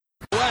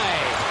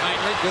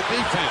Good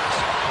defense.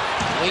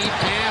 Lead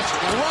pass.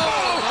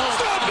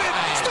 Stop it!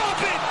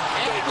 Stop it!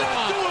 Do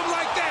not do him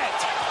like that!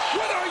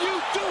 What are you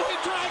doing,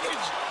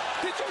 Dragons?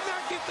 Did you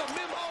not get the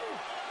memo?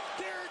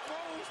 Derrick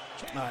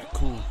Rose. Alright,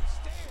 cool.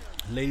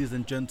 Ladies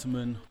and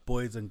gentlemen,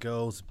 boys and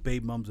girls,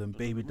 baby mums and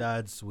baby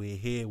dads, we're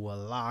here, we're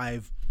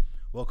live.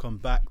 Welcome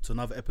back to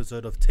another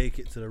episode of Take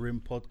It to the Rim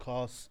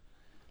podcast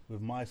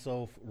with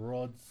myself,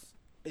 Rods,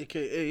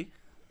 AKA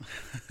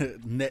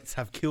Nets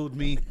have killed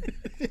me,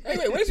 Hey,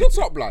 wait, where's your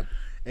top blood?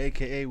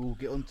 aka we'll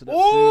get onto that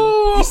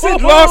Oh, you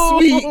said last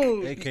week.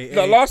 soon. AKA,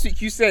 No, last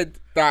week you said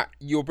that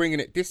you're bringing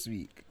it this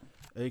week.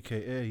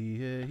 AKA,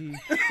 yeah.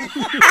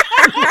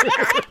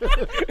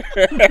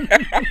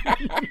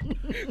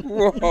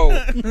 Whoa,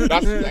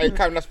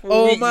 that's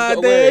 4 weeks. my you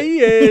gotta day,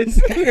 wear it.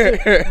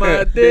 yes.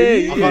 My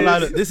day, I can't lie,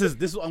 look, this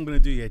is what I'm gonna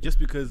do, yeah. Just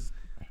because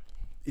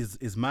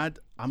is mad,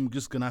 I'm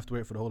just gonna have to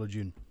wait for the whole of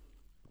June.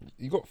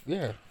 You got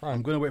I'm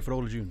fine. gonna wait for the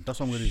whole of June. That's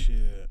what I'm gonna do.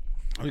 Shit.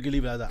 We can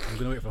leave it like that. I'm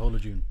gonna wait for the whole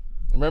of June.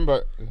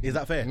 Remember, Is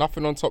that fair?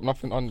 nothing on top,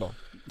 nothing under.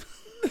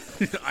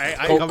 I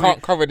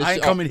Can't cover this I shit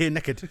ain't up. coming here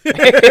naked.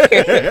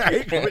 I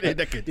ain't coming here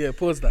naked. Yeah,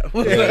 pause that.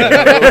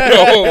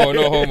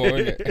 No homo,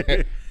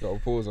 innit? Got a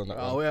pause on that.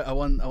 Oh, one. yeah, I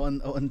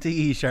want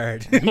TE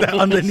shirt that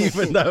underneath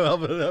and that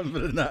other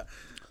than that.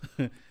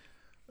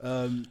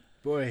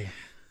 Boy,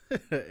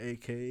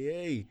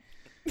 AKA.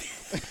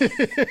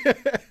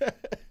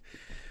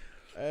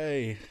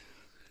 Hey,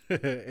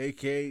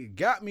 AKA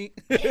got me.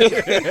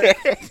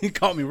 He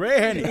caught me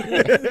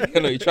red-handed.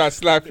 You know, you try to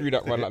slide through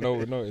that one like no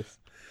one noticed.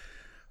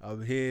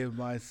 I'm here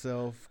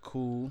myself,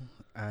 cool,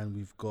 and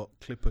we've got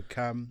Clipper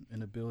Cam in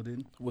the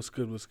building. What's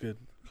good? What's good?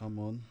 Come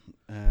on.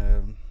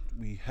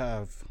 We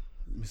have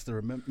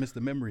Mr.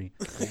 Memory.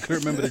 I can't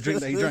remember the drink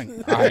that he drank.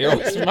 Yo,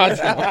 it's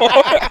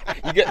mad.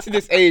 You get to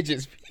this age,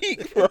 it's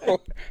peak,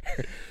 bro.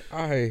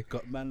 Aye.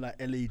 Got man like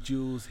LA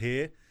Jules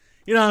here.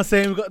 You know what I'm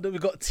saying? We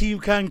got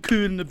Team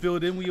Cancun in the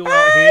building. We all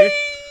out here.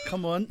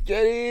 Come on.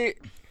 Get it.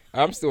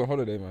 I'm still on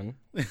holiday, man.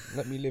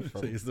 Let me live,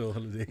 So bro. you're still on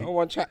holiday. No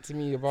one chat to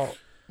me about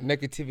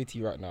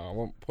negativity right now. I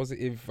want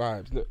positive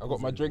vibes. Look, I got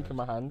my drink in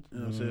my hand. You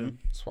know what I'm saying?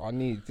 That's what I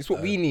need. This is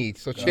what we need.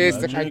 So cheers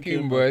to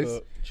Cancun, boys.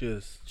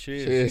 Cheers.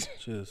 Cheers.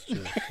 Cheers.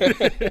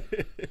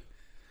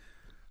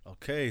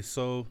 Okay,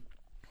 so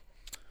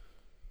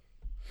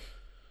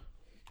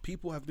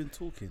people have been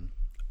talking.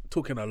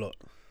 Talking a lot.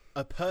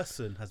 A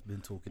person has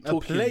been talking. A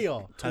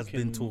player has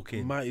been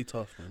talking. Mighty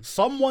tough, man.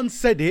 Someone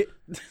said it,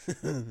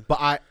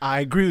 but I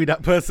agree with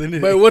that person.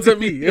 But it wasn't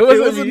me. It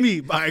wasn't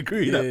me, but I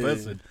agree with that Yeah.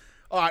 person.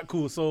 All right,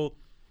 cool. So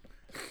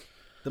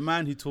the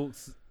man who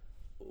talks,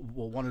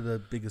 well, one of the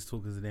biggest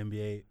talkers in the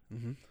NBA,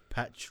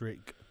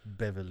 Patrick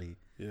Beverley.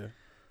 Yeah.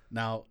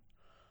 Now,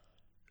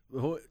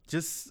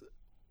 just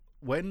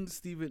when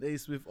Stephen A.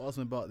 Smith asked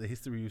me about the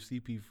history of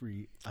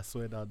CP3, I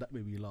swear down that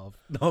made me laugh.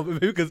 No,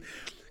 because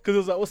it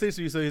was like, what's the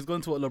history? So he's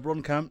gone to a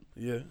LeBron camp.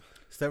 Yeah.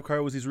 Steph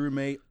Curry was his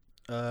roommate.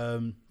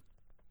 Then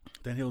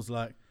he was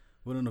like,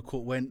 went on the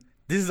court.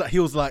 He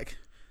was like,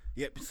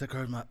 yep, Steph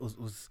Curry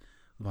was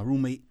my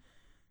roommate.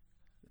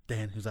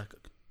 Then he was like,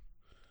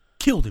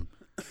 killed him.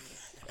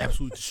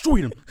 Absolutely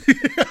destroyed him.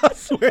 I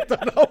swear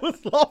that I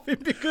was laughing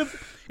because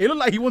it looked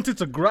like he wanted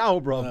to growl,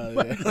 bro.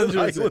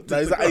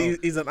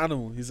 He's an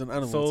animal. He's an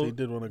animal, so he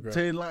did want to grab.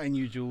 To enlighten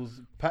you,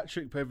 Jules,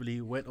 Patrick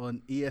Beverley went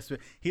on ESPN.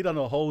 He done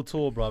a whole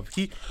tour, bro. I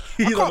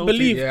can't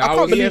believe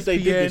they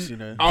did this, you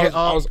know.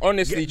 I was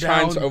honestly get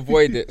trying down. to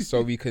avoid it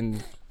so you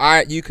can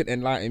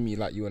enlighten me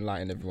like you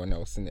enlighten everyone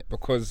else, innit?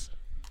 Because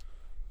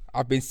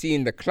I've been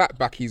seeing the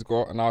clapback he's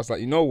got, and I was like,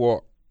 you know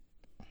what?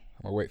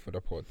 I'll wait for the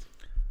pod.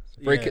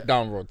 So break it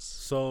down, Rods.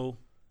 So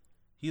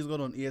he's gone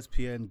on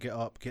ESPN, Get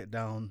Up, Get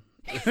Down,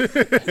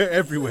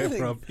 everywhere,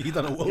 bro. He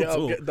done a world Get up,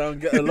 tour. get down,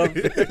 get along.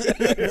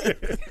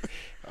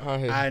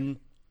 And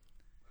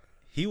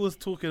he was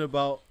talking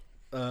about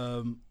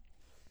the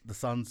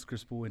Suns,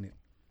 Chris Paul in it.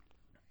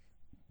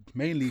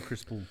 Mainly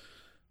Chris Paul.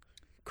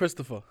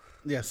 Christopher.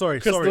 Yeah, sorry.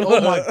 Christopher.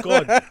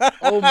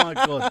 Oh my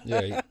god.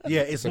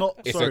 Yeah, It's not.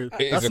 it's sorry, a-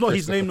 it is that's a not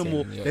his name no Christopher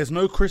more. thing, yeah. There's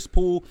no Chris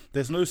Paul.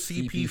 There's no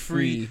CP3.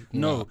 CP3,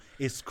 No, no.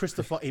 it's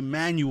Christopher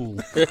Emmanuel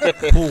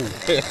Paul.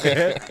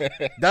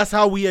 That's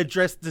how we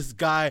address this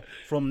guy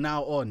from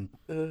now on.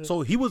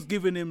 So he was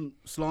giving him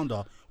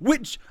slander,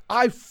 which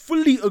I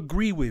fully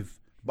agree with.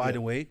 By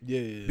the way,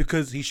 Yeah.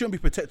 because he shouldn't be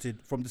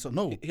protected from this.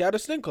 No, He had a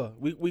stinker.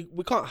 We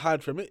can't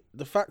hide from it.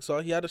 The facts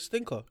are he had a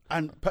stinker.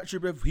 and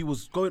Patrick Bev, he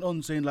was going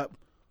on saying like,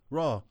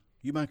 "Rah,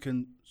 you man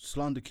can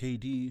slander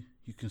KD,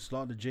 you can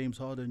slander James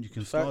Harden, you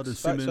can slander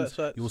Simmons,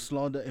 facts. you'll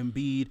slander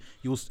Embiid,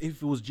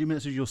 if it was Jimmy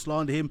Nestor, you'll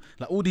slander him.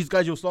 Like all these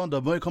guys you'll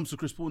slander. But when it comes to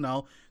Chris Paul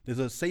now, there's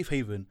a safe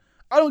haven.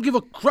 I don't give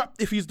a crap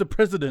if he's the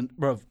president,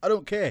 bruv. I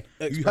don't care.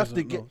 You have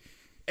to get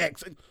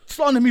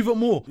slander him even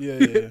more.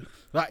 Yeah.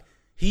 Like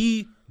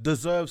he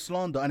deserves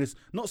slander, and it's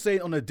not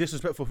saying on a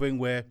disrespectful thing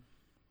where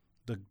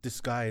this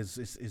guy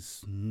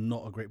is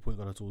not a great point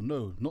guard at all.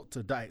 No, not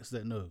to that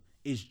extent. No,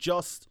 it's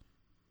just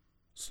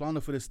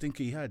slander for the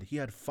stinker he had. He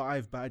had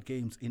 5 bad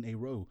games in a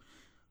row.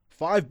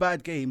 5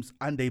 bad games,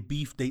 and they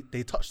beefed.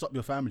 They touched up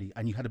your family,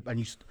 and you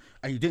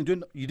didn't do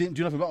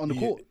nothing about it on the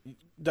court.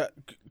 That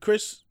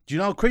Chris, Do you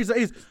know how crazy that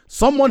is?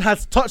 Someone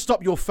has touched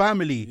up your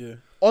family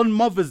on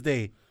Mother's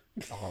Day.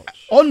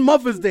 Ouch. On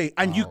Mother's Day,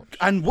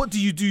 and what do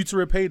you do to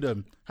repay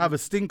them? Have a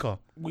stinker.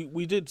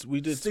 we did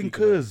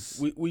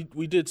Stinkers.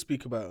 we did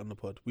speak about it on the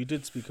pod. We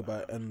did speak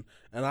about it, and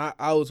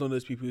I was one of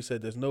those people who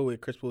said there's no way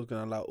Chris Paul's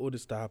gonna allow all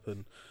this to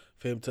happen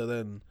for him to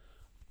then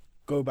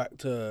go back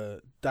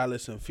to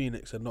Dallas and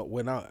Phoenix and not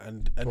win out,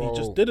 and he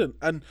just didn't.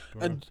 And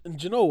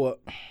you know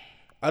what?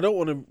 I don't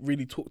want to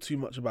really talk too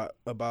much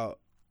about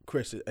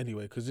Chris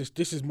anyway, because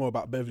this is more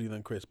about Beverly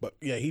than Chris. But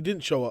yeah, he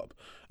didn't show up,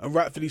 and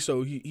rightfully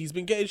so. He's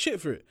been getting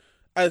shit for it,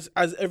 as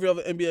every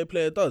other NBA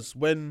player does.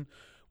 When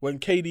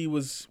KD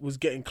was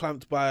getting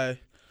clamped by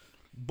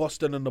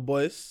Boston and the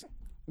boys,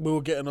 we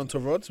were getting onto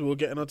Rods, we were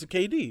getting onto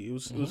KD. It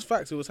was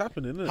facts. It was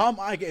happening. Isn't it? How am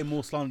I getting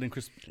more slander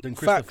than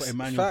Christopher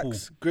Emmanuel Paul?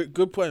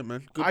 Good point,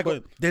 man. Good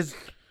point. There's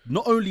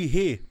not only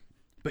here,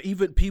 but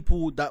even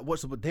people that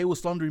watch it, they were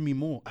slandering me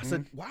more. I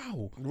said,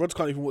 wow. Rods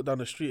can't even walk down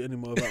the street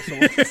anymore about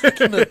someone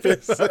taking a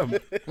piss.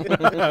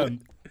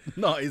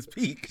 No, it's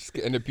peak. Just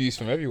getting abuse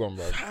from everyone,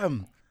 bro.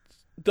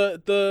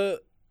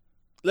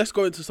 Let's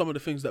go into some of the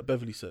things that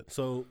Beverly said.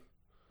 So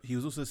he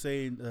was also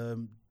saying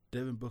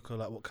Devin Booker,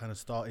 like, what kind of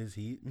start is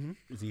he?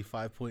 Mm-hmm. Is he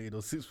 5-pointed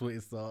or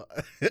 6-pointed start?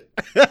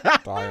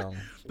 Damn.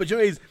 But you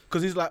know,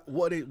 because he's like,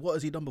 what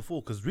has he done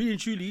before? Because really and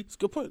truly, It's a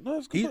good point.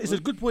 No, it's a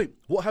good point.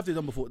 What have they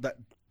done before? That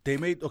they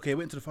went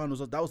to the finals.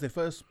 That was their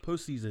first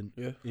postseason.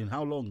 Yeah. In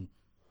how long?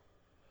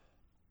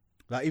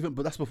 Like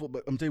but that's before.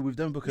 But I'm telling you, with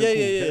Devin Booker,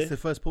 Yeah. that's their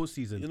first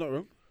postseason. You're not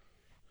wrong.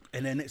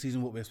 And then next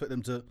season, what we expect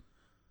them to,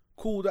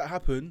 that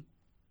happen,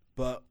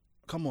 but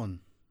come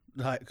on,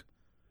 like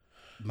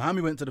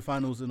Miami went to the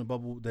finals in the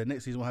bubble. Their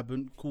next season, what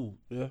happened? Cool.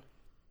 Yeah.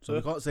 So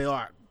we can't say, all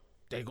right,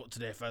 they got to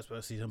their first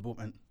season, boom,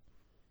 and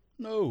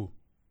no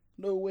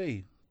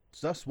way.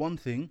 So that's one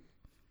thing.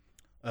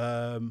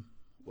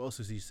 What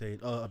else is he saying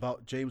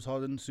about James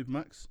Harden,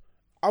 Supermax?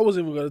 I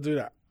wasn't even going to do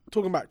that.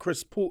 Talking about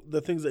Chris Paul, the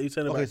things that he's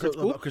saying about Chris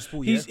Paul. About Chris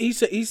Paul, yeah.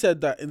 He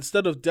said that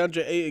instead of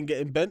DeAndre Ayton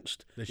getting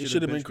benched, it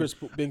should have been Chris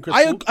Paul.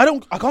 I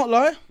can't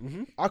lie.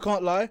 Mm-hmm. I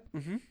can't lie.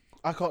 Mm-hmm.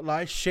 I can't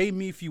lie. Shame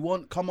me if you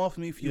want. Come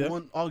after me if you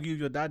want. Argue with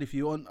your dad if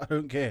you want. I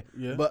don't care.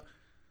 Yeah. But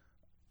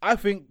I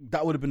think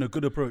that would have been a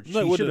good approach.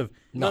 No, he should have.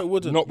 No, it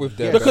wouldn't. Not with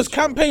their because bench,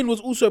 Campaign was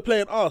also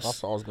playing us.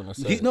 That's what I was gonna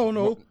say.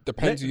 No.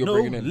 Depends who you're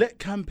bringing in. Let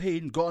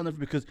Campaign go on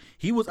because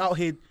he was out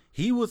here.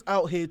 He was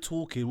out here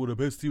talking with the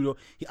best team.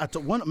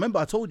 Remember,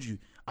 I told you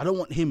I don't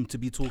want him to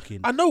be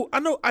talking. I know.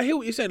 I hear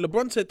what you're saying.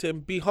 LeBron said to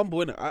him, "Be humble."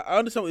 Innit? I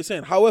understand what you're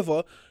saying.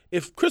 However,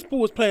 if Chris Paul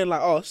was playing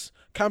like us,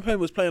 Campaign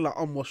was playing like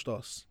unwashed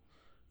us.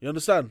 You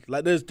understand?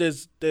 Like there's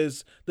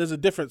a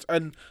difference,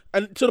 and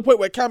to the point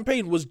where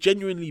Campaign was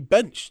genuinely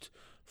benched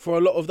for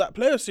a lot of that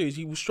player series.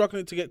 He was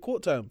struggling to get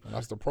court time.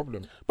 That's the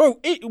problem, bro.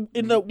 In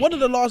one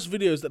of the last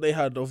videos that they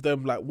had of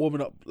them like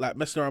warming up, like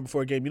messing around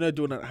before a game,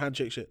 doing that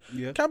handshake shit.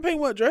 Yeah. Campaign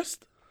weren't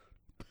dressed.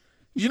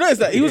 You notice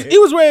that he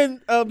was wearing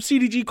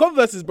CDG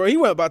Converses, bro. He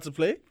weren't about to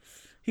play.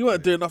 He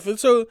weren't doing nothing.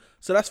 So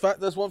that's fact.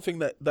 That's one thing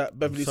that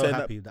Beverly's saying. I'm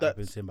so happy that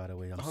happened to him, by the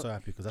way. I'm so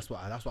happy because that's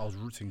what I was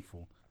rooting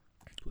for.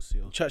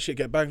 Chat shit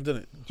get banged,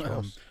 didn't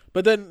it?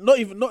 But then not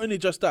only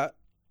just that,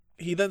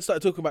 he then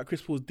started talking about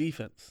Chris Paul's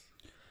defense.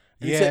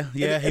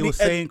 He was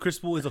saying Chris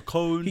Paul is a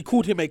cone. He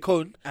called him a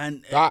cone,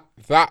 and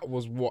that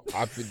was what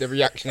the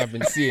reaction I've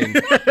been seeing.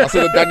 I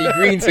saw the Danny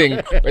Green thing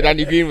where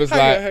Danny Green was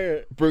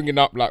bringing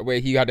up like where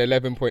he had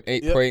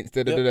 11.8 points,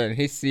 in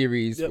his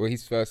series or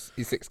his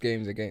 6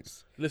 games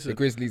against the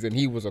Grizzlies, and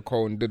he was a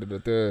cone.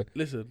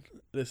 Listen.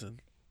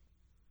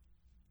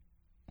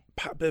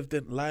 Pat Bev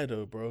didn't lie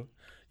though, bro.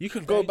 You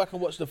can go back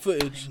and watch the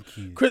footage.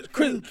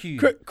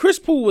 Chris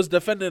Paul was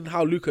defending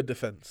how Luka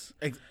defends.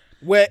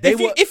 Where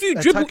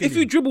if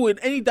you dribble in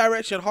any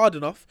direction hard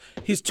enough,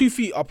 his 2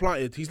 feet are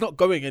planted. He's not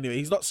going anywhere.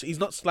 He's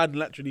not sliding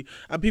laterally.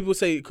 And people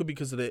say it could be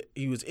because of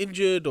he was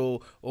injured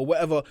or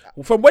whatever.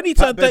 From when he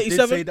turned 37,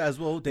 did say that as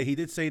well. He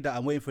did say that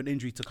I'm waiting for an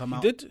injury to come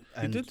out. He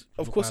did.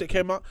 Of course, it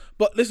came out.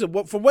 But listen,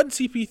 from when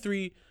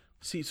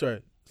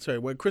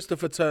when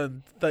Christopher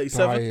turned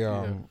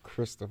 37,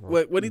 Christopher.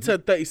 When he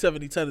turned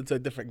 37, he turned into a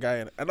different guy.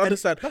 And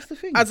understand, that's the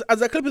thing.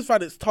 As a Clippers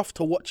fan, it's tough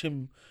to watch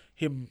him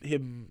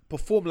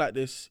perform like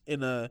this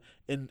in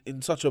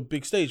such a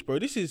big stage, bro.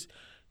 This is,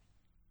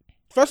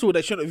 first of all,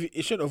 it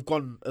shouldn't have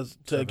gone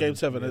to Game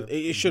 7. Yeah.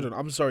 It shouldn't.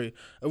 I'm sorry.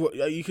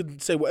 You can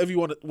say whatever you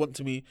want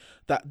to me.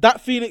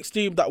 That Phoenix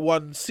team that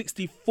won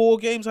 64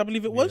 games, I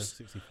believe it was,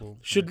 64,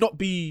 should not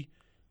be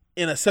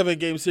in a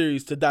 7-game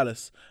series to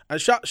Dallas. And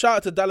shout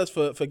out to Dallas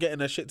for getting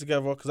their shit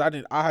together, because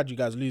I had you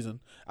guys losing.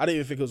 I didn't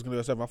even think it was going to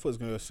go 7. I thought it was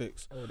going to go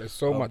 6. Oh, there's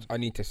so much I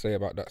need to say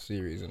about that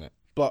series, isn't it?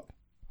 But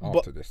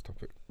after this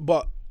topic,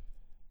 but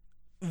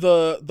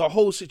the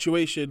whole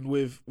situation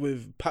with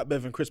Pat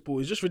Bev and Chris Paul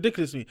is just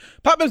ridiculous to me.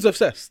 Pat Bev's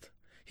obsessed.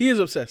 He is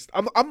obsessed.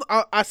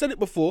 I said it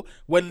before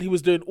when he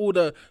was doing all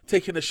the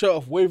taking the shirt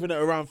off, waving it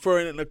around,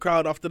 throwing it in the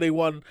crowd after they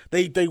won.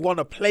 They won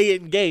a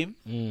play-in game.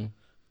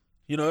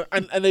 You know,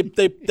 and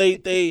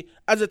they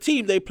as a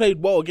team they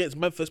played well against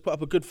Memphis, put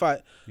up a good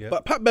fight. Yeah.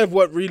 But Pat Bev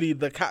weren't really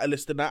the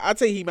catalyst in that. I'd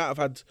say he might have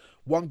had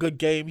one good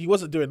game. He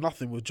wasn't doing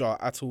nothing with Ja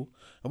at all.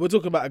 And we're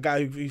talking about a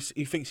guy who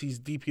he thinks he's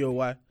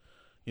DPOY.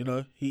 You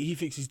know, he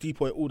thinks he's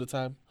DPOY all the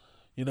time.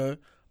 You know,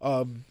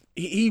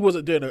 he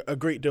wasn't doing a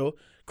great deal.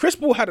 Chris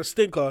Paul had a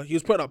stinker. He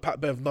was putting up Pat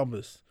Bev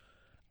numbers.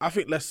 I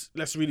think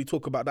let's really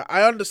talk about that.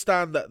 I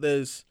understand that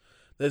there's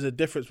a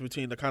difference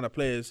between the kind of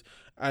players,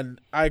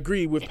 and I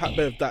agree with Pat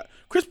Bev that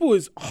Chris Paul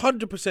is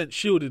 100%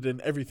 shielded in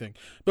everything,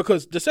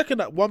 because the second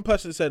that one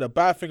person said a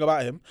bad thing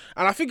about him,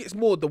 and I think it's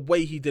more the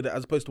way he did it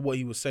as opposed to what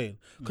he was saying,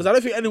 because I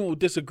don't think anyone will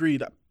disagree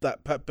that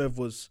Pat Bev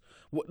was.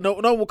 No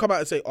one will come out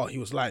and say, "Oh, he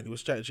was lying, he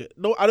was chatting shit."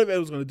 No, I don't think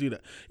anyone's going to do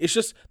that. It's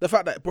just the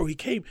fact that, bro, he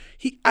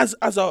as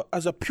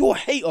a pure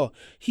hater,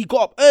 he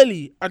got up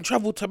early and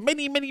traveled to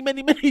many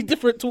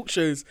different talk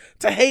shows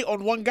to hate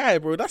on one guy,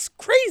 bro. That's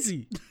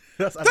crazy.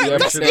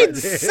 That's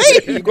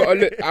insane. You gotta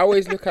look. I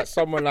always look at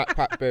someone like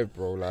Pat Bev,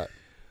 bro. Like,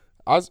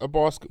 as a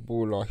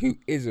basketballer who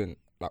isn't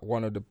like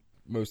one of the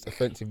most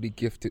offensively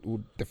gifted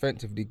or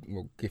defensively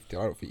gifted,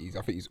 I don't think he's.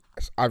 I think he's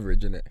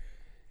average, innit?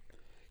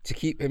 To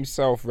keep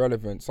himself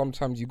relevant,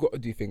 sometimes you got to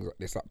do things like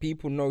this. Like,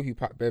 people know who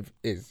Pat Bev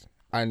is,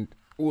 and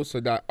also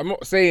that I'm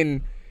not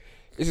saying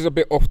this is a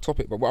bit off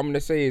topic, but what I'm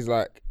gonna say is,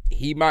 like,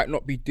 he might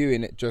not be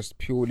doing it just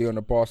purely on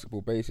a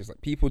basketball basis.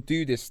 Like, people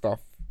do this stuff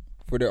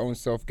for their own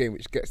self-gain,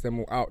 which gets them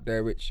all out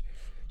there, which,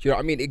 you know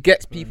what I mean? It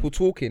gets people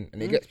talking,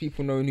 and it gets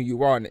people knowing who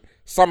you are, and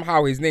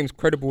somehow his name's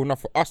credible enough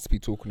for us to be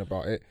talking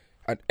about it,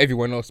 and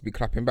everyone else to be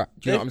clapping back.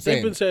 Do you know what I'm saying?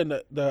 They've been saying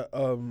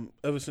that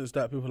ever since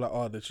that, people are like,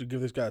 oh, they should give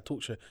this guy a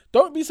talk show.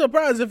 Don't be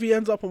surprised if he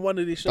ends up on one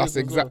of these shows. That's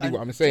exactly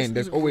what I'm saying.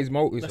 There's always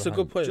motives. That's a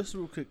good point. Just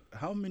real quick,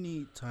 how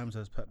many times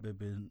has Pat Bev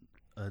been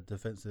a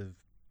defensive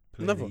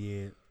player Never. of the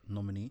year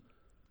nominee?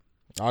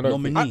 I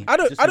don't think. Nominee. I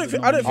don't Just as a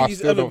think nominee.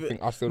 he's ever been.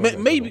 I still don't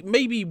think so.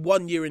 Maybe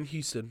 1 year in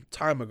Houston,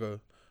 time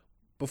ago,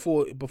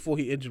 before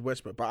he injured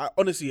Westbrook. But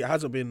honestly, it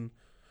hasn't been.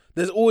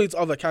 There's always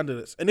other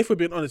candidates, and if we're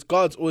being honest,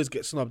 guards always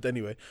get snubbed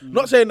anyway.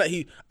 Not saying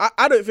that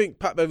I don't think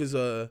Pat Bev is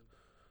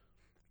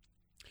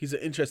he's an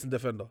interesting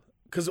defender,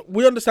 because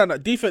we understand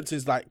that defense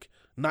is like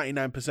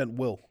 99%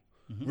 will.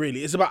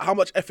 Really, it's about how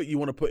much effort you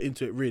want to put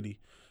into it. Really,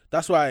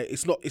 that's why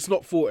it's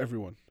not for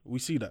everyone. We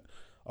see that.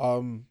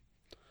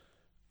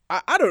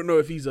 I don't know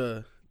if he's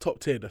a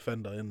top tier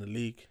defender in the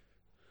league.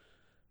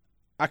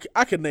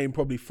 I can name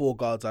probably 4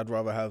 guards I'd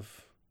rather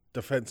have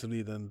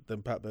defensively than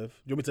Pat Bev.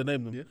 You want me to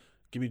name them? Yeah.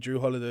 Give me Drew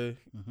Holiday.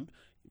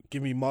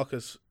 Give me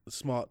Marcus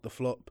Smart, the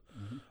flop.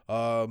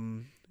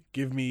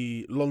 Give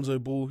me Lonzo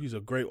Ball, who's a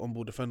great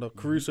on-ball defender.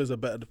 Caruso's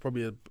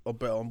probably a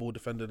better on-ball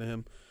defender than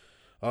him.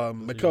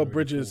 Mikal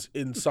Bridges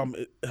in some,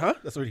 huh?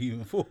 That's already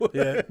even 4.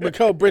 Yeah,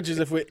 Mikal Bridges.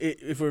 If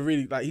we're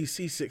really like, he's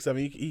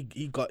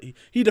 6'7".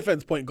 He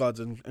defends point guards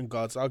and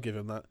guards. I'll give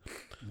him that.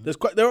 There's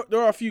there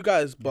are a few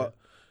guys, but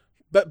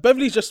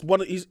Beverly's just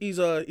one. He's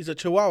a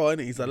chihuahua, isn't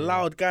he? He's a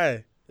loud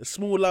guy, a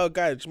small loud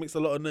guy, which makes a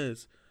lot of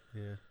noise.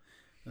 Yeah,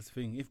 that's the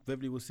thing. If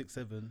Beverly was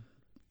 6'7",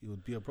 it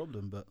would be a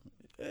problem, but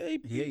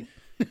he ain't.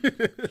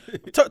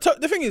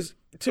 The thing is,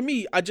 to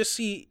me, I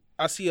see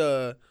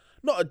a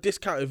not a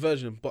discounted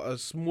version, but a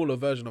smaller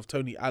version of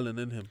Tony Allen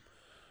in him.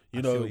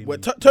 You know, where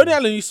Tony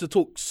Allen used to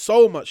talk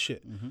so much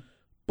shit,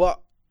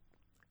 but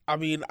I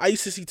mean, I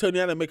used to see Tony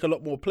Allen make a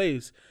lot more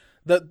plays.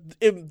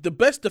 The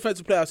best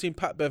defensive player I've seen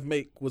Pat Bev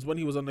make was when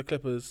he was on the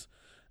Clippers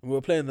and we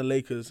were playing the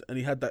Lakers, and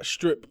he had that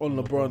strip on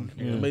LeBron,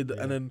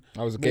 and then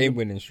that was a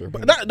game-winning strip.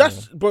 But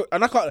that's bro,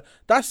 and I can't.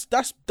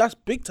 That's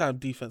big time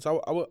defense. I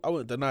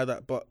won't deny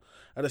that. But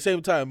at the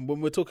same time,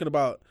 when we're talking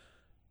about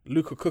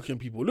Luka cooking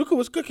people, Luka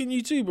was cooking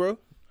you too, bro.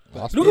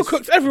 Luka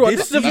cooks everyone.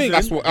 This is the thing.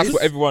 That's what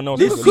everyone else.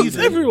 Luka cooks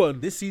everyone.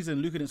 This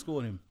season, Luka didn't score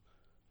on him.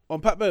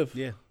 On Pat Bev.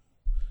 Yeah,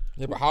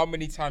 but how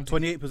many times?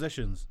 28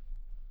 possessions,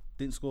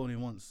 didn't score on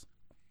him once.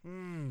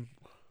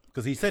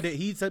 Because he said it.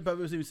 He said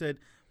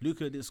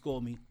Luka didn't score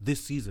on me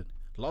this season.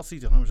 Last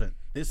season, 100%.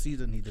 This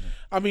season, he didn't.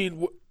 I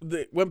mean,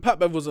 when Pat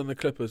Bev was on the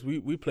Clippers,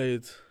 we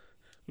played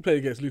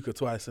against Luka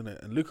twice,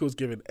 innit? And Luka was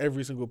giving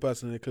every single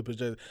person in the Clippers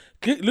jersey.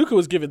 Luka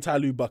was giving Ty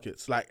Lue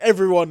buckets. Like,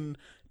 everyone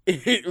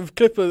with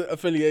Clipper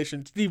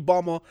affiliation, Steve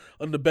Ballmer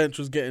on the bench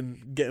was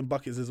getting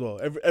buckets as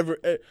well.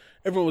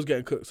 Everyone was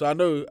getting cooked. So I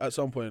know at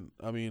some point,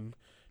 I mean,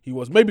 he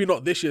was. Maybe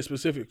not this year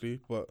specifically,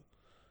 but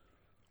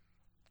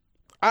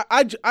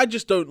I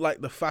just don't like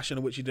the fashion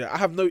in which he did it. I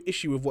have no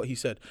issue with what he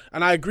said.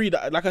 And I agree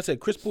that, like I said,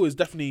 Chris Paul is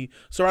definitely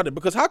surrounded.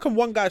 Because how can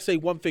one guy say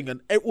one thing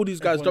and all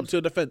these guys jump to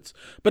a defense?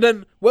 But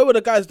then, where were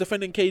the guys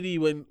defending KD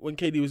when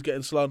KD was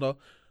getting slander?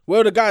 Where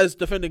were the guys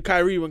defending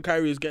Kyrie when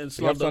Kyrie was getting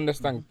slander? You have to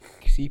understand,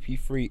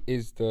 CP3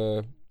 is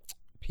the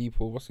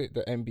people,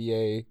 the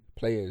NBA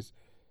players,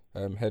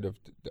 head or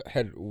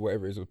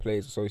whatever it is of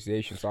Players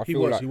Association. So I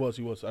feel like he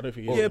was. I don't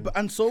think he Yeah, but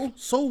and so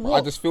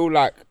what? I just feel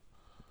like,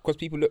 because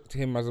people look to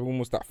him as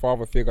almost that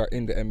father figure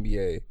in the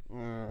NBA,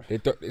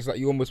 it's like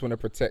you almost want to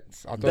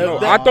protect. I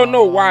don't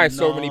know why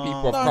so many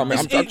people have come.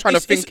 I'm trying to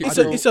think it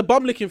through. It's a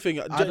bum licking thing.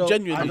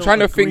 Genuinely, I'm trying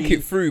to think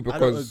it through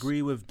because I don't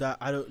agree with that.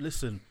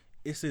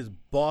 This is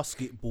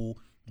basketball.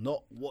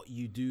 not what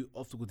you do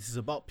off the court. This is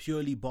about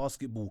purely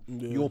basketball.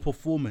 Your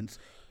performance,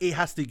 it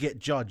has to get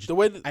judged. The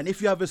way that- and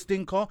if you have a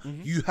stinker,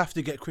 you have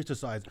to get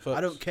criticized. Facts.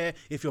 I don't care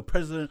if you're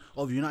president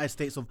of the United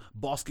States of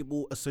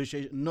Basketball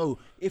Association. No,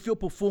 if your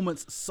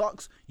performance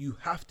sucks, you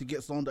have to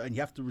get slander and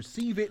you have to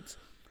receive it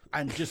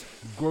and just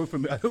grow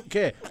from it. I don't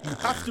care. You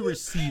have to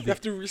receive it. You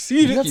have to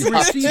receive You it. have to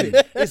receive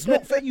it. It's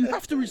not fair. You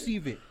have to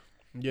receive it.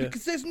 Yeah.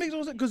 Because this makes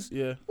no sense. Because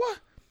Yeah. what?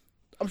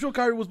 I'm sure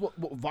Kyrie was what,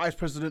 vice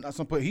president at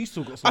some point. He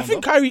still got I slander.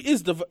 think Kyrie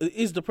is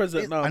the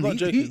president now. I'm and not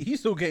joking. he's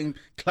still getting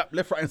clapped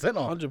left, right, and center.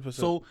 100%.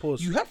 So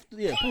Pause. you have to,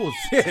 pause.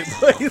 Yeah,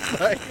 but it's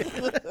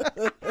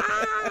like,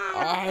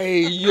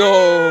 Aye,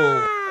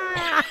 yo.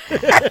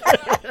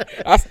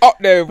 That's up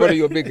there with one of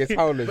your biggest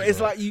howlers. but it's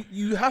bro. like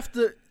you have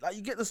to, like,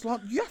 you get the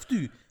slant. You have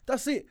to.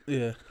 That's it.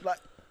 Yeah. Like,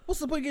 what's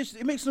the point?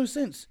 It makes no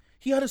sense.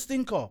 He had a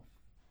stinker.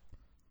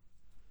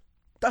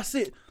 That's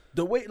it.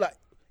 The way, like,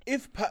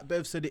 if Pat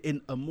Bev said it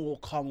in a more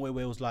calm way,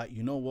 where it was like,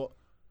 you know what,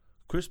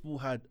 Chris Paul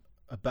had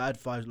a bad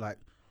fight. Like,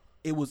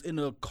 it was in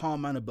a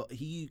calm manner, but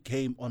he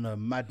came on a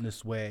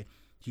madness where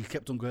he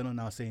kept on going on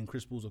now saying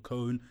Chris Paul's a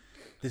cone.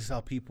 This is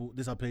how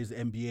players the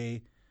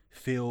NBA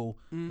feel.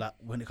 Like,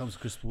 when it comes to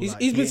Chris Paul, He's like,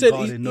 been he ain't said.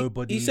 guarding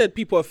nobody. He said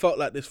people have felt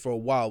like this for a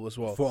while as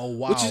well. For a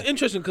while. which is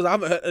interesting because I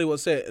haven't heard anyone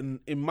say it. And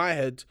in my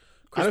head,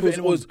 I don't think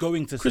anyone's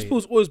going to Chris say it.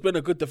 Paul's always been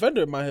a good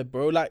defender in my head,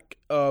 bro. Like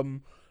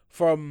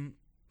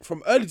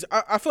from early,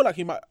 I feel like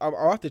he might.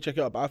 I'll have to check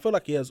it out, but I feel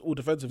like he has all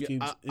defensive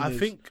teams. I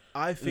think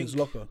his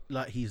locker.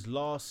 like his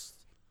last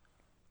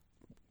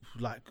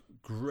like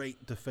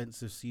great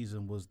defensive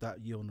season was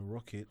that year on the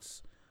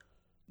Rockets.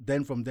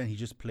 Then from then he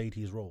just played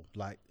his role.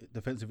 Like,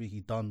 defensively,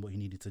 he done what he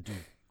needed to do.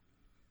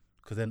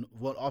 Because then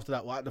after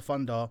that, at the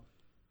Thunder,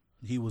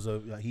 he was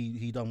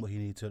he done what he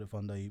needed to at the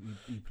Thunder. He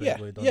played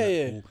well, done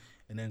that cool.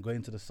 And then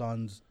going to the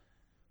Suns,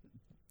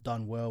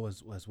 done well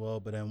as well.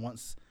 But then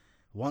once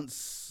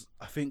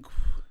I think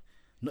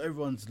not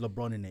everyone's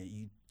LeBron in it.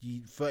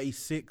 You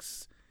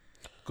 36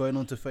 going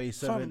on to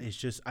 37. It's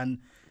just, and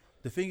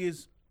the thing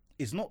is,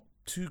 it's not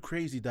too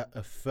crazy that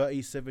a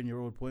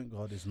 37-year-old point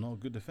guard is not a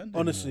good defender.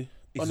 Honestly,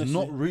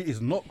 anymore.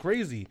 It's not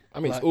crazy. I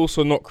mean, Like, it's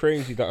also not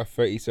crazy that a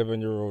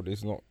 37-year-old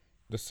is not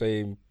the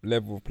same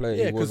level of player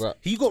yeah, he was because at.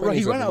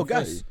 he ran out of 27,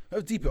 gas. 30.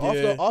 That's deep.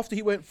 Yeah. After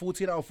he went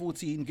 14 out of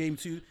 14 game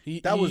 2,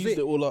 He was used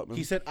it all up, man.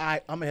 He said,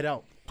 I'm gonna head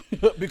out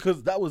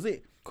because that was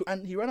it,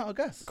 and he ran out of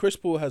gas. Chris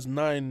Paul has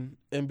 9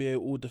 NBA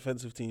all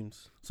defensive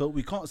teams. So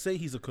we can't say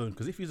he's a cone,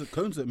 because if he's a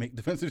cone, that make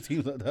defensive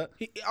teams like that.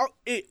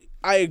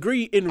 I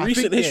agree. In I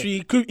recent think,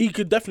 history, he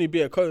could definitely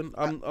be a cone.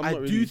 I'm I not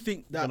do really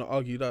think that gonna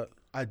argue that.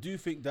 I do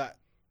think that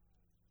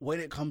when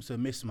it comes to a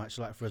mismatch,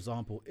 like for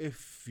example,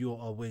 if you're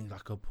a wing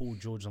like a Paul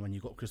George and when you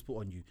got Chris Paul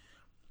on you,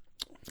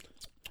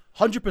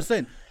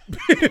 100%,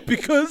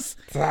 because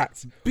That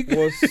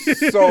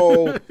was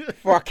so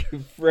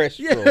fucking fresh,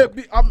 yeah, bro.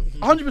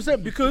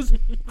 100% because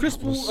Chris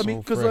Paul. was I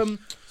mean, so because fresh.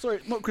 sorry,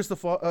 not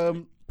Christopher.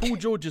 Paul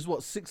George is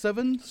what,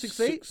 6'7",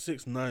 6'8",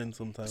 6'9"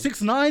 sometimes.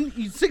 6'9".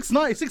 He's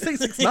 6'9", 6'8",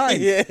 6'9".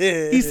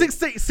 Yeah. He's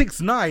 6'8",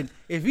 6'9".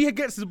 If he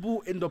gets the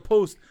ball in the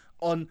post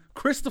on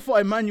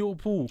Christopher Emmanuel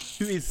Paul,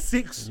 who is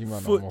 6 You man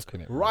are foot,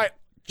 mocking it, bro. right?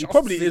 He just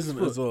probably 6 isn't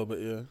foot, as well,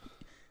 but yeah.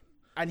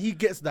 and he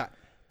gets that.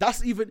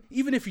 That's even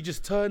if he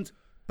just turned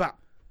back,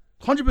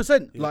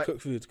 100%. Yeah, Like,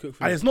 cook food.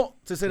 and it's not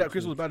to say that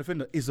Chris was a bad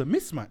defender. It's a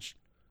mismatch.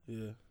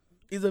 Yeah.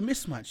 Is a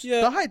mismatch. Yeah.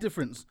 The height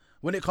difference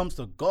when it comes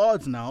to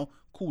guards now,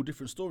 cool,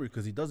 different story,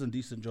 because he does a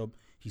decent job.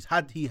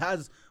 He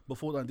has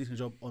before done a decent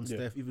job on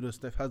Steph, even though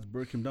Steph has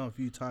broken him down a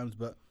few times.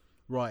 But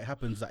right, it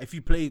happens that if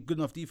you play good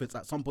enough defense,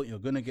 at some point you're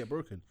gonna get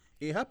broken.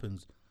 It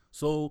happens.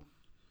 So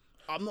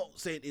I'm not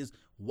saying it's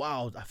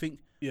wild. I think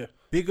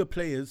bigger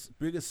players,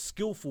 bigger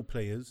skillful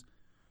players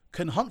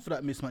can hunt for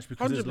that mismatch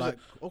because it's 100%. like,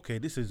 okay,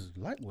 this is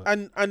light work.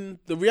 And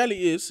the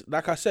reality is,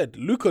 like I said,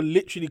 Luka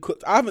literally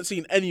cooked. I haven't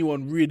seen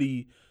anyone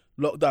really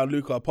lock down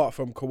Luka apart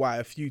from Kawhi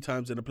a few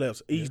times in the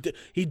playoffs.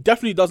 He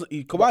definitely doesn't.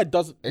 Kawhi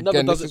doesn't. Never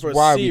Again, does this it is for a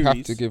why series. we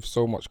have to give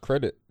so much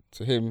credit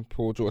to him,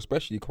 Paul George,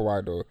 especially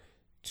Kawhi, though.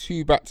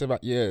 2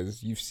 back-to-back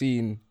years, you've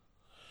seen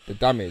the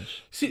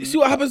damage. See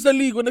what happens to the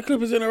league when the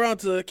Clippers ain't around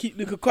to keep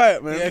Luka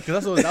quiet, man. Yeah,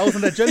 because that was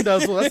an agenda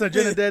as well. That's an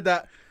agenda there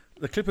that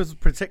the Clippers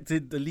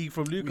protected the league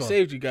from Luka. We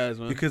saved you guys,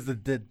 man. Because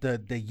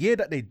the year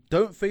that they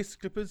don't face the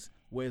Clippers,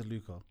 where's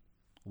Luka?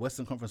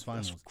 Western Conference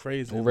Finals. That's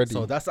crazy. Already.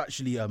 So that's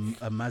actually a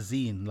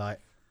mazine. Like,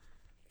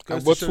 And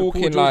goes we're to show Paul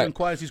talking George like-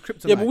 inquires his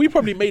kryptonite. Yeah, but we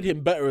probably made him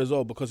better as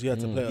well because he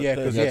had to play. Yeah,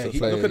 play because as yeah, well. to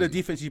play. look at the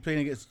defense he's playing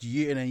against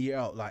year in and year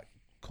out. Like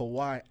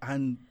Kawhi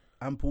and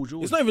Paul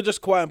George. It's not even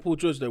just Kawhi and Paul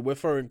George though. We're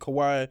throwing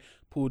Kawhi,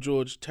 Paul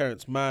George,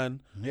 Terrence Mann.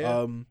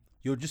 Yeah.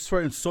 You're just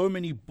throwing so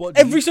many bodies.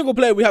 Every single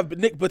player we have,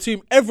 Nick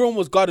Batum, everyone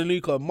was guarding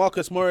Luka.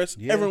 Marcus Morris,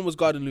 Yeah. everyone was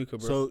guarding Luka,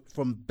 bro. So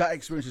from that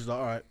experience, it's like,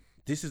 all right,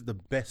 this is the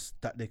best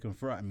that they can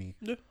throw at me.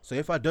 Yeah. So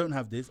if I don't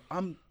have this,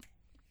 the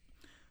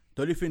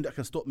only thing that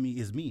can stop me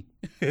is me.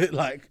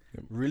 Like,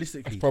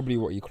 realistically. That's probably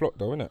what he clocked,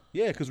 though, isn't it?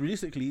 Yeah, because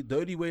realistically, the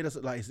only way that's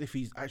like is if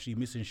he's actually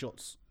missing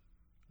shots,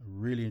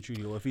 really and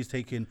truly, or if he's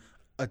taking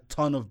a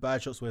ton of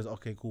bad shots where it's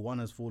okay, cool, one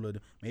has fallen,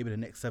 maybe the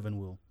next 7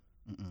 will.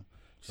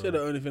 So, Say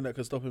the only thing that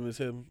can stop him is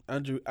him.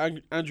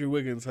 Andrew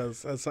Wiggins has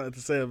something to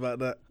say about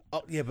that.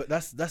 oh yeah, but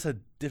that's a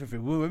different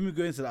thing. When we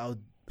go into that,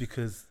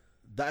 because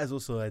that is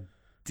also a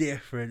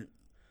different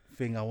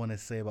thing I want to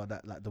say about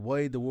that. Like the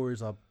way the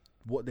Warriors are,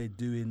 what they're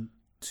doing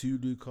to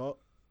Luka.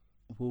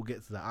 We'll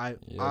get to that.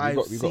 we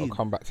got to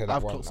come back to that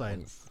I've one. clock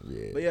signed.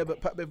 Yeah.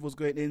 But Pat Bev was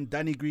going in.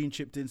 Danny Green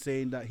chipped in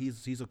saying that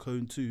he's a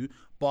cone too,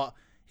 but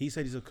he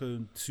said he's a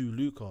cone to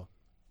Luka.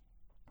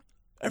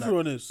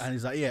 Everyone is. And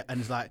he's like, yeah, and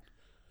it's like,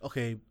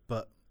 okay,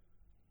 but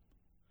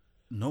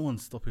no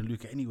one's stopping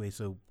Luka anyway.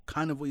 So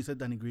kind of what you said,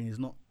 Danny Green, is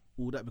not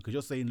all that, because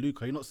you're saying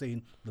Luka, you're not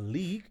saying the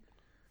league.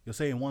 You're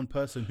saying one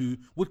person who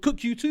would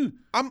cook you too.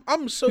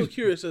 I'm so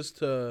curious as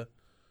to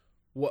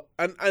what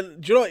and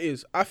do you know what it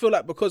is? I feel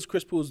like because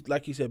Chris Paul's,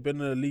 like you said, been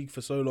in the league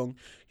for so long,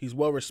 he's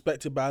well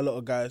respected by a lot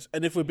of guys.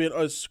 And if we're being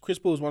honest, Chris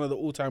Paul's one of the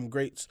all-time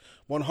greats,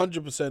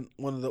 100%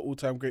 one of the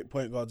all-time great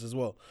point guards as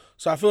well.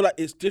 So I feel like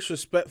it's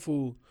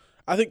disrespectful.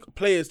 I think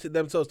players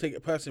themselves take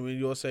it personally when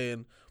you're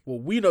saying, well,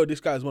 we know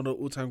this guy is one of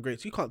the all-time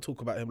greats. You can't talk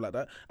about him like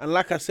that. And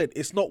like I said,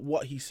 it's not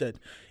what he said.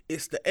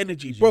 It's the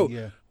energy. Bro,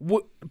 yeah.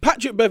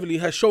 Patrick Beverley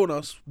has shown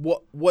us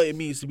what it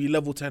means to be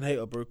level 10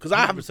 hater, bro. Because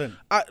I 100%.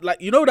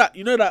 like, you know that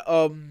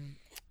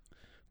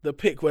the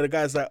pic where the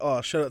guy's like,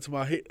 oh, shout out to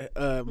my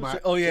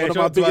Oh, yeah, one of shout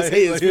my out to biggest my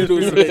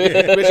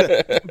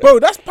haters. Bro,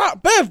 that's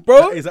Pat Bev,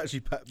 bro. That is actually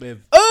Pat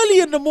Bev. Early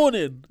in the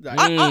morning.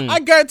 I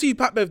guarantee you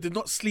Pat Bev did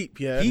not sleep,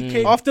 yeah? He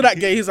came- After that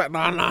game, he's like,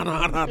 nah.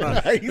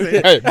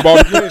 Hey,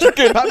 Bob, Pat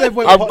Bev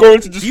went I'm past-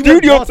 going to the he went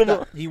studio past tomorrow.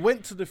 that. He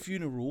went to the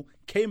funeral,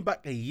 came back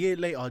a year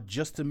later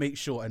just to make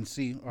sure and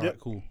see. All right, Yep.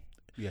 cool.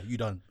 Yeah, you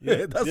done.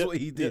 That's Yep. what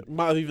he did.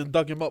 Might have even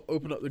dug him up,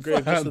 opened up the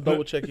grave just to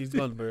double check he's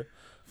gone, bro.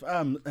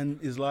 And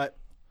it's like,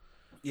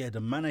 yeah,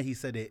 the manner he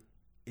said it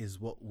is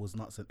what was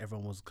nuts, and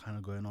everyone was kind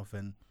of going off,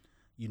 and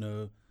you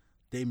know,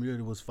 Damian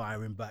Lillard was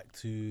firing back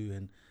too,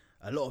 and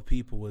a lot of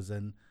people was.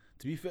 And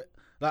to be fair,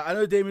 like I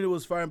know Damian Lillard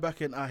was firing back,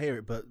 and I hear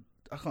it, but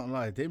I can't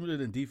lie, Damian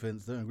Lillard and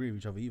defense don't agree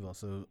with each other either.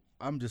 So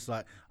I'm just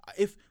like,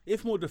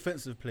 if more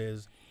defensive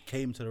players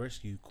came to the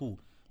rescue, cool.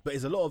 But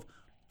it's a lot of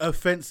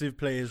offensive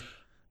players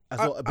as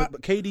well.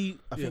 But KD,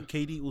 I think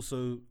KD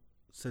also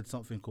said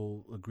something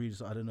or agreed.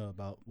 So I don't know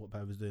about what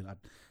Pat was doing. I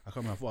can't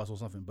remember. I thought I saw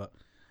something, but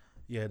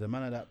yeah, the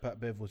manner that Pat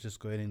Bev was just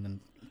going in and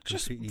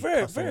Just completely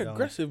very, cussing very down.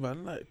 aggressive,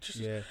 man. Like, just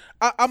Yeah,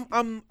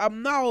 I'm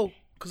now,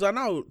 because I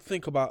now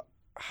think about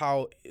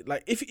how,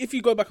 like, if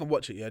you go back and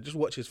watch it, yeah, just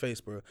watch his face,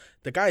 bro.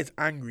 The guy is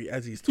angry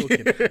as he's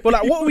talking. But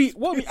like, what are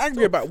we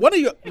angry about? One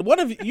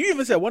of you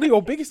even said one of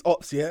your biggest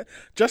ops, yeah,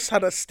 just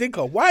had a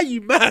stinker. Why are you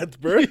mad,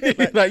 bro? Like you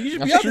should be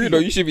That's happy. true though.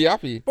 You should be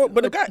happy. But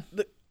the guy,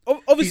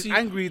 obviously, he's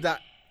angry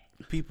that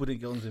people didn't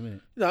get on to him.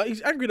 Innit? no,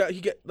 he's angry that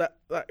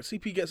that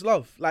CP gets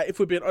love. Like, if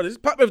we're being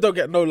honest, Pat Bev don't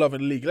get no love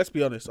in the league. Let's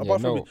be honest.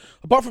 Yeah,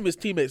 Apart from his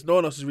teammates, no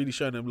one else is really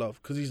showing him love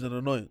because he's an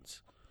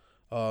annoyance.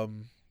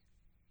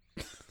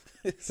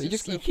 So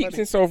he keeps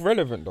himself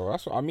relevant though.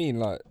 That's what I mean.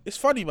 Like, It's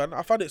funny, man.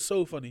 I found it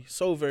so funny,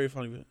 so very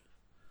funny. Man.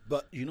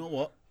 But you know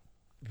what?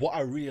 What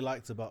I really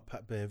liked about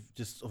Pat Bev,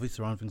 just obviously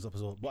to round things up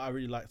as well, what I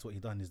really liked what he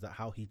done is that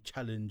how he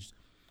challenged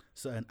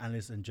certain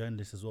analysts and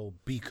journalists as well,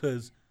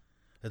 because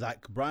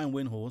like Brian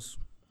Windhorse,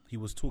 he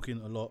was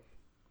talking a lot,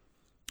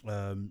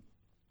 and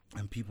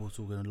people were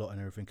talking a lot and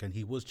everything, and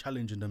he was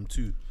challenging them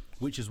too,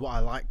 which is what I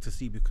like to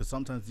see, because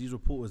sometimes these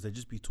reporters, they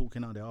just be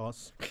talking out their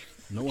ass.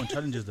 No one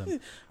challenges them.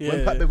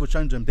 When Pat Bev was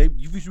challenging them,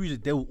 you used to read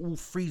it, they were all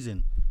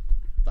freezing.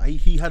 Like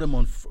he had them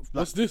on.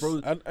 What's this?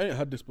 I ain't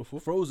had this before.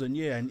 Frozen,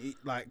 yeah, and it,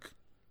 like,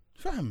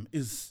 fam,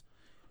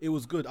 it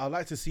was good. I'd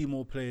like to see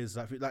more players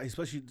like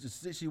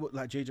especially what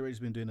like JJ Redick's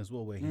been doing as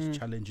well, where he's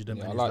challenging them.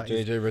 yeah, and I it's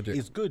like JJ Redick.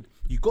 It's good.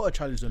 You got to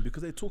challenge them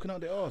because they're talking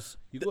out their ass.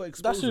 You got to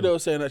expose That's who them. they were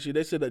saying. Actually,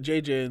 they said that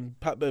JJ and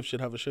Pat Bev should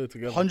have a show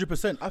together.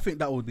 100%. I think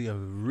that would be a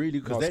really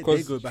because No, they it's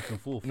 'cause- go back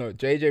and forth. No,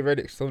 JJ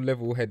Redick's so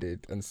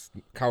level-headed and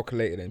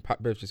calculated, and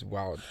Pat Bev's just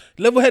wild.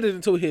 Level-headed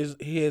until he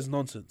hears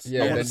nonsense.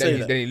 Yeah, I and want to say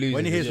that. then he loses.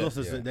 When he hears it.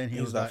 losses, Yeah. then he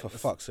He's was like, like, for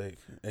fuck's sake,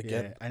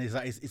 again. yeah, and it's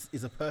like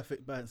it's a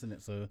perfect balance in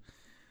it. So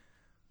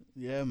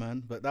yeah,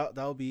 man. But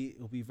it'll be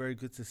very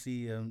good to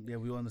see. Yeah,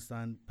 we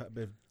understand Pat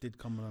Bev did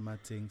come on a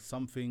mad thing.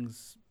 Some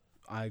things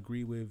I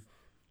agree with,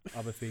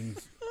 other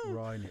things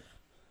right in it.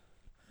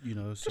 You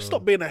know, so Just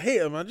stop being a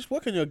hater, man. Just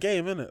work on your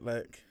game, innit?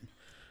 Like,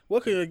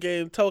 work on your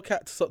game. Tell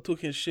Cat to stop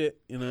talking shit.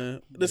 You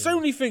know, there's so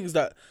many things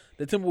that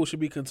the Timberwolves should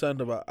be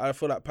concerned about. I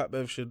feel like Pat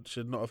Bev should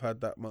not have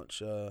had that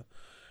much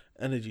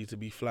energy to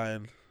be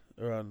flying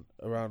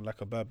around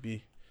like a bad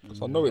bee.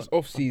 So I know it's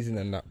off season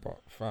and that, but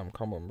fam,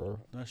 come on, bro.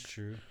 That's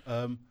true.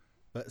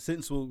 But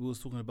since we was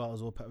talking about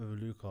as well, Pat Bev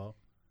and Luka,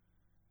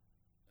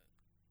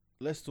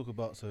 let's talk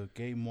about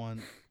game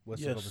 1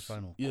 Western Yes, Conference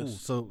final. yes. Cool.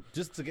 So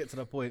just to get to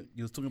that point,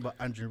 you was talking about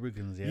Andrew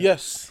Wiggins, yeah?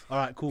 Yes. All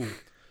right, cool.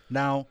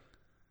 Now,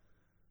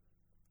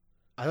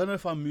 I don't know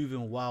if I'm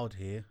moving wild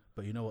here,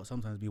 but you know what?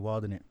 Sometimes be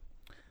wild in it.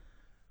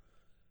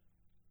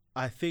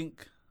 I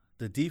think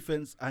the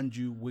defense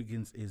Andrew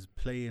Wiggins is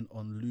playing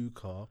on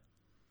Luka,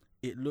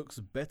 it looks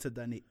better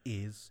than it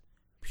is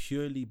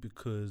purely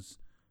because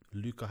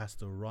Luka has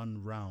to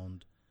run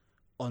round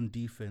on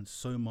defense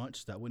so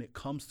much that when it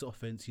comes to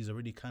offense, he's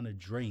already kind of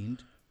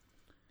drained.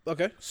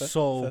 Okay.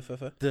 So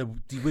fair. the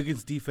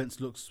Wiggins defense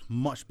looks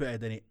much better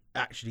than it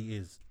actually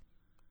is.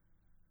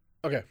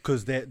 Okay.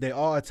 Because they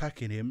are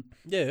attacking him.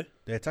 Yeah.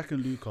 They're attacking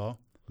Luka,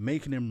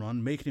 making him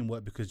run, making him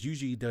work, because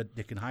usually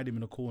they can hide him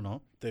in a corner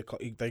They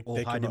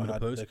or hide him in a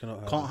post. They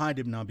cannot Can't hide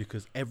him now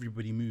because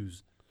everybody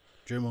moves.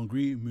 Draymond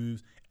Green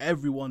moves.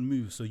 Everyone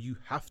moves. So you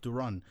have to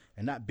run.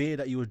 And that beer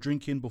that you were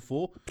drinking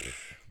before,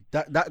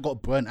 that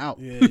got burnt out.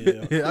 Yeah.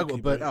 That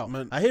got burnt out.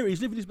 Man. I hear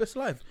he's living his best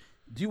life.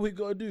 Do what you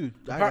gotta do.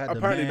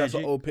 Apparently, that's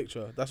an old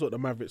picture. That's what the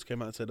Mavericks came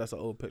out and said. That's an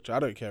old picture. I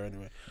don't care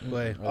anyway.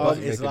 But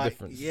doesn't it's make a like,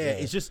 difference.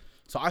 it's just.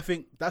 So I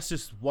think that's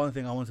just one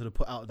thing I wanted to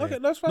put out there. Okay,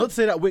 that's fine. Not to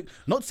say that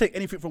not to take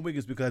anything from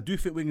Wiggins, because I do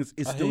think Wiggins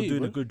is I still hear you,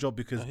 doing a bro. good job,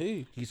 because I hear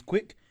you. he's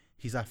quick,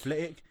 he's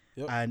athletic,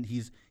 Yep. and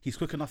he's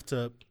quick enough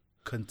to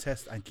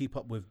contest and keep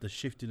up with the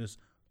shiftiness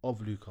of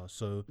Luka.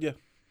 So Yeah.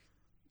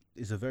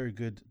 it's a very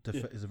good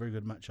it's a very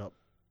good matchup.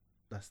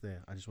 That's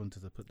there. I just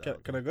wanted to put that.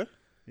 out Can I there. go?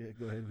 Yeah,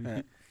 go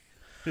ahead.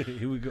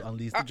 Here we go.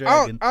 Unleash the I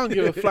dragon. don't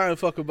give a flying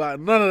fuck about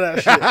none of that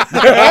shit.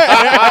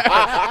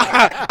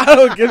 I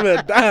don't give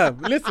a damn.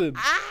 Listen.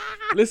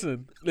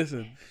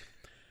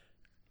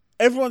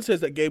 Everyone says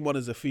that game one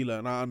is a feeler,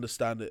 and I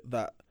understand it.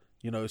 That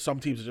some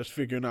teams are just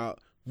figuring out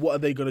what are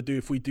they gonna do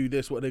if we do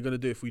this, what are they gonna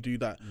do if we do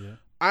that. Yeah.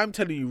 I'm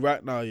telling you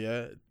right now,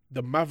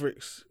 the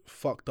Mavericks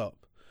fucked up.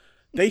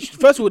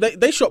 First of all,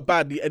 they shot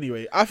badly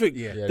anyway. I think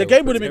Yeah, the they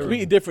game were would have been terrible.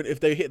 completely different if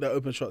they hit their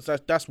open shots.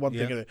 That's one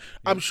thing. Innit?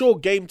 I'm sure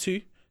game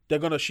 2 they're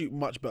gonna shoot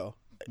much better.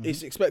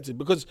 It's expected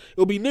because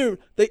it'll be near.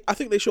 I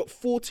think they shot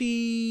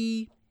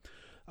 40.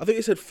 I think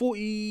they said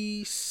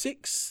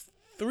 46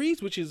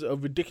 threes, which is a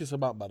ridiculous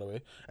amount, by the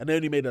way, and they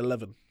only made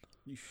 11.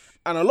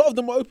 And a lot of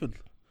them were open.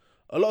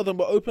 I know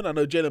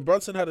Jalen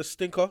Brunson had a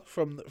stinker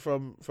from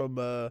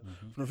the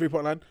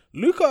 3-point line.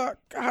 Luka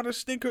had a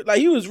stinker. Like,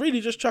 he was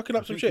really just chucking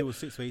up I some think shit it was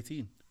 6 for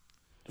 18.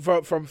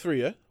 from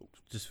 3. Yeah.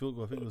 Just field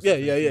goal. I think it was Yeah,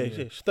 6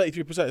 for yeah,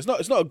 18, 33%.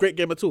 It's not a great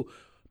game at all.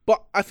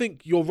 But I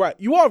think you're right.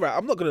 You are right.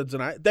 I'm not gonna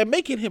deny it. They're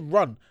making him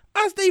run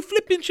as they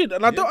flipping shit,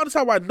 and I don't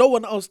understand why no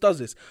one else does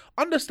this.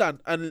 Understand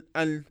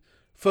and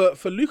for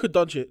Luka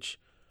Doncic,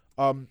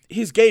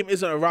 his game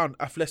isn't around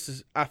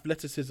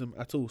athleticism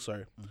at all.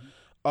 Sorry.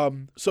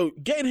 So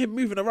getting him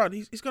moving around,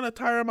 he's gonna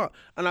tire him out.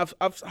 And have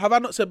I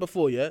not said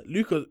before? Yeah,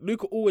 Luka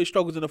always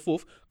struggles in the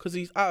fourth because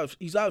he's out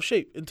of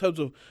shape in terms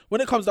of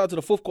when it comes down to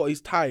the fourth quarter. He's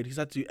tired. He's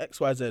had to do X,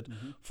 Y, Z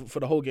for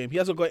the whole game. He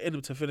hasn't got it in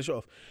him to finish it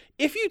off.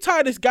 If you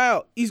tire this guy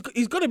out, he's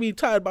gonna be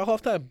tired by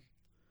halftime.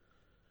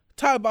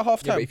 Yeah,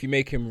 but if you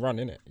make him run,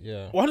 innit?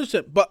 Yeah.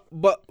 100%. But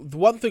the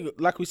one thing,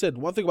 like we said,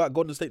 one thing about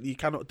Golden State that you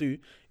cannot do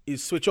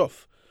is switch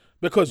off.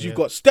 Because you've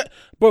got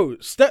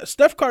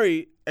Steph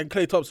Curry and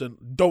Klay Thompson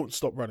don't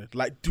stop running.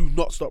 Like, do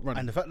not stop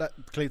running. And the fact that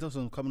Klay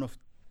Thompson coming off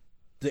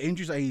the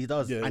injuries that he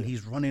does and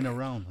he's running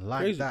around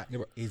like Crazy. that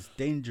is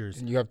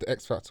dangerous. And you have the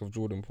X factor of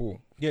Jordan Poole.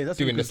 Yeah, that's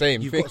doing the because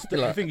same you've thing. Got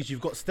the thing is,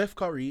 you've got Steph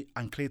Curry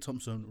and Klay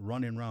Thompson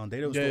running around.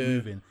 They don't stop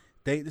moving.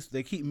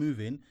 They keep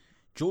moving.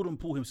 Jordan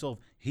Poole himself,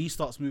 he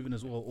starts moving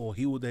as well, or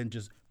he will then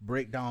just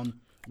break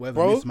down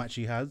whatever mismatch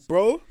he has.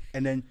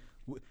 And then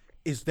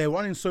they're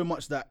running so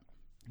much that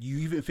you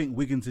even think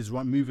Wiggins is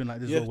moving like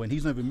this, or when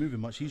he's not even moving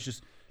much, he's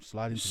just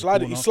sliding.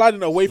 He's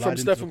sliding away from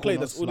Steph and Klay.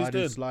 That's all he's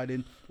doing.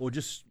 Sliding, or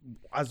just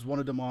as one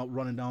of them are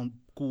running down,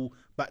 cool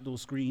backdoor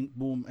screen,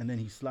 boom, and then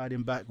he's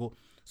sliding back.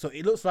 So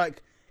it looks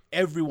like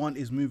everyone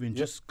is moving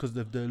just because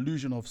of the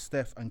illusion of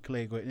Steph and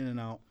Klay going in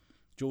and out,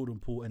 Jordan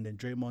Poole, and then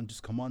Draymond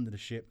just commanding the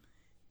ship.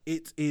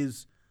 It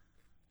is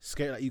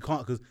scary. Like, you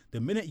can't, because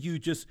the minute you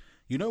just,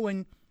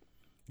 when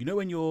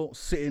you're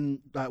sitting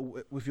like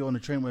if you're on the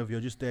train, wherever you're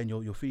just there and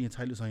you're feeling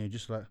tight and you're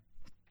just like,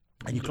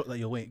 and you clock that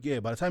you're waiting. Yeah,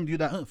 by the time you do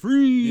that,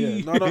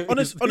 free. Yeah, no.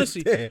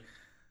 Honestly,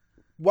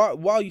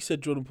 while you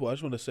said Jordan Poole, I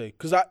just want to say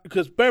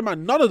because bear in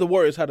mind, none of the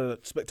Warriors had a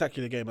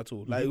spectacular game at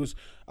all. Like it was,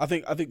 I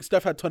think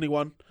Steph had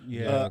 21.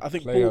 Yeah, I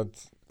think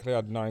Klay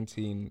had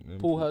 19. And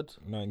Poole had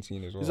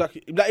 19 as well.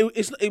 Exactly. Like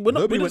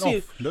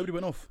Nobody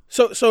went off.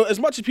 So as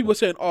much as people are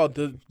saying, oh,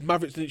 the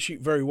Mavericks didn't shoot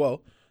very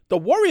well, the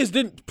Warriors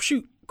didn't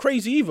shoot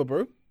crazy either,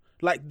 bro.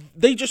 Like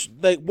they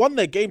won.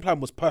 Their game plan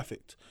was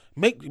perfect.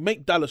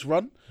 Make Dallas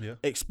run. Yeah.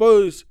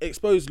 Expose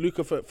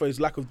Luka for his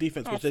lack of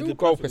defense, which they field did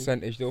goal perfectly.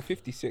 percentage. They were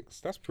 56.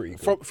 That's pretty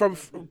good.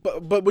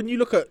 But when you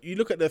look at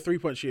their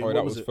 3-point shooting, that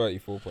what was it?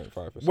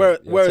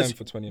 34.5%. Whereas 10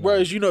 for 29.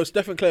 Whereas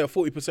Steph and Klay are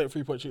 40%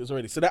 3-point shooters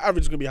already, so their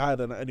average is gonna be higher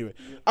than that anyway.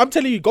 I'm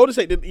telling you, Golden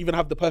State didn't even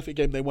have the perfect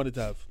game they wanted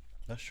to have.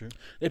 That's true.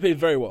 They played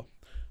very well.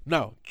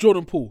 Now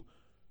Jordan Poole,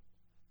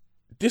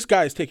 this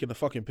guy is taking the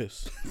fucking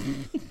piss.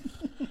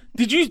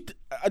 Did you?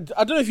 I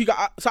don't know if you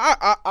got. So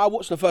I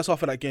watched the first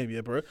half of that game,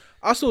 yeah, bro.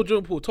 I saw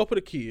Jordan Poole top of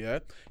the key, yeah.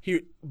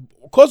 He,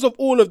 because of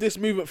all of this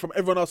movement from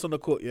everyone else on the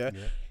court, yeah.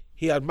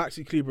 He had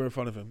Maxi Kleber in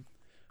front of him.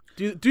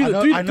 Do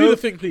the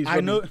thing, please.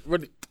 I know.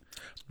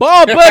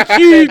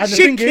 Barbecue And the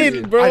thing chicken,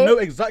 is, bro. I know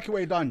exactly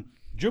what he done.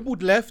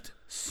 Dribbled left,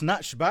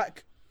 snatched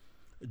back,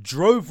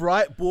 drove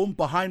right, boom,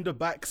 behind the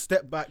back,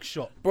 step back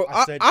shot. Bro,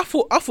 said, I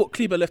thought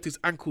Kleber left his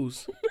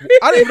ankles.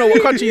 I don't even know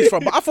what country he's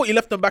from, but I thought he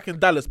left them back in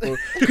Dallas, bro,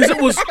 because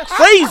it was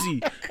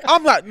crazy.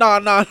 I'm like, nah.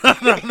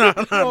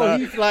 bro,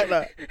 he's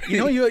like, you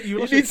know, you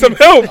lost need some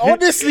help.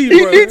 Honestly,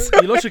 bro, you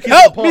lost your kids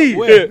help apart. me,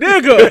 Where?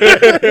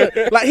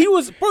 nigga. Like, he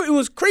was, bro, it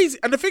was crazy.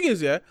 And the thing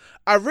is, yeah,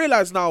 I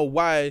realize now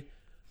why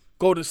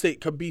Golden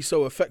State can be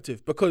so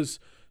effective, because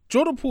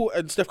Jordan Poole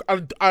and Steph,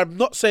 and I'm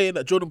not saying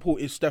that Jordan Poole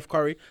is Steph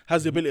Curry,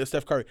 has the ability of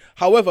Steph Curry.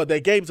 However,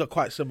 their games are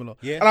quite similar.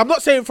 Yeah. And I'm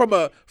not saying from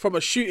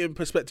a shooting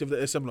perspective that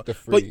they're similar. The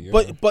three,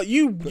 but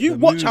you The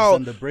watch moves how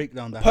and the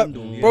breakdown, the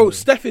handle, bro, yeah.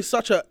 Steph is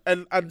such a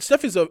and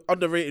Steph is an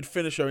underrated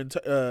finisher at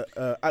the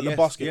Yes,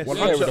 basket. yes. 100%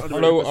 Yeah, with the underrated.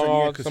 flow 100%,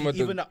 art, 'cause some of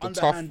even the the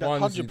tough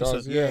underhand, ones he 100%,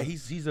 does. Yeah, Yeah,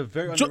 he's a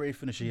very Jo- underrated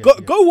finisher. Yeah,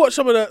 Go watch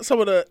some of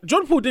the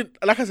Jordan Poole didn't,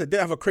 like I said,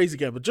 didn't have a crazy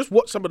game, but just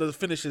watch some of the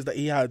finishes that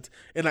he had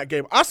in that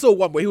game. I saw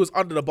one where he was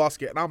under the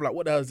basket and I'm like,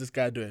 what the hell is this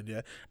guy doing?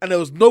 Yeah. And there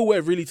was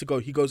nowhere really to go.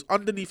 He goes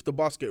underneath the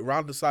basket,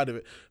 around the side of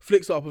it,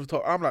 flicks it up on the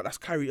top. I'm like, that's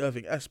Kyrie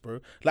Irving-esque, bro.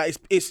 Like,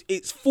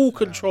 it's full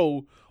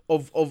control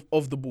of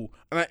the ball.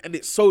 And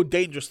it's so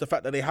dangerous, the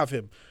fact that they have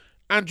him.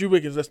 Andrew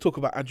Wiggins, let's talk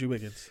about Andrew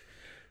Wiggins.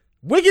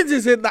 Wiggins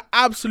is in the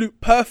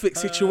absolute perfect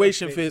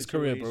situation for his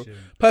career, bro.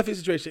 Perfect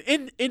situation.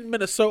 In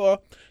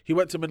Minnesota, he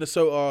went to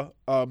Minnesota,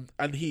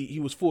 and he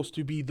was forced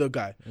to be the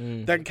guy.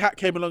 Then Cat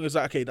came along and was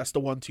like, okay, that's the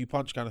 1-2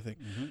 punch kind of thing.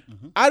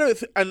 I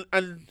don't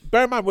and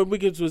bear in mind, when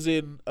Wiggins was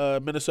in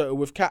Minnesota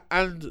with Cat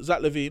and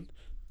Zach LaVine,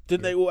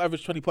 didn't they all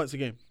average 20 points a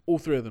game? All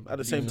three of them at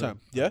the same time.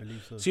 Yeah.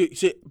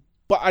 so.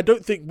 But I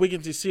don't think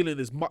Wiggins' ceiling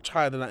is much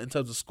higher than that in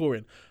terms of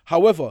scoring.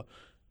 However,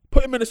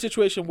 put him in a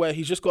situation where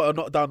he's just got to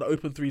knock down the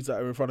open threes that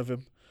are in front of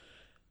him.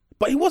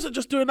 But he wasn't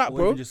just doing that, Or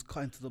bro. even just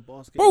cutting to the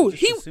basket. Bro,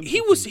 Just a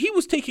simple he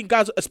was taking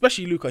guys,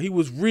 especially Luka. He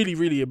was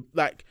really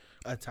like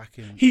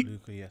attacking he.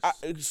 Luka. Yes,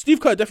 Steve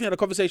Kerr definitely had a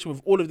conversation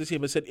with all of the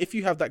team and said, if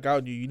you have that guy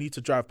on you, you need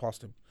to drive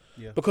past him.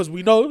 Yeah. Because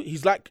we know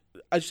he's like,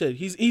 as you said,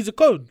 he's a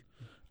cone.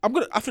 I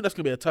think that's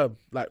gonna be a term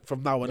like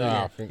from now on. nah, I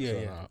anyway. think Yeah, so.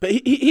 yeah. nah. But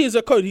he is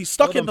a cone. He's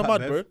stuck Well in the done,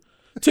 mud, Pat bro.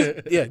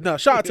 Bev. Yeah, no,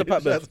 shout out to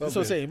Pat Shout out Bev. to That's Pat what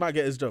I'm Bev. saying. He might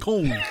get his job.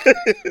 Cone,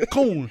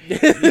 cone.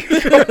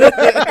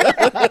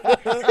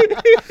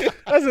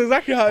 That's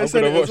exactly how I I'm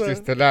said gonna it. watch this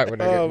tonight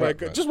when I get Oh my back,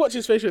 god! man. Just watch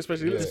his facial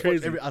expression. He looks Just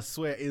watch crazy. I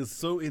swear, it is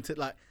so into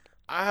like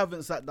I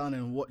haven't sat down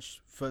and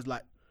watched first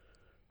like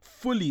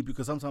fully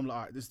because sometimes like,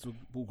 all right, this is the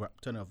ball grab,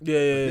 turn it off. Yeah, But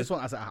yeah, This one,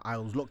 I said I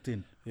was locked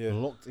in. Yeah.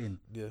 Locked in.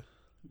 Yeah.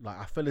 Like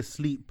I fell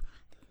asleep,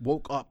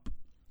 woke up.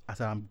 I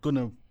said I'm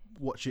gonna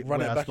watch it. Run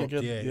where it I back stopped.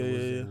 again. Yeah, Yeah,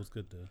 yeah. it was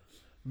good though.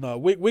 No,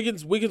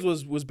 Wiggins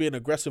was being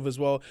aggressive as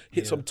well.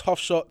 Hit Yeah. some tough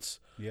shots.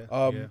 Yeah,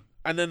 Yeah.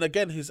 And then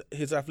again, his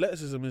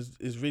athleticism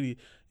is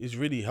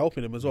really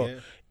helping him as well. Yeah.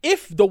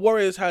 If the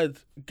Warriors had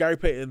Gary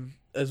Payton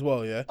as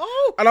well, yeah.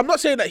 Oh, And I'm not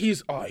saying that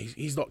he's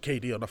not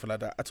KD or nothing like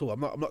that at all. I'm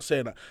not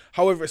saying that.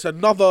 However, it's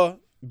another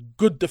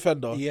good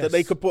defender Yes. that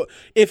they could put.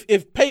 If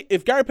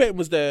Gary Payton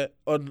was there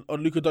on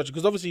Luka Doncic,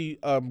 because obviously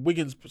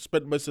Wiggins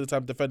spent most of the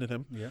time defending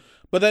him. Yeah.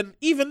 But then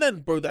even then,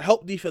 bro, the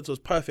help defense was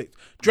perfect.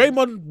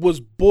 Draymond was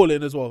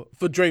balling as well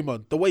for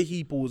Draymond. The way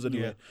he balls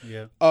anyway.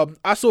 Yeah.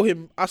 I saw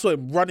him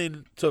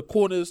running to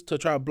corners to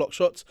try and block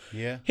shots.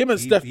 Yeah. Him and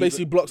He- Steph he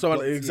basically blocked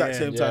someone at the exact yeah.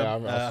 same Yeah,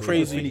 time. I saw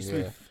Crazy. that. Finney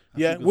Smith. I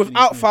Yeah, think it was without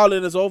Finney Smith.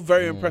 fouling as well,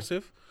 very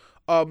impressive.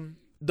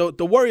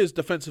 The Warriors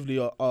defensively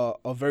are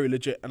very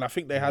legit, and I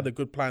think they had a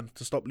good plan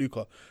to stop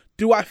Luka.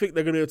 Do I think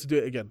they're going to be able to do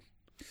it again?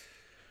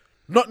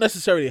 Not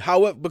necessarily.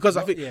 However, because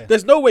I think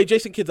there's no way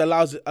Jason Kidd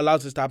allows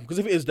this to happen. Because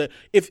if it is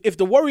if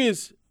the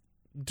Warriors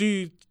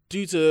do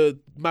to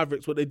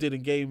Mavericks what they did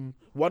in game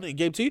 1 and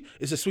game 2,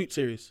 it's a sweep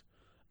series.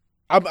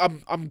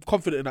 I'm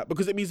confident in that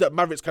because it means that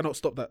Mavericks cannot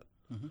stop that.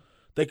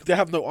 They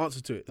have no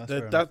answer to it. That's fair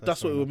enough. That's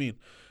That's what fair it will mean.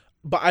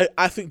 But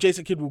I think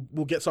Jason Kidd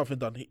will get something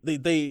done.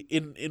 They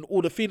in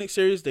all the Phoenix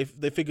series they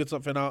figured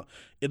something out.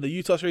 In the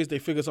Utah series they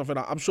figured something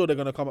out. I'm sure they're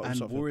gonna come up with And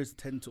something. Warriors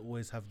tend to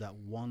always have that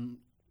one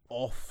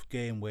off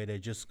game where they're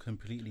just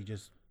completely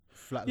just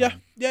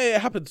flatline. Yeah,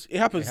 it happens. It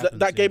happens. happens,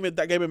 That game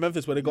in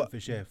Memphis where they got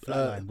Memphis, yeah,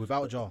 flatline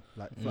without jaw,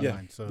 like flatline.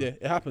 yeah, So yeah,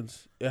 it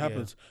happens. It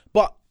happens.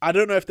 But I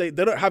don't know if they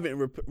don't have it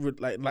in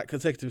like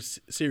consecutive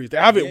series. They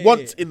have it Yeah,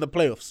 once yeah. in the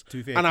playoffs, to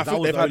be fair, and I 'cause that think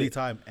was they've the had early it.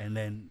 time, and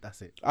then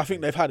that's it. I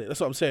think they've had it. That's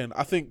what I'm saying.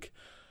 I think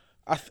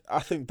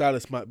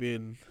Dallas might be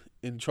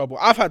in trouble.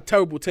 I've had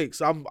terrible takes.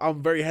 So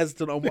I'm very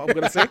hesitant on what I'm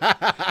gonna say.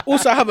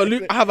 Also, I have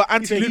an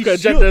anti-Luka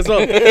agenda as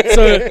well.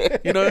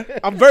 So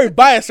I'm very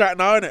biased right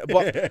now, innit?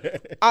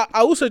 But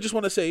I also just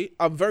want to say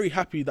I'm very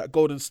happy that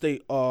Golden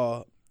State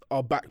are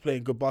back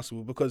playing good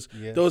basketball because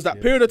there was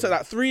that period of time,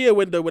 that 3-year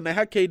window when they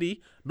had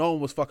KD, no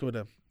one was fucking with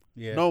them.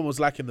 Yeah, No one was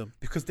liking them.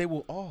 because they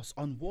were arse,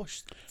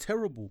 unwashed,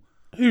 terrible,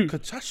 Who?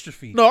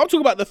 catastrophe. No, I'm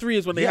talking about the 3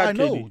 years when they yeah, I had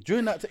know. KD.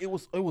 During that, it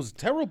was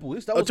terrible.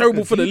 That was Terrible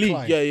like a for the league.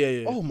 decline.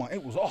 Yeah. Oh my,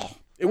 it was.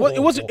 It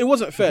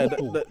wasn't fair.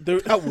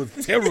 That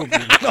was terrible.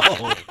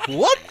 No,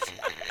 what?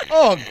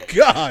 Oh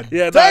God.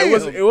 Yeah, no, Damn.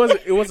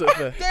 it wasn't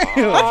fair.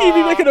 How can you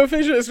be making a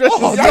facial expression?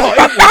 Oh no,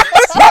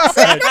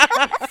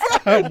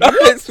 it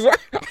was It's right.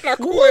 Like,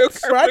 what?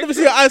 Bro, I never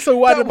seen your eyes so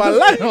wide in my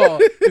life. no,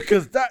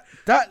 because that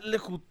that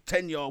little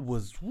 10-yard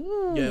was.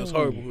 Woo. Yeah, it was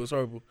horrible. It was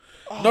horrible.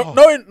 Oh.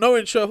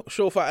 Knowing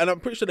surefire, and I'm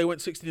pretty sure they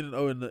went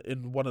 16-0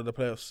 in one of the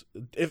playoffs.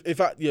 If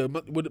that, yeah,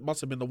 it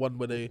must have been the one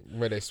where they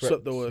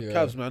swept the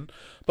Cavs, man.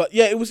 But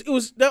yeah, it was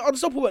they're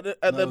unstoppable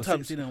at them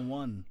times.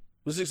 16-1.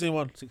 Was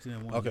 16-1?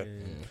 16-1. Okay.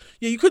 Yeah.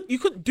 Yeah, you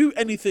couldn't do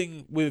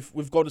anything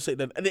with Golden State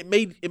then, and it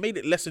made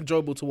it less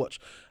enjoyable to watch.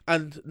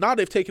 And now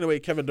they've taken away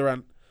Kevin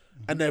Durant,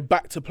 and they're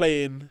back to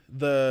playing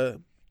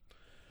the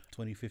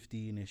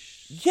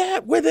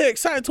 2015-ish. where they're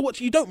exciting to watch.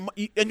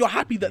 And you're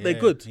happy that they're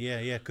good.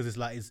 Yeah, because it's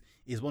like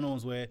it's one of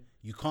those where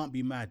you can't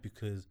be mad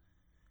because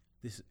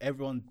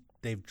everyone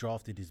they've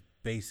drafted is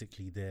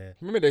basically there.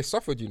 Remember they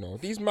suffered,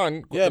 These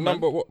man got the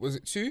number. What was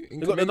it? 2? They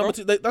got the number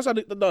 2. That's how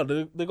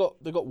they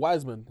got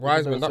Wiseman.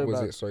 Wiseman, that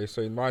was it.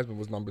 Sorry, Wiseman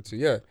was number 2.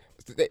 Yeah,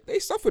 they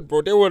suffered,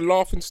 bro. They were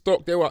laughing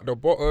stock. They were at the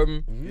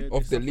bottom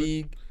of the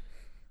league.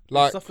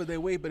 They suffered their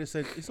way, but they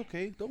said it's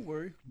okay. Don't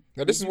worry.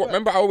 Now this is what.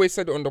 Remember, I always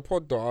said it on the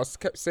pod though. I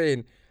kept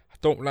saying I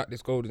don't like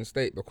this Golden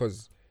State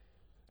because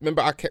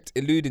remember I kept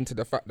alluding to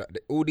the fact that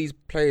all these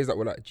players that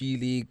were like G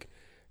League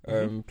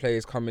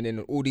players coming in,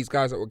 and all these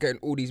guys that were getting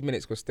all these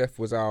minutes because Steph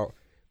was out,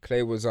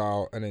 Clay was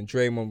out, and then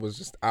Draymond was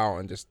just out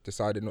and just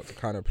decided not to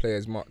kind of play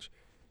as much.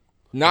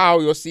 Now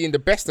you're seeing the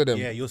best of them.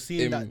 Yeah, you're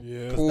seeing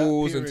that.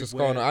 Pools and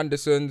Toscano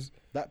Andersons.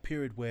 That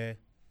period where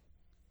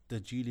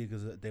the G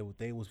Leaguers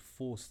they was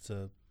forced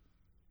to.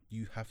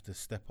 You have to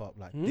step up.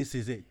 Like this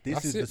is it.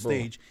 This is the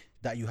stage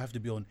that you have to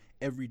be on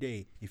every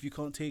day. If you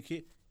can't take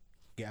it,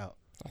 get out.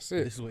 That's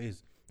it. This is what it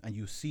is. And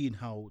you're seeing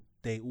how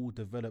they all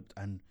developed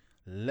and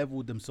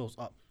leveled themselves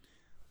up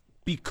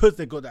because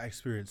they got that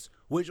experience.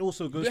 Which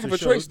also goes to show. They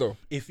have a choice though.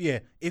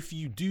 If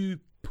you do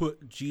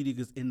put G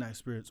Leaguers in that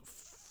experience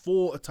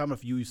for a time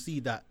of you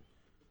see that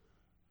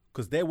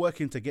because they're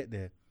working to get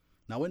there.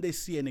 Now when they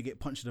see and they get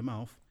punched in the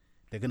mouth,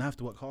 they're gonna have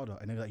to work harder.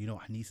 And they're like,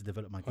 I need to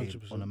develop my game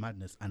 100%. On a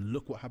madness. And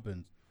look what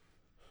happens.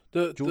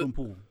 Jordan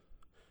Poole.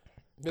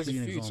 There's a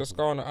few.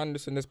 Toscano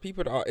Anderson. There's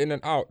people that are in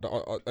and out. That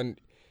are, and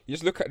you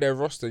just look at their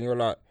roster and you're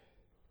like,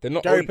 they're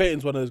not. Gary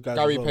Payton's one of those guys.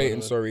 Gary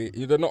Payton, sorry.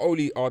 They're not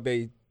only are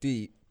they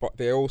deep, but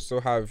they also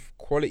have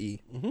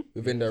quality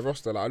within their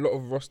roster. Like a lot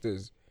of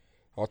rosters,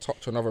 I'll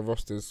touch on other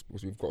rosters,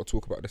 which we've got to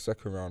talk about the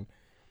second round,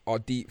 are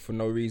deep for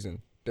no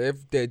reason.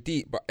 They're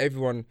deep, but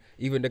everyone,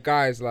 even the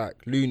guys like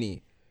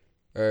Looney,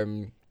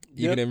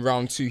 even in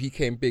round 2, he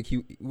came big.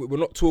 We're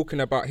not talking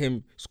about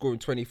him scoring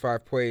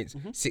 25 points,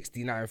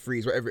 69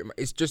 threes, whatever.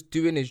 It's just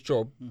doing his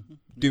job,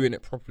 doing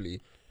it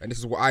properly. And this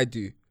is what I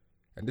do.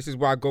 And this is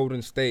why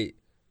Golden State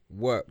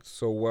worked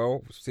so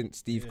well since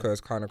Steve Kerr's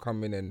kind of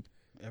come in and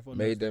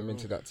made them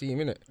into that team,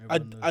 innit?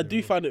 I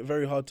do find it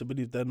very hard to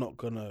believe they're not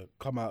gonna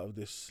come out of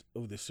this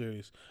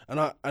series. And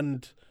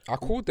I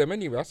called them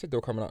anyway. I said they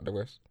were coming out of the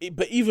West.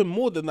 But even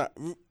more than that,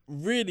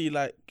 really,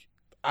 like.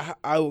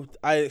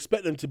 I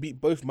expect them to beat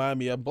both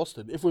Miami and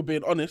Boston. If we're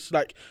being honest,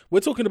 like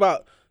we're talking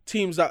about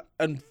teams that,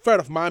 and fair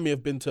enough, Miami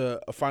have been to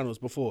a finals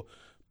before,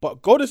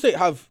 but Golden State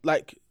have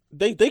like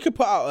they could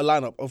put out a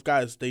lineup of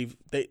guys they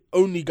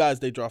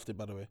drafted,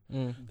 by the way.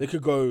 They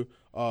could go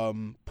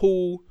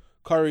Poole,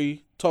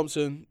 Curry,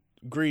 Thompson,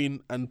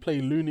 Green, and play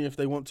Looney if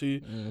they want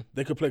to.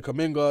 They could play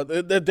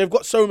Kuminga. They've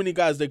got so many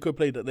guys they could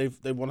play that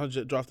they've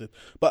 100 drafted.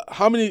 But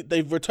how many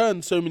they've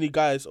returned? So many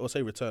guys, or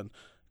say return.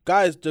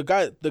 Guys,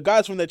 the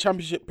guys from their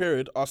championship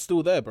period are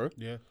still there, bro.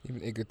 Yeah. Even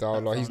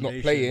Iguodala, he's not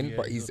playing,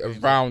 but he's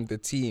around the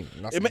team.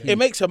 It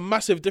makes a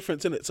massive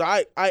difference in it. So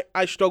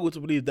I struggle to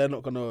believe they're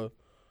not gonna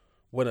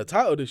win a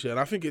title this year, and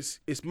I think it's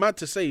mad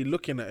to say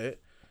looking at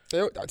it.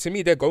 To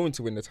me, they're going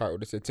to win the title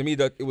this year. To me,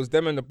 that it was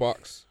them and the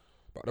Bucks,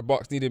 but the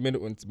Bucks needed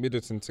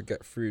Middleton to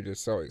get through the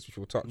Celtics, which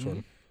we'll touch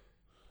on.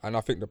 And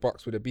I think the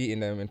Bucks would have beaten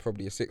them in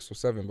probably a 6 or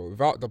 7. But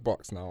without the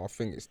Bucks now, I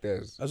think it's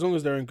theirs. As long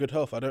as they're in good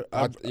health,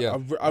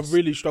 I've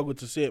really struggled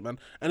to see it, man.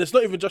 And it's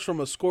not even just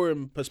from a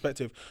scoring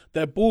perspective.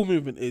 Their ball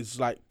movement is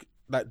like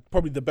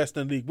probably the best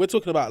in the league. We're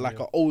talking about like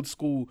an old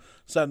school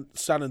San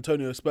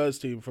Antonio Spurs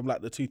team from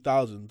like the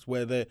 2000s,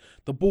 where the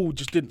ball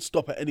just didn't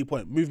stop at any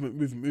point. Movement,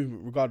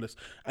 regardless.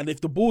 And if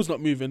the ball's not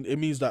moving, it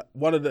means that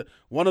one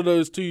of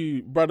those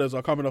two brothers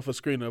are coming off a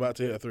screen and about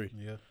to hit a 3.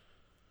 Yeah.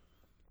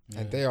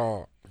 And they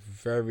are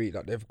very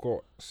they've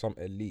got some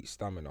elite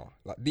stamina.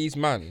 Like these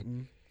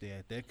man,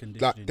 their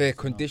conditioning. Like their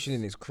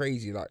conditioning is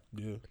crazy. Like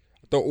I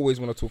don't always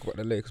want to talk about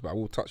the Lakers, but I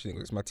will touch on it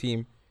because it's my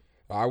team.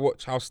 Like, I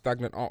watch how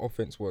stagnant our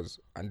offense was,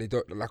 and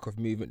the lack of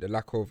movement, the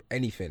lack of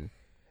anything,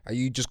 and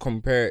you just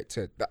compare it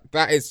to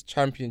that is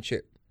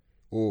championship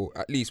or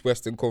at least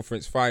Western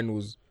Conference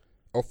Finals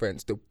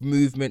offense. The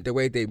movement, the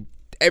way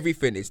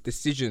everything is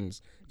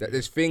decisions. That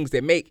there's things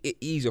that make it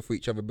easier for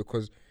each other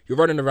because you're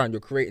running around,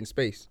 you're creating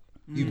space.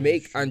 You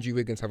make Andrew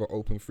Wiggins have an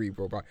open 3,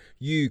 bro. But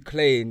you,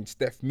 Clay, and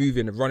Steph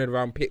moving and running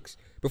around picks.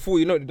 Before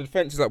you know it, the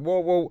defense is like,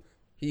 whoa,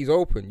 he's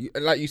open.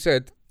 And like you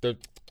said, the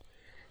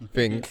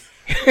thing,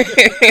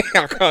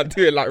 I can't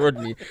do it like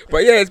Rodney.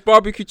 But yeah, it's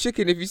barbecue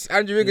chicken. If you see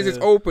Andrew Wiggins is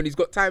open, he's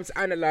got time to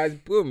analyze.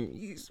 Boom,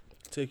 he's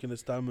taking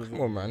his time with it.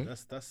 Come on, man.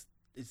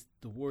 It's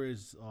the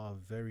Warriors are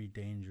very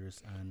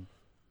dangerous, and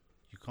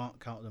you can't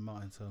count them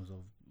out in terms of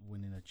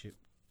winning a chip.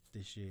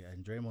 this year,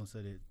 and Draymond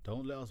said it.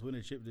 Don't let us win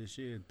a chip this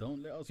year.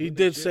 Don't let us. He win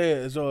did a chip. say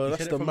it as well. He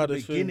That's said it the from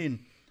maddest thing. beginning,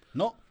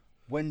 not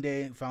when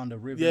they found a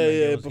rhythm. Yeah, and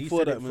yeah, girls. before he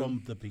said that, it man.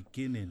 from the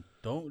beginning.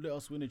 Don't let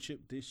us win a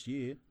chip this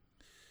year,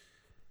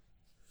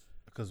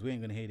 because we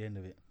ain't gonna hear the end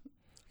of it.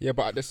 Yeah,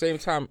 but at the same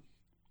time,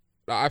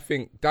 like, I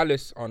think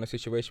Dallas are in a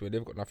situation where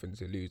they've got nothing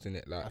to lose,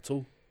 innit? Like, At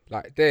all.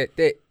 like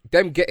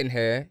them getting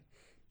here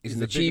is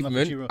an It's a big enough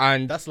achievement,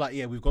 and that's like,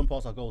 yeah, we've gone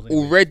past our goals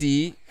anyway.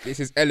 already this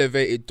has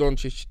elevated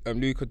Doncic,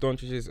 Luka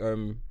Doncic's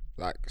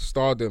like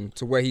stardom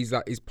to where he's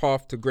like his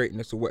path to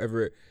greatness or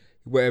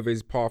whatever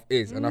his path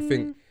is, and I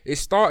think it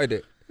started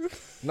it.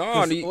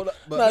 No,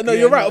 No,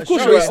 you're right. Of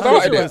course, you're right.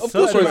 Started it. Of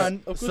course, you're right.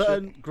 Certain,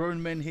 certain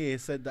grown men here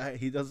said that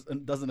he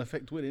doesn't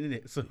affect winning,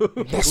 innit? So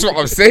That's what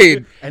I'm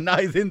saying. And now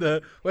he's in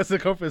the Western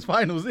Conference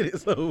Finals, innit?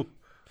 So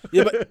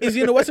Yeah, but is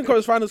he in the Western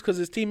Conference Finals because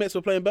his teammates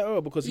were playing better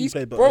or because he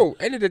played better? Bro,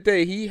 end of the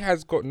day, he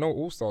has got no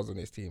all stars on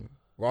his team,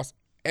 whilst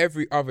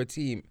every other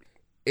team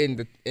in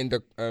the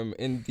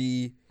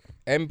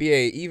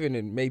NBA, even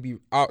in maybe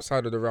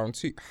outside of the round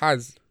 2,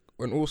 has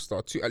an all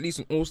star, at least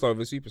an all star of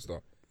a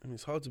superstar. I mean,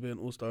 it's hard to be an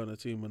all-star in a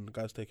team when the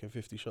guy's taking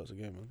 50 shots a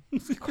game,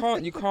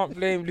 man. You can't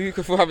blame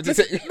Luka for having to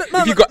say if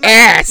you got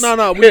ass.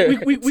 No, we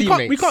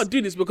Teammates. can't do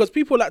this because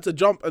people like to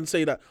jump and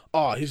say that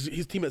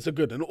his teammates are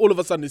good and all of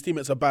a sudden his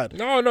teammates are bad.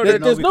 No,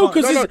 There's we no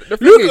can't. consistency. the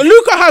thing is-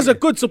 Luka has a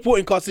good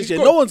supporting cast this year.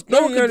 No one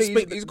can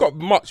dispute. He's got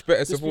much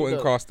better supporting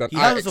that. cast than He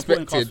I has a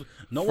supporting expected cast.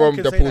 No one from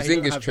can the say that he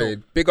don't Porzingis have trade.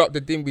 help. Big up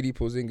the Dinwiddie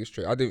Porzingis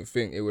trade. I didn't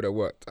think it would have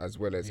worked as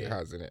well as it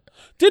has, innit?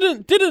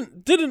 Didn't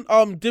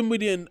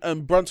Dinwiddie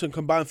and Brunson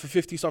combine for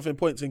 50-something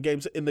points in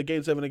the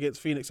game 7 against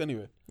Phoenix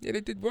anyway? Yeah,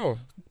 they did well.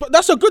 But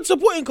that's a good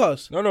supporting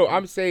cast. No,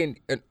 I'm saying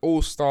an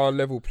all-star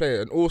level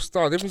player. An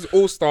all-star. The difference is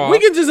all-star.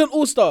 Wiggins is an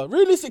all-star.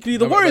 Realistically,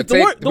 the No, but Warriors,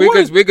 take the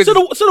Warriors. Wiggins- So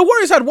the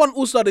Warriors had one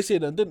all-star this year,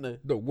 then, didn't they?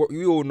 Look,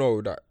 we all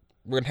know that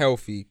when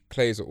healthy,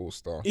 Clay's an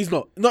all-star. He's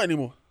not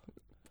anymore.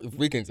 If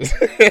Wiggins is.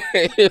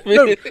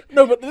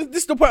 No, but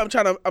this is the point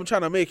I'm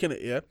trying to make in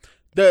it. Yeah,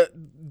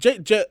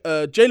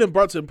 Jalen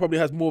Brunson probably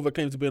has more of a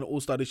claim to be an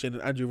all-star this year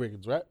than Andrew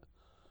Wiggins, right?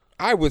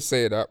 I would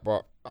say that,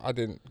 but I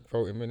didn't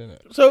vote him in,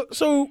 innit?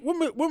 So when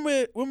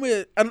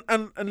we're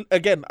and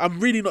again, I'm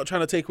really not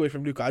trying to take away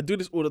from Luka. I do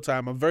this all the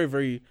time. I'm very,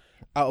 very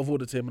out of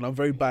order to him, and I'm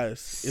very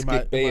biased in my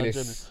Skip journey.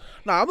 Bayless.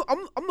 No,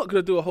 I'm not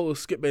gonna do a whole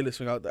Skip Bayless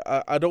thing out there.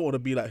 I don't want to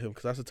be like him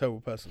because that's a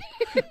terrible person.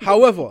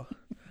 However,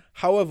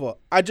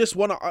 I just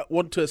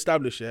want to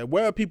establish here,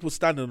 where are people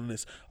standing on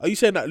this? Are you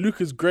saying that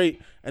Luka's great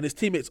and his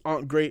teammates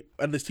aren't great,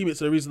 and his teammates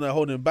are the reason they're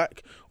holding him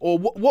back, or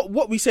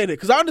what we saying here?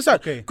 Because I understand.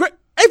 Okay. Great.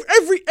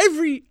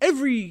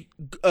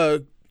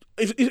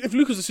 If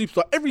Luka's a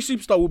superstar, every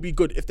superstar will be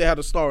good if they had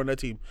a star on their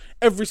team.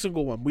 Every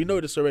single one. We know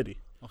this already.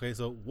 Okay,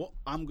 so what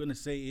I'm gonna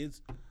say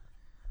is,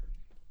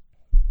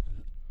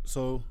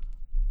 so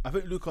I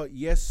think Luka,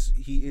 yes,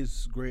 he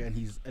is great and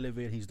he's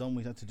elevated. He's done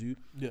what he had to do.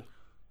 Yeah.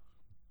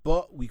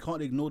 But we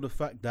can't ignore the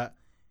fact that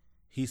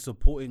his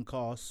supporting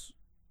cast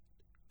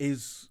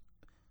is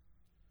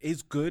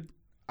good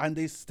and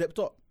they stepped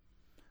up.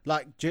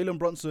 Like Jalen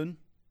Brunson,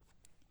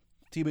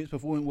 teammates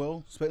performing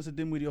well. Spencer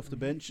Dinwiddie off the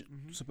bench,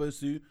 supposed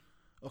to.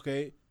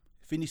 Okay,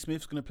 Finney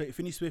Smith's gonna play.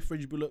 Finney Smith,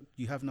 Reggie Bullock.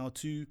 You have now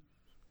two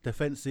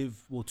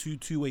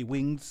two-way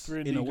wings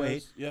in a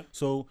way. Yeah.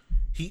 So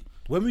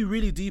when we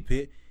really deep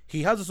it,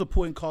 he has a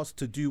supporting cast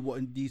to do what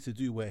he needs to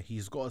do. Where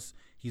he's got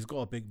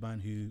a big man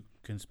who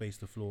can space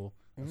the floor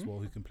as well,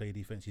 who can play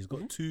defense. He's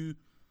got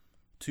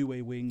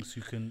two-way wings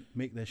who can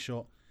make their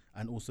shot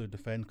and also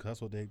defend, because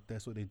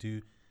that's what they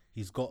do.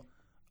 He's got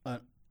a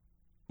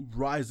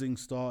rising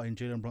star in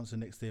Jalen Brunson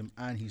next to him,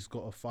 and he's got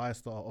a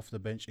 5-star off the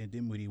bench in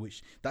Dinwiddie,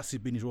 which that's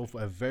been his role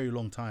for a very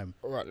long time.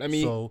 All right, let I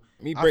me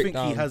think break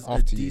down he has a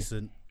after you.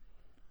 decent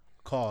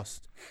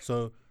cast.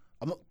 So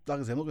I'm not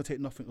gonna take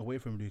nothing away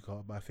from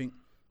Luka, but I think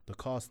the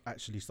cast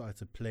actually started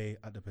to play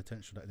at the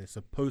potential that they're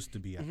supposed to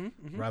be at,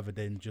 rather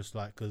than just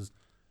like, because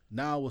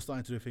now we're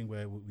starting to do a thing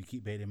where we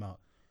keep baiting him out.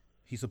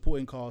 He's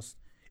supporting cast.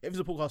 If his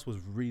supporting cast was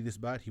really this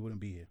bad, he wouldn't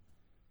be here.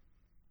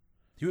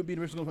 He wouldn't be in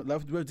the original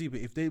life.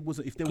 If they was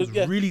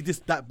really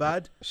that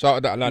bad. Shout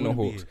out to Atlanta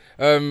wouldn't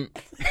Hawks.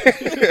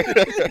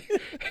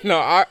 be No,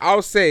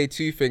 I'll say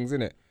two things,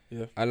 innit?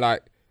 Yeah. And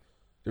like,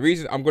 the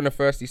reason I'm gonna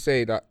firstly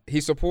say that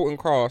his supporting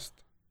cast,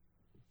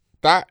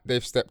 that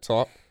they've stepped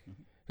up.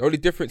 The only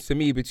difference to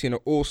me between an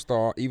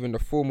all-star, even the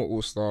former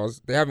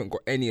all-stars, they haven't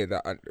got any of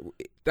that. And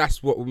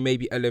that's what will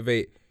maybe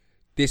elevate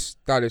this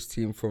Dallas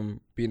team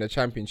from being a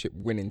championship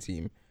winning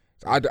team.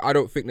 So I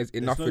don't think there's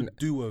enough. There's no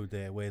duo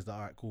there where it's like,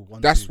 all right, cool.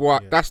 That's 1, 2, why.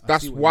 yeah. That's I see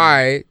what you mean.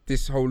 why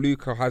this whole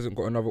Luka hasn't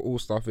got another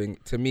all-star thing.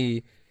 To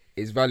me,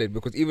 is valid,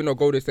 because even though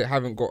Golden State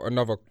haven't got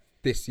another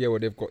this year, where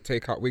they've got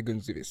take out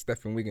Wiggins, if it's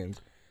Stephen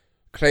Wiggins,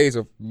 Clay's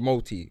a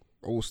multi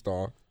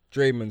all-star,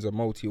 Draymond's a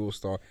multi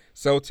all-star.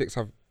 Celtics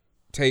have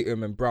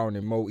Tatum and Brown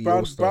in multi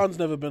all-star. Brown's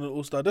never been an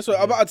all-star. That's what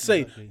I'm about to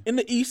say. Exactly. In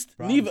the East,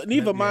 Brown's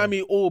neither yeah.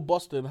 Miami or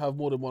Boston have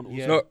more than one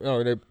all-star. Yeah.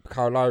 No, they're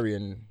Kyle Lowry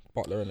and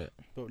Butler, innit?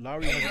 But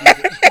Lowry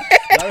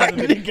hasn't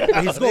been,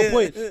 he's got a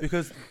point,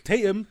 because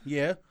Tatum,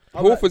 yeah.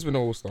 Horford's been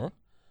an all-star.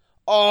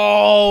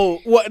 Oh,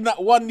 what in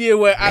that 1 year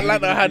where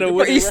Atlanta had a But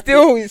winning he's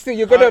record? still,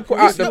 you're gonna put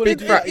out the still big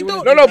did fact. that.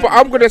 No, but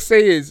I'm gonna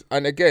say is,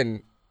 and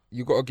again,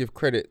 you got to give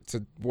credit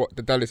to what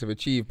the Dallas have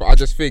achieved. But I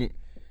just think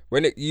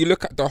when you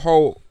look at the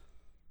whole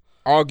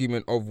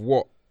argument of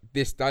what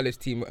this Dallas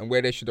team and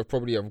where they should have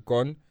probably have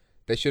gone,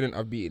 they shouldn't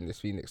have beaten this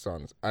Phoenix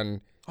Suns,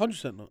 and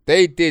 100% not.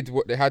 they did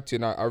what they had to.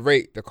 And I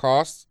rate the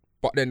cast,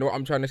 but then what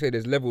I'm trying to say,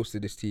 there's levels to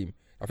this team.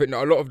 I think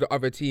that a lot of the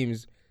other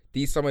teams,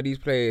 some of these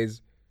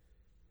players,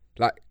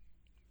 like,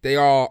 they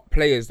are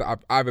players that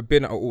have either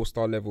been at an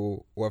all-star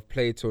level or have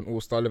played to an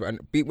all-star level. And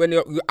when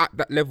you're at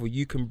that level,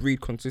 you can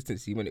breed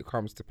consistency when it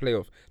comes to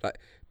playoffs. Like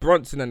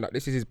Brunson, and like,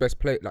 this is his best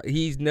play. Like,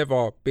 he's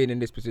never been in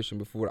this position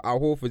before. Like, Al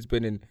Horford's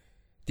been in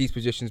these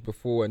positions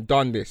before and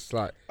done this.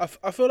 Like,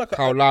 I feel like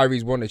Kyle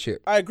Lowry's won a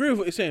chip. I agree with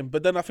what you're saying,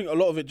 but then I think a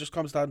lot of it just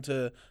comes down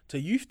to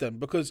youth then,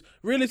 because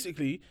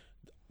realistically,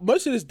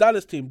 most of this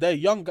Dallas team, they're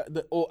young,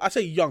 or I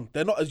say young,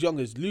 they're not as young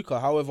as Luka.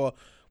 However,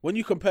 when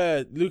you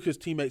compare Luka's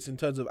teammates in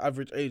terms of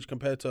average age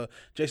compared to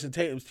Jason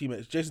Tatum's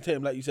teammates, Jason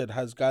Tatum, like you said,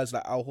 has guys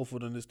like Al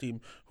Horford on this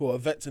team who are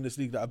vets in this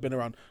league that have been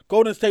around.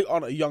 Golden State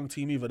aren't a young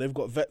team either. They've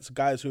got vets,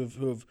 guys who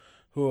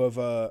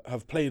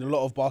have played a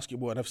lot of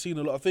basketball and have seen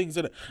a lot of things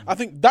in it. I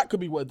think that could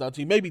be what down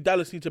team. Maybe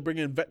Dallas need to bring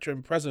in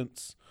veteran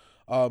presence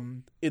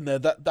in there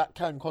that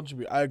can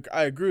contribute.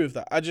 I agree with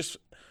that.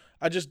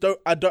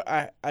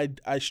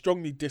 I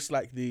strongly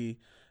dislike the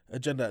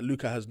agenda that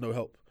Luka has no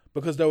help.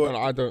 Because there were, No,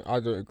 I don't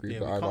agree with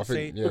that either. I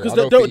think, because I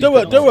don't there think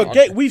you were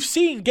can- we've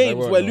seen games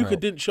weren't where no Luka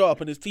help. didn't show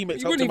up and his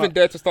teammates He helped wouldn't him even out.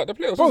 dare to start the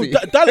playoffs, Bro, was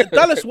he?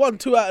 Dallas won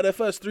 2 out of their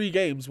first 3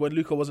 games when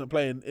Luka wasn't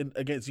playing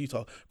against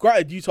Utah.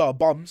 Granted, Utah are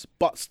bums,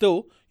 but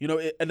still,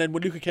 and then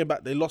when Luka came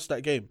back, they lost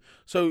that game.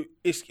 So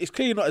it's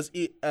clearly not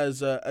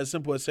as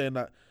simple as saying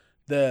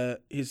that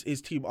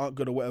his team aren't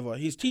good or whatever.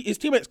 His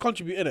teammates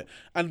contribute in it,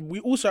 and we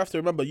also have to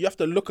remember you have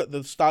to look at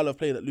the style of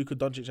play that Luka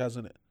Doncic has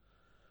in it.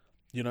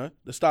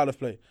 The style of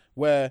play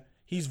where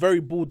he's very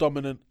ball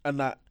dominant, and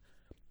that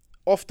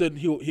often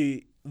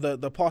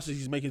the passes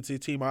he's making to the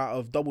team are out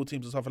of double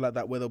teams or something like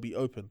that where they'll be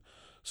open.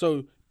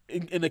 So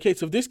in the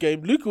case of this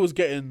game, Luka was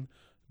getting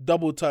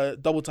double to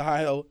high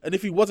hell, and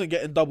if he wasn't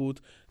getting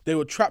doubled, they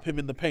would trap him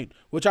in the paint,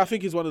 which I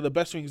think is one of the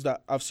best things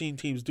that I've seen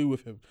teams do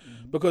with him.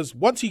 Because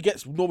once he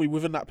gets normally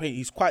within that paint,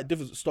 he's quite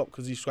difficult to stop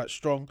because he's quite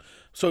strong.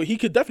 So he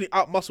could definitely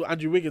outmuscle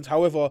Andrew Wiggins.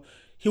 However,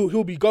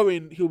 he'll be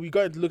going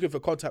looking for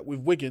contact with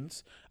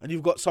Wiggins, and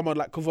you've got someone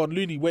like Kevon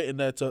Looney waiting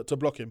there to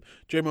block him.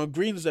 Draymond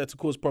Green's there to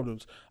cause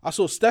problems. I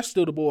saw Steph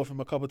steal the ball off him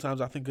a couple of times,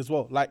 I think, as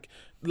well. Like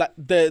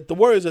the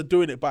Warriors are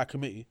doing it by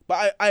committee.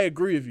 But I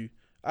agree with you.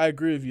 I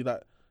agree with you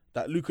that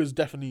Luka's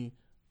definitely,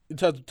 in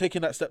terms of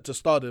taking that step to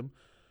stardom,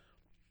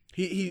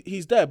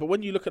 he's there. But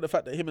when you look at the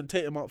fact that him and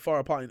Tatum aren't far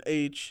apart in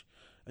age,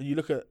 and you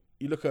look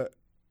at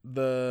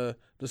the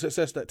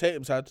success that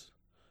Tatum's had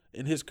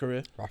in his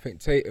career, I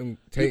think Tatum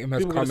has people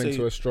come gonna into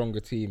say- a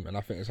stronger team, and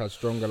I think it's had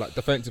stronger, like,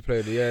 defensive player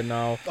of the year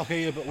now.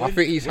 Okay, yeah, but I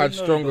think he's had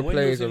stronger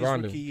players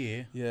around him.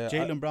 Year, Yeah,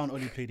 Jaylen Brown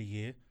only played a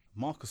year.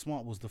 Marcus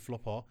Smart was the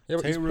flopper. Yeah,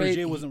 but Terry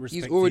Rozier wasn't he's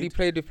respected. already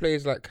played with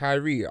players like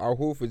Kyrie. Al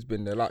Horford's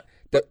been there. Like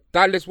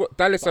Dallas But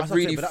have as I said,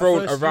 really but that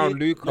thrown first around year-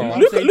 Luka. No, I'm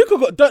Luka saying-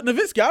 got Dirk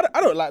Nowitzki. I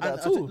don't like that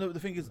at all. No, the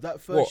thing is that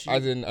What, first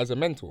year, as a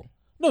mentor?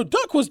 No,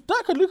 Dirk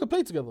and Luka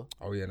played together.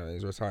 Oh yeah, no,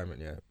 his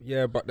retirement.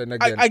 Yeah, but then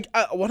again,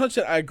 I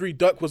 100% I agree.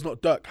 Dirk was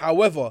not Dirk.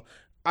 However,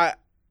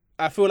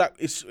 I feel like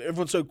it's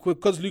everyone's so quick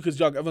because Luka's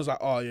young. Everyone's like,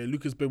 oh yeah,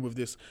 Luka's been with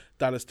this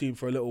Dallas team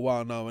for a little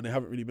while now, and they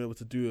haven't really been able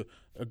to do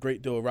a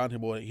great deal around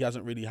him, or he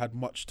hasn't really had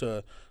much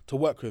to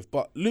work with.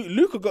 But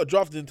Luka got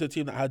drafted into a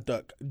team that had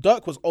Dirk.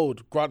 Dirk was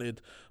old,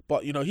 granted,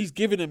 but he's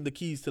giving him the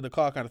keys to the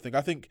car kind of thing.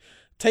 I think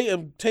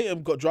Tatum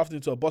got drafted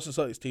into a Boston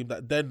Celtics team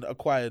that then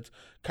acquired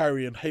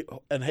Kyrie and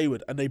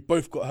Hayward, and they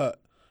both got hurt.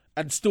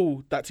 And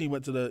still, that team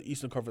went to the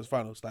Eastern Conference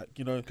Finals. Like,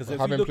 because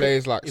having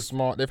players like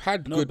Smart, they've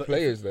had good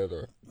players there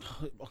though.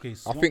 okay, I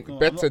Smart- think no, I'm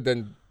better not-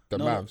 than the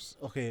no,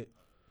 Mavs. Okay,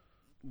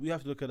 we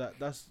have to look at that.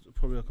 That's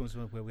probably a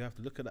consequence where we have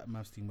to look at that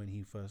Mavs team when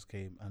he first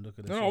came and look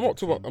at the. No, I'm not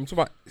talking about. I'm talking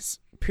about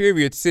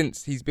period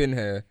since he's been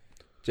here.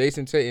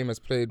 Jason Tatum has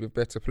played with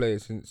better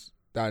players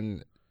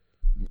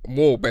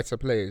more better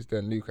players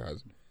than Luka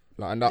has.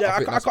 Like, and that, yeah,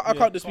 I think I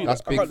can't dispute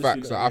that's that. big I can't dispute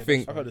facts. that. Like, I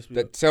think I can't dispute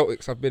that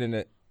Celtics have been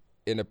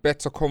in a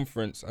better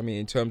conference. I mean,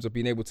 in terms of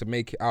being able to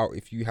make it out,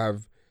 if you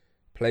have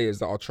players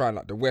that are trying,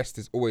 like the West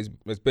has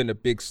been a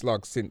big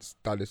slug since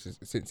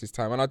his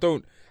time.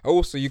 And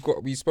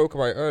we spoke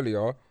about it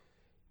earlier,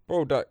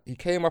 bro, that he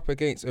came up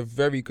against a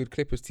very good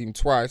Clippers team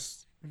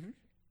twice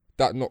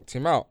that knocked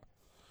him out.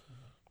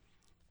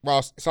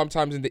 Whilst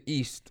sometimes in the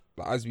East,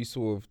 like, as we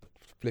saw of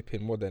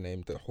flipping what their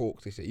name, the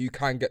Hawks, they say you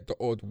can get the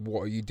odd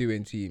 "what are you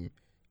doing" team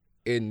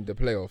in the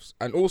playoffs.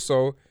 And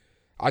also,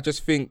 I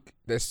just think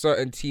there's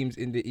certain teams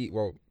in the East,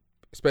 well,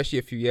 especially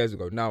a few years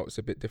ago, now it's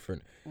a bit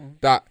different,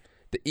 that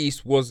the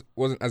East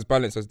wasn't as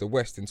balanced as the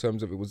West in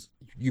terms of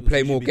you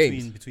play more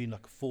games. Between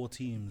like 4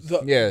 teams.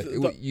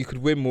 You could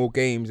win more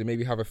games and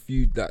maybe have a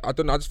few that, I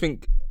don't know, I just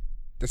think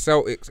the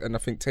Celtics, and I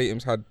think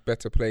Tatum's had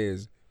better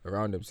players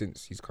around him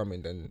since he's come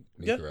in than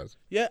Luka has.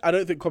 Yeah, I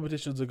don't think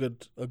competition's a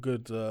good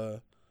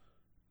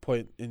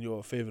point in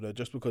your favor though,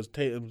 just because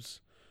Tatum's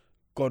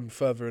gone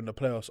further in the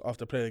playoffs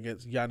after playing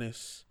against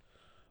Giannis,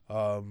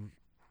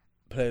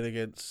 playing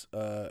against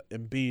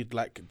Embiid.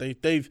 Like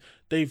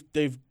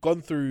they've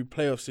gone through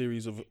playoff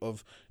series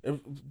of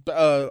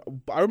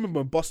I remember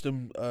when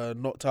Boston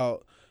knocked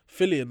out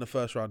Philly in the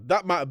first round.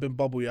 That might have been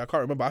bubble year. I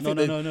can't remember.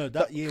 No.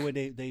 That year where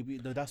they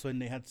beat, that's when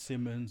they had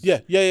Simmons. Yeah.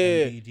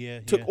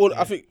 Embiid, Took all.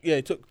 I think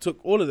took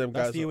all of them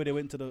That's guys. the year where they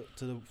went to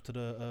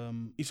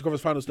the Eastern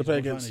Conference Finals to Eastern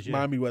play Conference against Finals, yeah.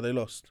 Miami where they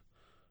lost.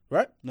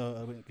 Right? No,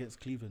 I went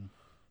against Cleveland.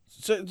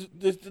 So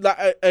like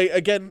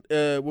again,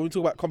 when we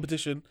talk about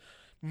competition,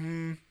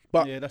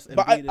 but Yeah, that's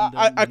but Embiid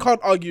and, I can't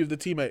argue with the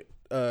teammate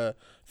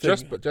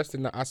thing. just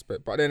in that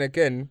aspect. But then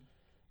again,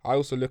 I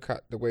also look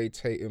at the way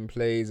Tatum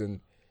plays, and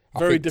I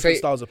Very think different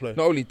styles of play.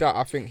 Not only that,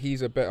 I think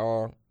he's a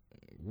better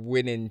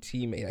winning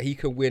teammate. Like, he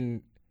can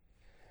win.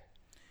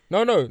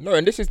 No,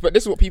 and this is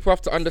what people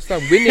have to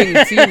understand. Winning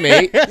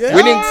teammate.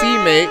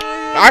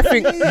 I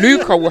think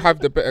Luka will have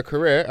the better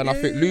career, and I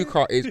think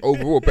Luka is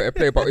overall a better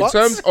player. But in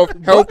terms of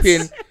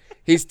helping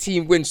his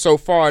team win so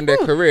far in their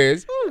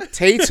careers,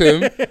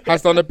 Tatum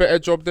has done a better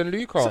job than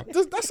Luka.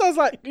 That sounds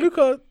like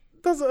Luka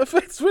doesn't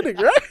affect winning,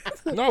 right?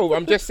 No,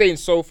 I'm just saying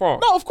so far.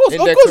 No, of course, their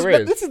but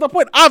careers. this is the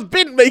point I've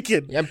been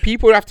making. And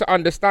people have to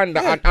understand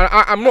that. And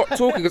I'm not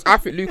talking because I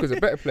think Luka's a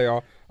better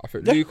player. I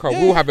think Luka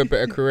will have a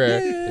better career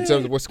in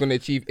terms of what's going to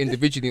achieve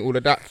individually and all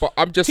of that. But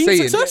I'm just Team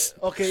saying, success?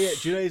 Okay, yeah.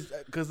 Do you know?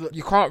 Because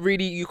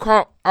you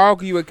can't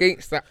argue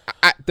against that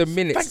at the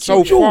minute. Thank So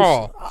you,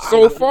 Jules.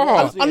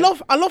 far. I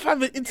love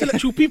having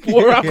intellectual people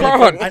around.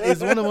 can't. and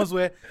it's one of those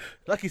where,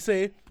 like you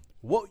say,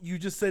 what you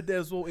just said there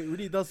as well, it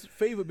really does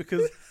favour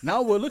because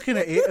now we're looking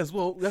at it as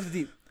well. That's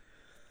deep.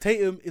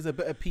 Tatum is a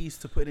better piece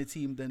to put in a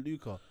team than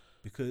Luka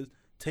because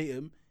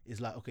Tatum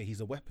is like, okay,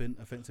 he's a weapon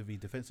offensively,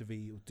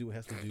 defensively, he'll do what he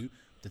has to do.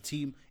 The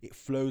team, it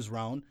flows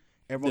round.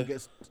 Everyone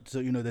gets,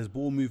 so there's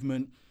ball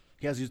movement.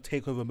 He has his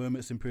takeover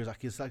moments in periods.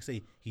 It's like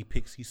say he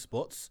picks his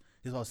spots.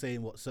 This is what I was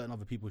saying what certain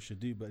other people should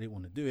do, but they didn't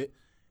want to do it.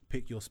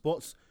 Pick your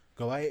spots,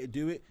 go at it,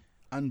 do it,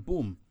 and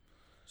boom.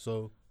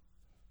 So,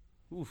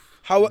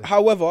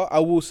 However, I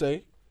will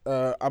say,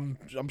 I'm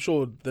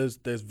sure there's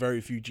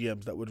very few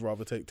GMs that would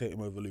rather take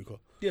Tatum over Luka.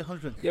 Yeah,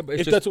 100%. Yeah, but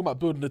If they're talking about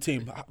building a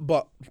team,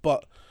 but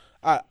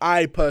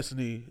I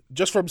personally,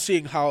 just from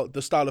seeing how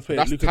the style of play,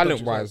 that's Luka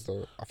talent Doncic wise has-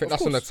 though. I think Of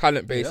that's on a course.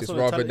 talent Yeah, that's basis on a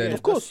rather talent- than yeah,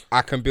 of course.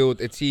 I can build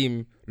a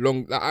team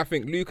long. Like, I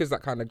think Luka's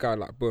that kind of guy.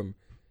 Like boom,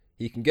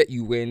 he can get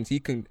you wins. He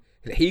can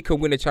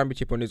win a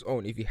championship on his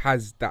own if he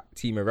has that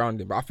team around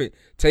him. But I think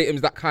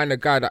Tatum's that kind of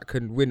guy that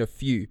can win a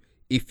few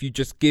if you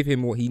just give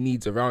him what he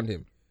needs around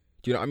him.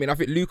 Do you know what I mean? I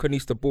think Luka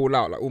needs to ball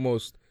out like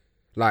almost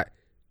like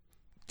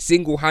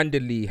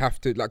single-handedly have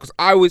to like because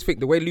I always think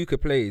the way Luka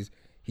plays,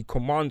 he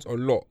commands a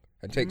lot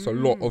and takes a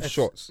lot of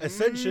shots.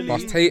 Essentially,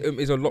 But Tatum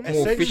is a lot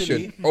more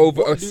essentially, efficient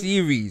over what a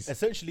series.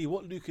 Essentially,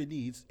 what Luka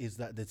needs is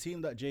that the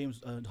team that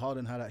James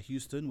Harden had at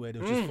Houston, where they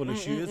were just full of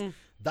shooters,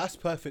 that's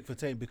perfect for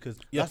Tatum because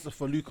that's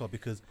for Luka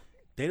because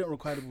they don't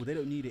require the ball, they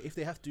don't need it. If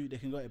they have to, they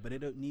can go it, but they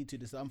don't need to.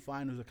 I'm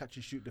fine with a catch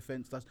and shoot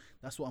defense.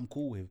 That's what I'm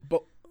cool with.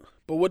 But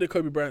what did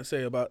Kobe Bryant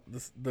say about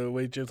the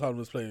way James Harden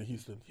was playing in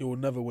Houston? He will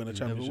never win a Never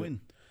championship.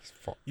 win.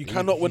 Fuck. You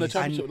cannot win a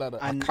championship like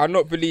that. I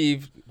cannot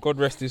believe, God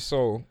rest his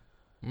soul,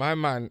 my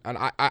man, and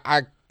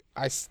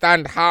I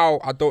stand how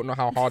I don't know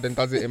how Harden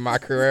does it in my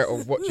career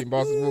of watching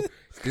basketball.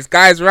 This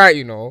guy's right,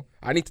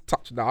 I need to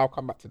touch that. I'll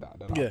come back to that.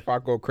 Then if I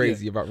go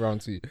crazy about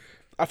round two.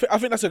 I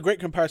think that's a great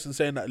comparison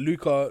saying that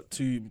Luka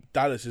to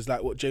Dallas is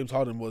like what James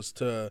Harden was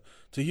to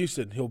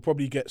Houston. He'll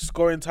probably get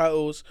scoring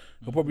titles.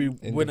 He'll probably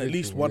win at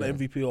least one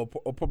MVP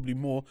or probably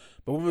more.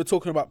 But when we're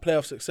talking about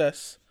playoff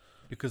success,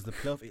 Because the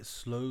playoff, it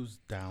slows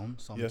down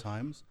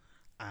sometimes,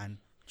 and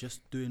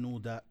just doing all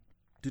that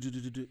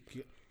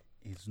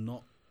is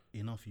not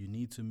enough. You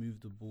need to move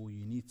the ball.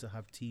 You need to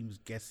have teams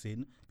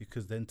guessing,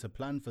 because then to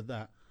plan for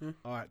that,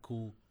 all right,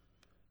 cool,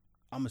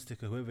 I'm going to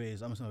stick whoever it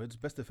is. I'm going to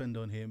best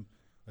defender on him,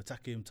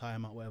 attack him, tie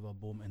him out, whatever,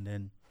 boom, and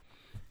then...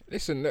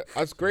 Listen, look,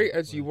 as great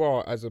as you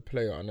are as a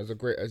player and as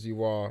great as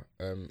you are,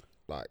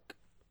 like,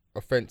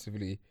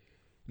 offensively,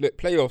 look,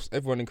 playoffs,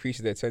 everyone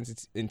increases their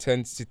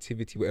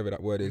intensity, whatever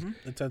that word is.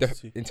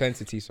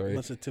 Intensity, sorry.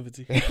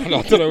 Sensitivity. I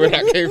don't know where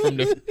that came from,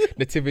 the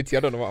nativity. I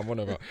don't know what I'm on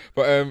about.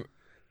 But,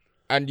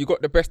 and you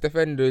got the best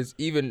defenders,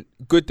 even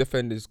good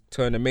defenders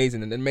turn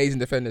amazing, and amazing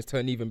defenders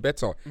turn even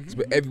better. It's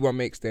where everyone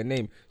makes their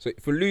name. So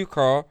for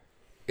Luka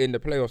in the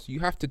playoffs, you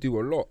have to do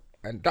a lot.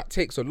 And that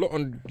takes a lot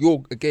on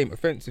your game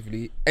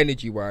offensively,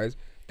 energy-wise.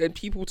 Then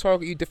people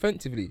target you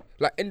defensively.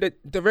 Like in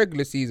the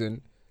regular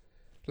season,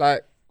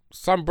 like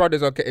some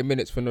brothers are getting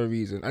minutes for no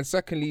reason. And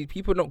secondly,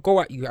 people don't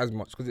go at you as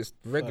much because it's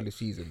regular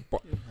season.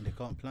 But And they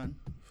can't plan.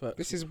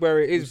 this is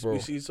where it is, bro.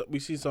 We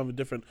see something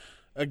different.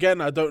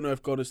 Again, I don't know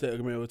if Golden State are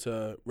going to be able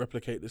to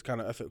replicate this kind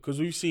of effort, because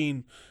we've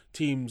seen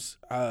teams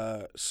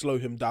slow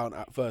him down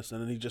at first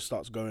and then he just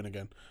starts going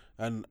again.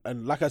 And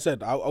like I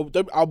said, I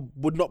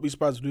would not be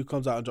surprised if Luke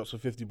comes out and drops a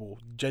 50 ball.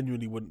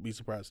 Genuinely wouldn't be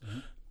surprised.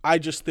 I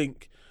just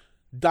think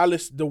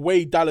the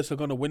way Dallas are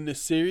going to win this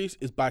series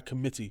is by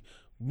committee,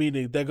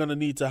 meaning they're going to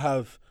need to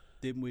have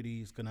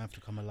Dinwiddie's gonna have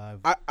to come alive.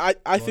 I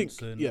think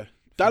Bronson, yeah.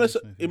 Dallas,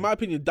 Smith, in my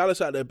opinion, Dallas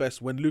at their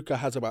best when Luka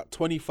has about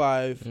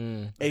 25,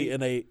 8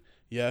 and 8.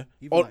 Yeah,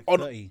 Even like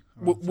 30,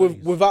 around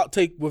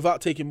 30s.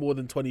 without taking more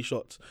than 20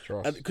 shots,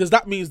 Trust. because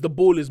that means the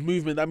ball is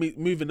moving. That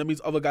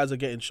means other guys are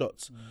getting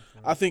shots.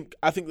 I think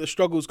the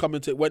struggles come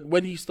into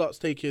when he starts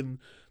taking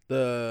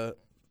the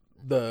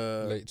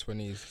late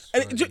 20s.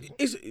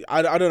 and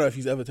I don't know if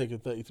he's ever taken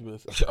 30 to be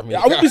honest. I mean,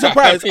 I wouldn't be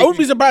surprised. I wouldn't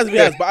be surprised if he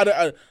has,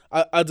 but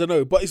I don't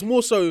know. But it's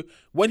more so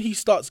when he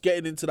starts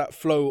getting into that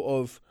flow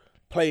of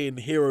playing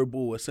hero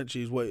ball,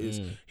 essentially is what it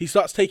is. He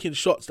starts taking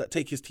shots that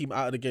take his team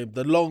out of the game.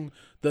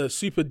 The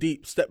super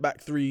deep step back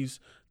threes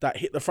that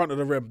hit the front of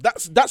the rim.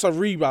 That's a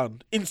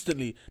rebound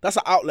instantly. That's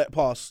an outlet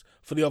pass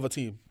for the other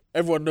team.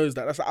 Everyone knows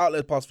that. That's an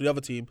outlet pass for the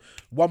other team.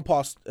 One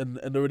pass and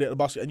they're already at the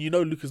basket. And you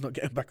know Luka's not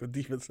getting back on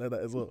defense like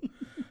that as well.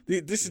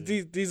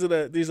 These are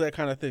the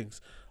kind of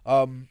things.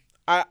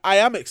 I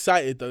am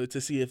excited though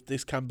to see if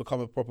this can become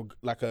a proper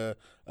like a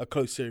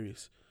close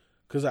series,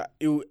 because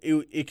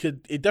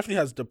it definitely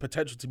has the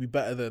potential to be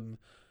better than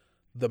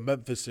the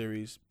Memphis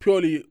series,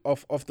 purely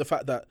off the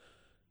fact that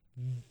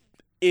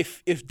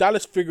if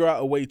Dallas figure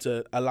out a way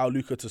to allow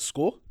Luka to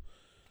score,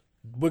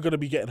 we're gonna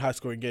be getting high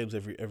scoring games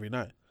every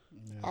night.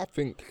 I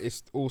think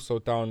it's also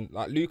down,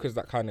 like Luka's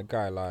that kind of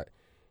guy, like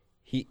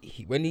he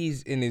when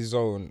he's in his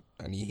zone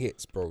and he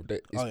hits, bro,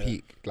 that is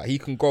peak. Like he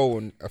can go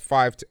on a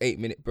 5 to 8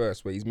 minute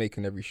burst where he's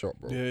making every shot,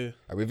 bro. Yeah.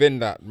 And within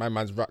that, my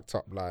man's racked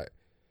up, like,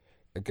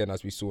 again,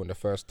 as we saw in the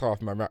first half,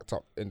 man racked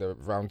up in the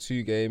round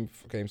 2 game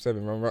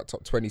 7, man racked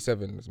up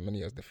 27, as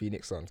many as the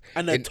Phoenix Suns.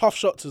 And they're tough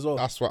shots as well.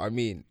 That's what I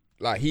mean.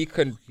 Like he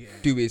can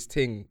do his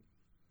thing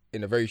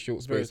in a very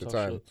short space of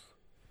time. Shots.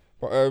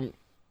 But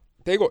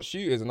they got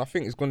shooters, and I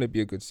think it's going to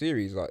be a good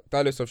series. Like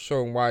Dallas have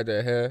shown why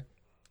they're here,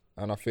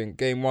 and I think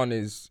game 1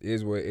 is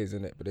what it is,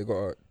 isn't it? But they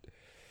got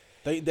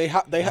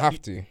They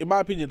have to. In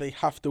my opinion, they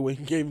have to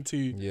win game 2.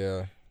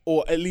 Yeah.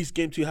 Or at least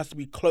game 2 has to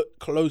be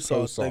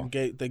closer than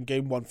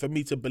game 1 for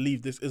me to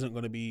believe this isn't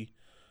going to be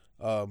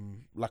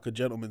like a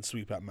gentleman's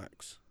sweep at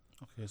max.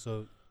 Okay,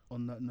 so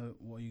on that note,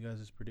 what are you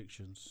guys'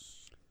 predictions?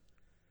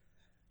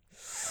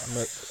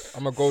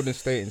 I'm a Golden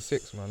State in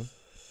 6, man.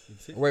 In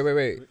 6?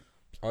 Wait.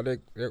 Are they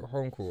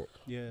home court?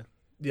 Yeah.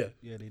 Yeah.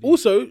 They do.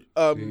 Also,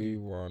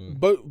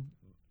 2-1.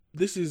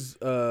 this is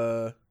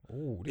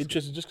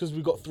interesting just because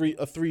we got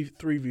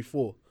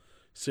 3v4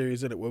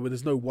 series in it where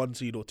there's no 1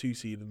 seed or 2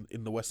 seed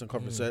in the Western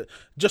Conference. So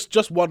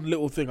just one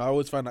little thing, I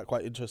always find that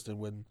quite interesting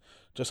when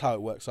just how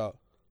it works out.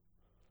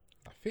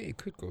 I think it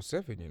could go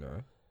 7, you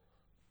know.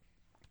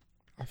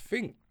 I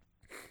think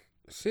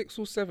 6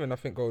 or 7, I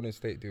think Golden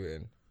State do it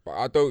in. But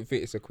I don't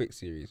think it's a quick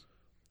series.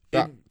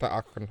 That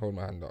I can hold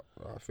my hand up.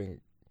 I think,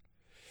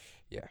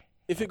 yeah.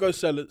 If it goes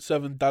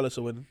 7, Dallas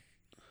are winning.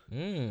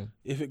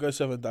 If it goes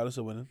 7, Dallas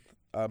are winning.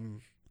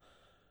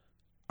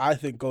 I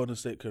think Golden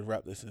State could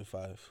wrap this in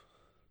 5.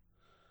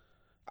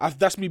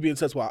 That's me being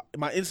sensible.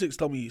 My instincts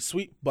tell me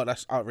sweep, but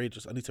that's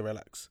outrageous. I need to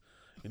relax.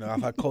 You know,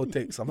 I've had cold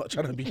takes. I'm not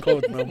trying to be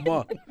cold no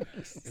more.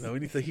 You know, we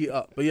need to heat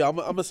up. But yeah, I'm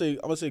gonna say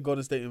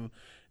Golden State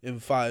in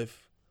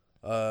 5,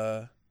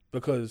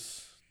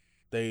 because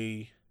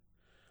they'll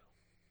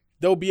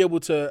be able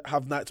to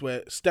have nights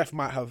where Steph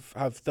might have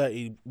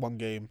 31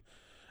 game,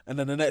 and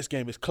then the next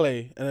game is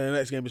Clay, and then the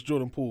next game is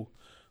Jordan Poole.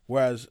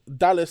 Whereas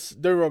Dallas,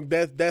 they're wrong.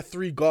 Their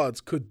 3 guards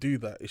could do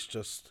that. It's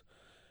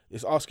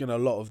asking a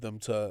lot of them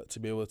to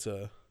be able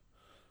to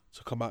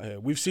come out here.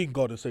 We've seen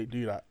Golden State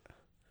do that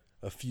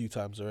a few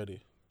times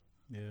already.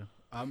 Yeah.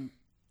 I'm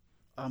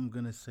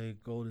gonna say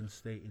Golden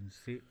State in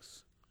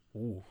 6.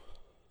 Ooh.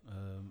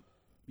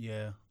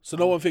 Yeah. So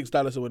no one thinks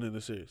Dallas are winning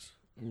the series.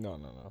 No.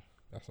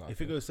 That's not.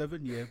 If it goes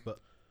 7, yeah, but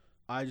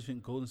I just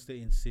think Golden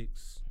State in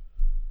 6.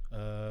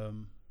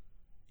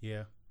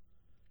 Yeah.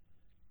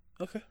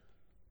 Okay.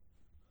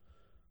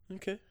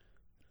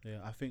 Yeah,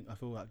 I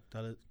feel like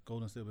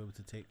Golden State will be able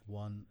to take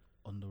 1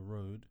 on the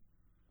road.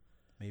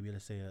 Maybe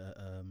let's say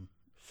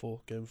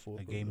Game 4.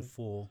 a game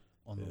 4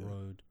 on the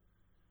road.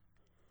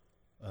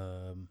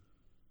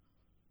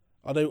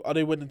 Are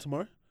they winning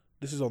tomorrow?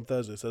 This is on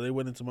Thursday, so are they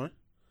winning tomorrow?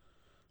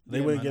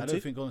 They win game 2. I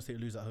don't think Golden State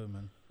lose at home,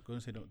 man.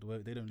 Golden State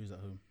they don't lose at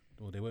home,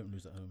 or they won't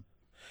lose at home.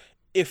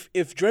 If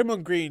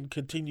Draymond Green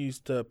continues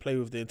to play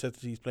with the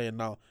intensity he's playing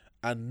now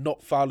and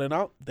not fouling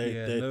out,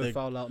 no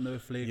foul out, no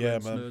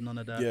flagrants, no none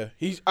of that. Yeah,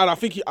 I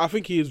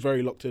think he is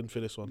very locked in for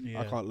this one. Yeah,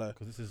 I can't lie,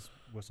 because this is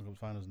Western Conference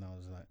Finals now.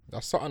 It's like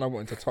that's something I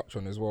wanted to touch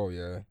on as well.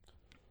 Yeah,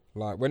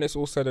 like when it's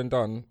all said and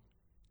done,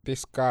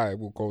 this guy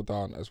will go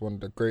down as one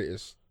of the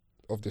greatest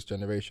of this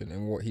generation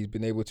and what he's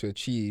been able to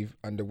achieve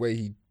and the way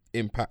he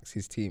impacts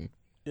his team.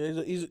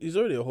 Yeah, he's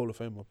already a Hall of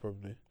Famer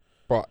probably.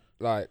 But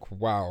like,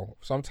 wow,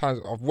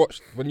 sometimes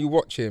when you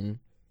watch him,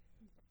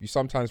 you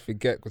sometimes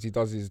forget because he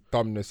does his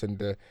dumbness and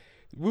the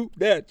whoop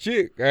that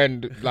chick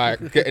and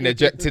like getting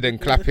ejected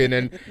and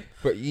clapping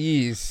but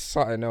he's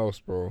something else,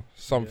 bro.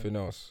 Something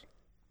else.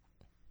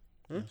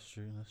 That's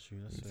true.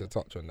 Need to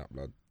touch on that,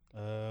 blood.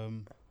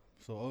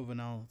 So over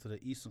now to the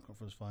Eastern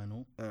Conference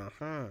Final.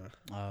 Uh-huh.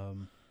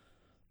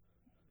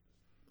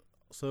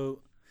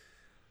 So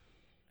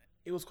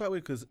It was quite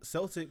weird because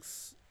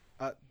Celtics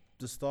at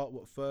the start,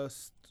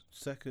 first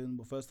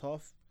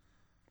half,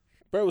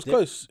 Bro, it was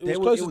close. It was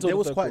close until they the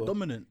was third quite quarter.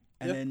 dominant,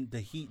 and Yeah. then the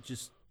Heat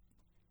just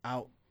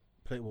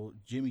outplayed. Well,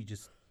 Jimmy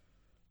just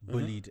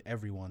bullied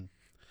everyone.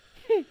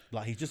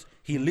 Like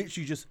he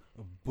literally just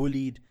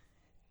bullied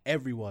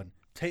everyone.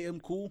 Tatum,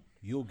 cool,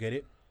 you'll get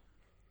it.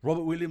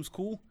 Robert Williams,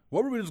 cool.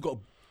 Robert Williams got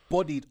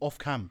bodied off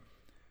cam.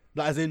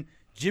 Like, as in,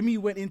 Jimmy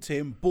went into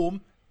him,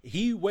 boom.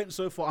 He went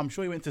so far. I'm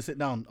sure he went to sit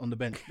down on the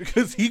bench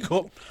because he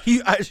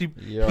actually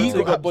Yeah. he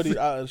He got bodied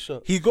out of the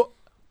shot. He got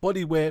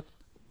bodied where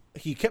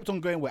he kept on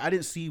going. Where I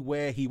didn't see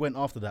where he went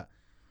after that.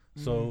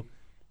 So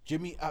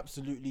Jimmy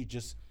absolutely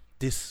just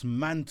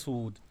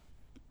dismantled.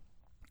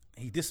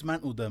 He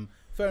dismantled them.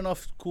 Fair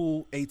enough,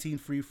 cool. 18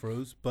 free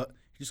throws, but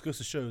it just goes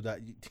to show that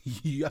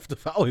you have to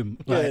foul him.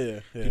 Like, Yeah.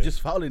 You're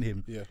just fouling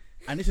him. Yeah.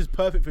 And this is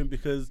perfect for him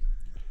because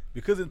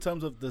in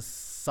terms of the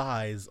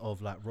size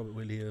of like Robert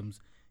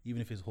Williams,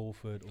 even if it's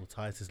Horford or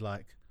Tice, is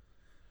like,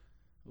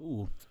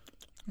 ooh,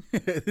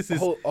 this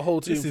is A whole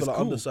team this for is like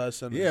cool. undersized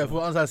centers. Yeah,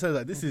 for undersized centers,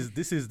 like this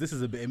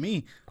is a bit of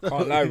me.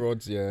 Can't lie,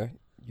 Rods. Yeah,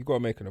 you gotta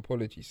make an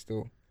apology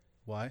still.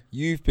 Why?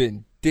 You've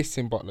been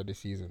dissing Butler this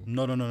season.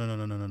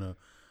 No.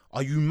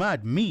 Are you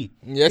mad? Me?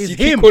 Yes, It's you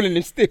keep him. calling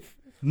him stiff.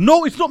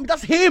 No, it's not.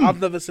 That's him. I've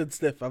never said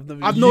stiff. I've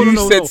never. No, You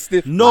no, said no.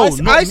 stiff. No, I've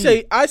not me.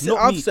 said. Not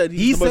I've me. said He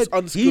he's the most said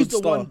unskilled he's the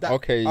star. one that.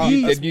 Okay,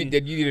 He's- then you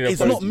need an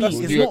It's not apology. me. We'll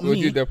It's do, not we'll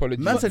me. do the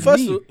apology. Man said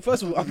First me.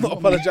 of all, I'm not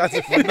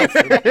apologizing for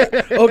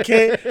nothing.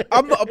 Okay,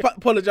 I'm not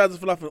apologizing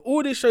for nothing.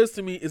 All this shows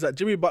to me is that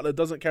Jimmy Butler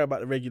doesn't care about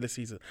the regular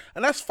season,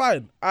 and that's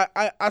fine.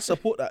 I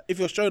support that. If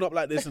you're showing up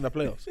like this in the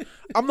playoffs,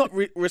 I'm not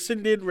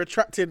rescinding,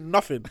 retracting,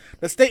 nothing.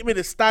 The statement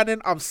is standing.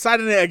 I'm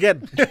signing it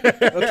again.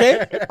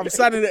 Okay, I'm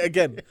signing it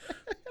again.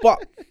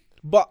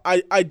 But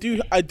I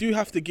do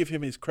have to give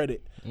him his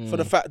credit for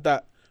the fact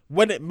that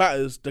when it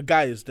matters, the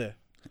guy is there.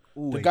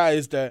 Always. The guy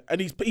is there,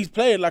 and he's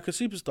playing like a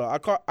superstar.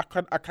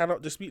 I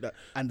cannot dispute that.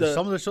 And The-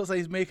 some of the shots that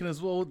he's making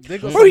as well, they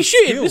got Bro, he's some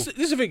shooting. skill.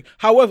 This is the thing.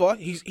 However,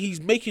 he's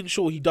making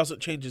sure he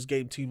doesn't change his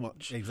game too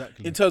much.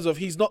 Exactly. In terms of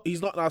he's not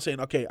now saying,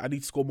 okay, I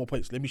need to score more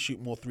points. Let me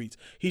shoot more threes.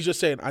 He's just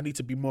saying I need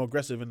to be more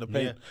aggressive in the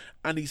paint,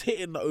 and he's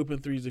hitting the open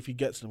threes if he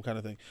gets them, kind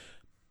of thing.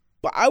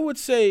 But I would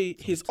say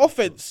his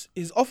offense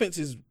is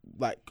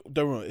like,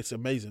 don't know, it's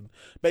amazing.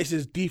 But it's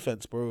his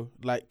defense, bro.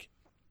 Like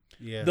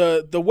Yeah.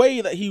 the way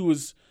that he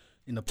was.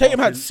 In the Tatum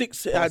had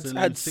passing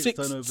lane, six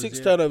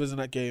yeah. turnovers in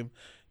that game.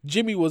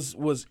 Jimmy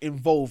was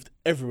involved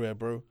everywhere,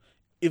 bro.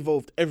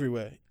 Involved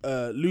everywhere.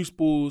 Loose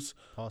balls,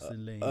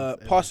 Passing lanes.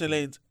 passing everything.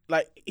 lanes.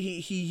 Like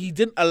he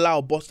didn't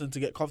allow Boston to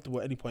get comfortable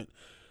at any point.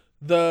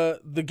 The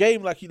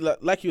game, like you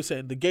were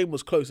saying, the game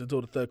was close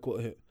until the third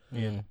quarter hit.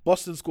 Yeah.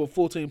 Boston scored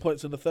 14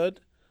 points in the third.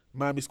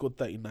 Miami scored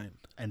 39.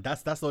 And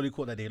that's the only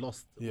quarter that they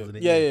lost. wasn't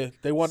it? Yeah.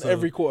 They won So-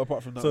 every quarter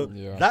apart from that So one.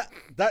 Yeah.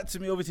 that to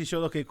me obviously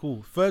showed, okay,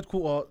 cool. Third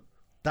quarter,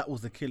 that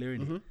was the killer,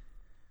 innit? Mm-hmm.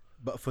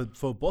 But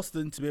for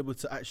Boston to be able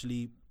to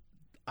actually,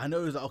 I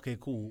know it's like, okay,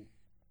 cool.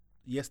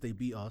 Yes, they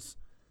beat us.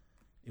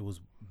 It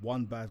was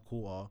one bad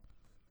quarter.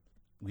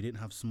 We didn't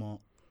have Smart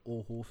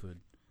or Horford.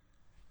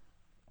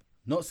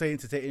 Not saying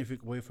to take anything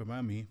away from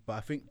Miami, but I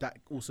think that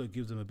also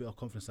gives them a bit of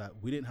confidence that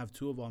we didn't have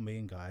two of our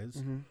main guys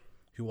Mm-hmm.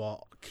 who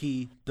are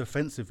key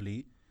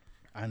defensively,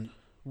 and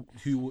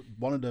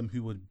one of them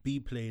who would be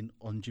playing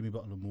on Jimmy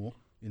Butler more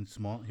in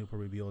Smart. He'll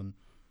probably be on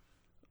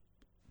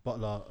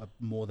Butler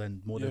more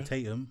than Yeah.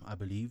 Tatum, I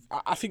believe.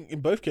 I think in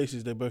both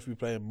cases they both be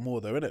playing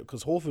more though, innit?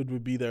 Because Horford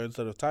would be there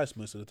instead of Tice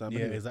most of the time. Yeah,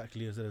 anyway.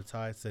 exactly. Instead of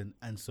Tyson,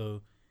 and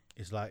so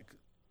it's like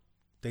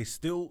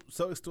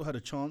Celtics still had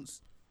a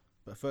chance,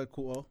 but third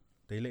quarter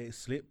they let it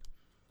slip,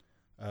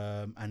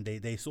 and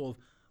they sort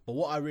of. But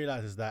what I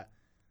realized is that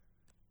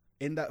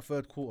in that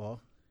third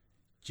quarter,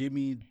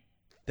 Jimmy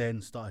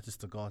then started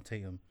just to guard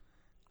Tatum,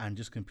 and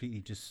just completely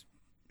just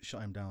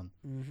shut him down.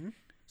 Mm-hmm.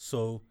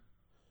 So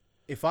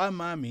if I'm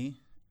Miami,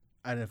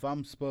 and if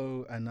I'm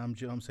Spo, and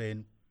I'm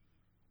saying,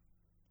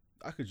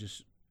 I could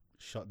just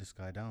shut this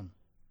guy down.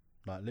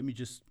 Like, let me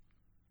just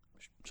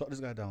shut this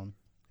guy down.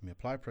 Let me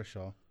apply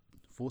pressure,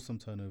 force some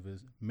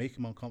turnovers, make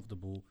him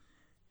uncomfortable.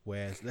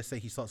 Whereas, let's say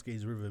he starts getting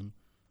his rhythm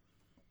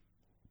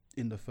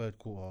in the third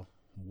quarter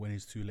when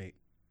it's too late.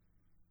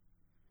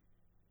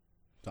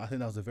 So I think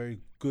that was a very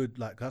good,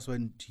 like, that's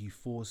when he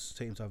forced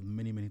Tatum to have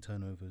many, many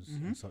turnovers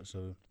and such.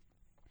 So,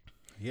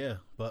 yeah,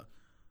 but,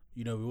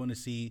 you know, we want to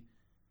see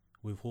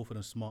with Horford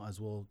and Smart as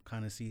well,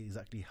 kind of see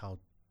exactly how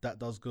that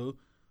does go.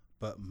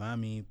 But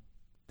Miami,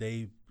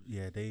 they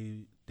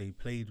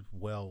played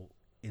well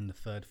in the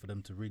third for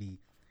them to really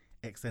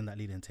extend that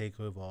lead and take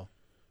over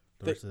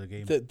the rest of the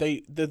game.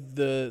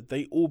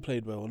 They all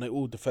played well and they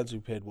all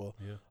defensively played well.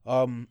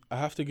 Yeah. I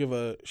have to give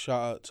a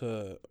shout out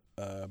to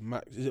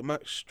Max. Is it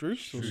Max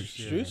Strus?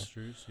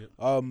 Strus,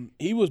 yep.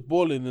 He was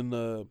balling in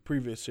the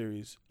previous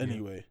series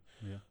anyway.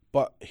 Yeah.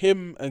 But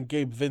him and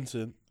Gabe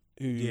Vincent,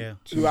 who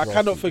Two I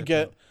cannot drafted,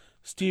 forget,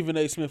 Stephen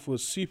A. Smith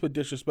was super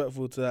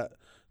disrespectful to that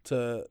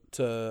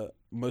to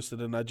most of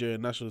the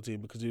Nigerian national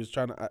team because he was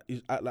trying to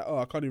act like, oh,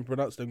 I can't even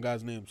pronounce them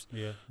guys' names.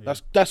 Yeah.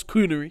 That's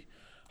coonery.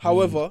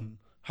 However,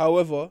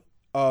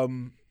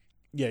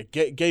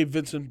 Gabe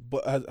Vincent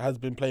has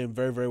been playing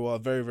very, very well. A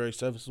very, very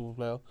serviceable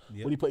player.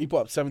 Yep. When he put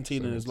up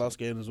 17 in his last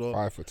game as well.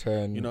 5 for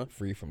 10, You know?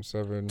 3 from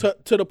 7. To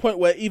the point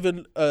where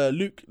even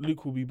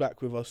Luke will be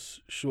back with us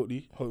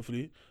shortly,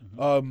 hopefully.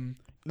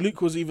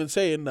 Luke was even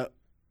saying that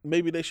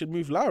maybe they should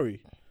move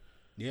Lowry.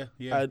 Yeah.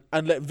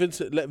 And let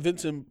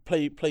Vincent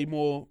play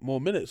more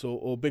minutes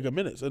or bigger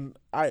minutes. And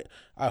I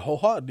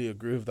wholeheartedly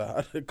agree with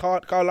that.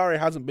 Kyle Lowry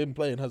hasn't been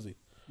playing, has he?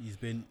 He's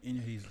been in.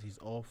 He's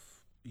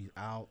off. He's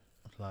out.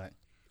 Like,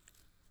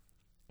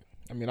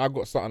 I mean, I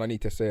got something I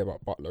need to say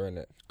about Butler,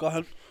 innit? Go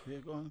ahead. yeah,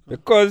 go on.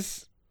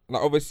 Because,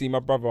 like, obviously, my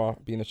brother,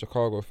 being a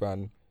Chicago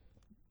fan,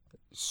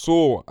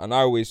 saw, and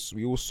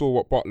we all saw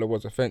what Butler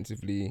was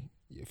offensively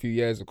a few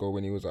years ago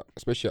when he was,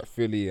 especially at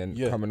Philly and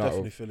coming out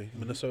definitely of Philly,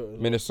 Minnesota.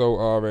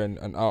 Minnesota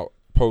and out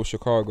post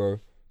Chicago,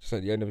 just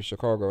at the end of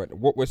Chicago. And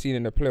what we're seeing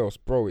in the playoffs,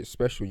 bro, it's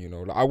special, you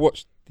know.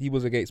 Like, he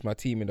was against my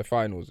team in the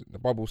finals, in the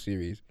bubble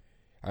series,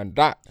 and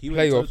that He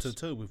went playoffs, toe to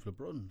toe with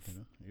LeBron. You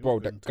know? He bro,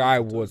 went that toe guy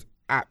to toe. was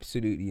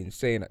absolutely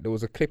insane. There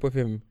was a clip of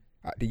him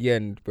at the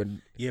end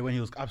when when he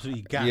was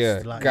absolutely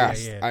gassed.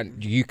 gassed, Yeah.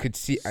 and you could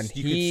see, and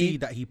you could see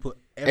that he put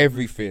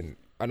everything.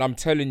 And I'm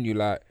telling you,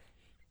 like,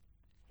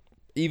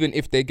 even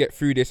if they get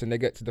through this and they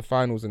get to the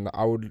finals, and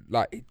I would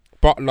like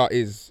Butler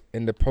is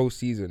in the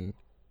postseason.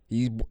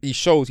 He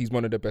shows he's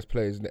one of the best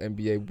players in the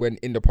NBA when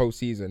in the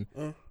postseason.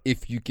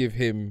 If you give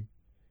him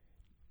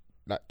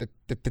like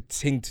the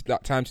thing to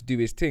that time to do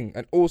his thing,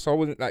 and also I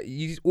wasn't like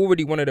he's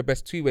already one of the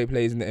best two-way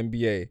players in the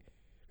NBA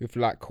with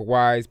like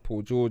Kawhi's,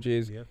 Paul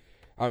George's,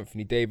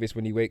 Anthony Davis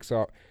when he wakes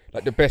up,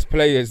 like the best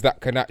players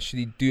that can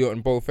actually do it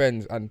on both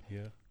ends. And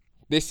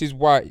this is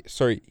why,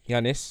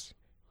 Giannis,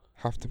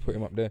 have to put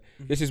him up there.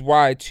 This is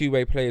why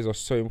two-way players are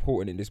so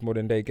important in this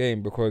modern day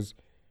game, because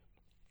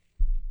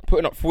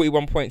putting up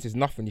 41 points is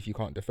nothing if you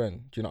can't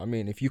defend. Do you know what I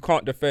mean? If you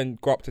can't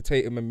defend, go up to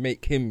Tatum and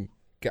make him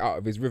get out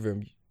of his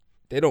rhythm,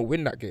 they don't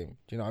win that game.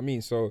 Do you know what I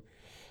mean? So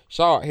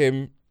shout out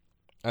him.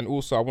 And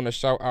also I want to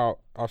shout out,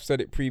 I've said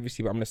it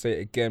previously, but I'm going to say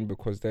it again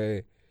because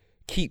they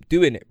keep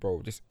doing it,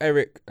 bro. Just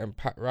Eric and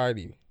Pat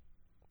Riley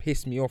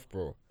piss me off,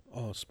 bro.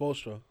 Oh,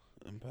 Spoelstra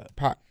and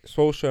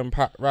Spoelstra and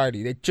Pat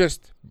Riley. They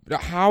just,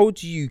 how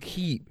do you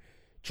keep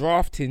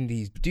drafting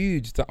these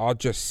dudes that are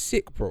just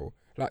sick, bro?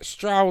 Like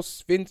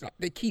Strauss, Vince, like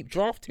they keep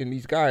drafting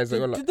these guys.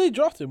 Did they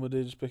draft him or did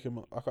they just pick him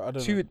up? I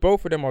don't know.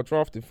 Both of them are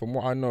drafted from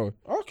what I know.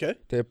 Okay.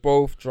 They're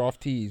both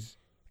draftees.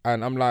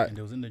 And I'm like, and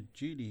it was in the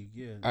G League,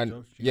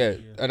 and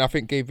and I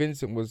think Gabe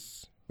Vincent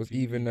was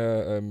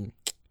even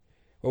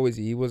what was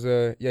he? He was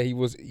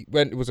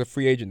it was a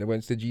free agent that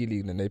went to the G League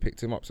and then they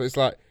picked him up. So it's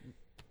like,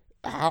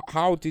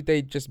 how did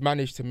they just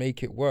manage to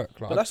make it work?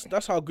 Like, but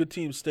that's how good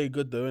teams stay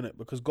good though, innit?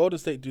 Because Golden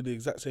State do the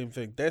exact same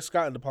thing. Their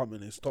scouting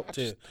department is top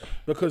tier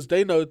because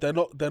they know they're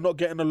not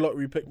getting a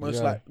lottery pick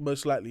most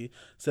likely.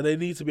 So they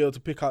need to be able to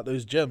pick out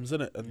those gems,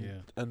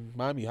 innit? And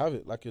Miami have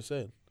it, like you're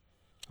saying.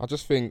 I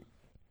just think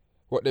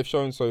what they've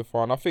shown so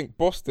far, and I think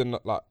Boston,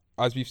 like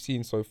as we've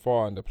seen so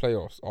far in the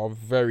playoffs, are a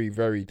very,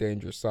 very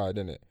dangerous side,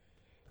 innit?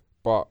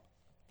 But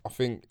I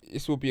think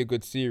this will be a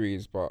good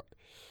series, but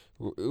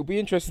it'll be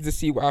interesting to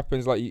see what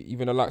happens. Like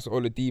even the likes of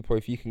Oladipo,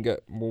 if he can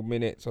get more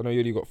minutes. I know he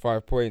only got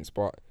 5 points,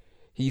 but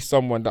he's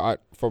someone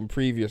that from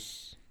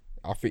previous,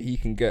 I think he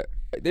can get.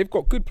 They've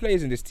got good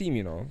players in this team,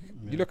 you know.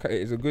 You look at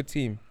it, it's a good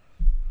team.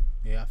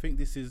 Yeah, I think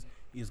this is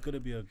going to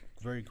be a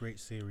very great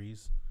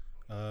series.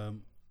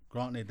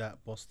 Granted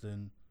that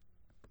Boston,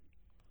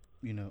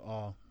 you know,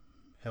 are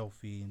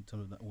healthy in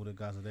terms of that all the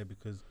guys are there,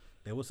 because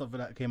there was something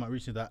that came out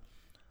recently that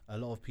a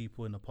lot of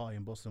people in the party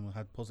in Boston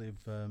had positive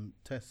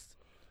tests.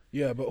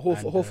 Yeah, but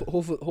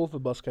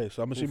Horford bust case.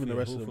 So I'm assuming the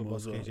rest of them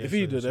was. If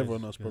he did,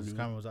 everyone else probably.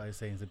 Cameron was out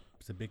saying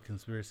it's a big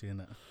conspiracy in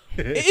that.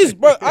 It is,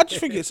 bro. I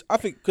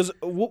think because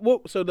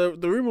so the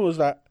rumor was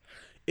that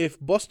if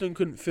Boston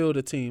couldn't field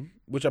a team,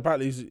 which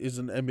apparently is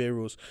in NBA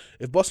rules,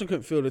 if Boston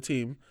couldn't field a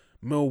team,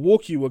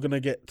 Milwaukee were gonna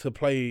get to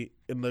play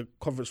in the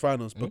conference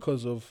finals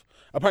because of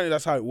apparently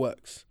that's how it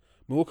works.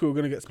 Milwaukee were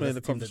gonna get to play in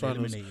the conference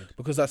finals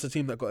because that's the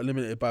team that got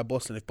eliminated by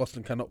Boston if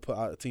Boston cannot put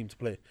out a team to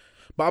play.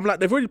 But I'm like,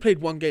 they've already played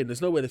one game.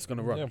 There's no way this is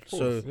gonna run. Yeah, of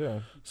course,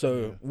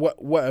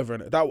 Whatever.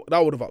 Innit?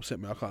 That would have upset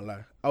me. I can't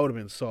lie. I would have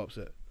been so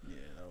upset. Yeah,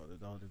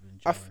 that would have been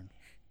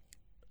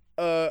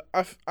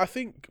jarring. I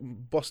think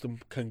Boston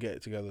can get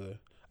it together though.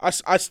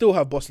 I still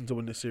have Boston to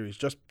win this series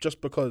just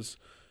because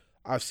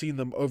I've seen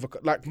them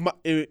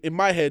in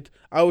my head.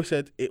 I always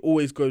said it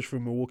always goes through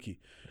Milwaukee,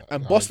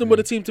 and Boston were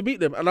the team to beat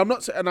them. And I'm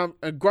not saying,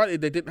 and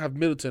granted they didn't have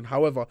Middleton.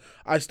 However,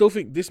 I still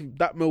think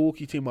that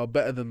Milwaukee team are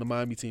better than the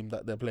Miami team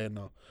that they're playing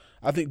now.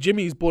 I think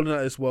Jimmy's balling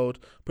out this world,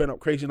 putting up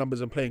crazy numbers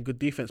and playing good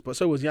defense, but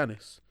so was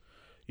Giannis.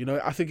 You know,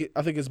 I think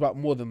it's about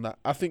more than that.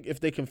 I think if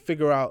they can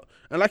figure out,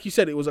 and like you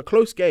said, it was a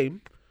close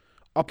game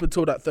up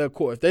until that third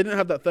quarter. If they didn't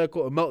have that third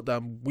quarter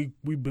meltdown,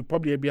 we'd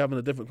probably be having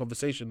a different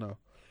conversation now.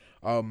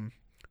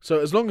 So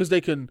as long as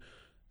they can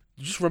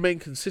just remain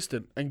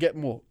consistent and get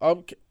more,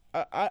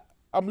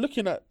 I'm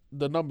looking at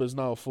the numbers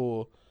now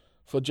for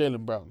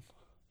Jaylen Brown.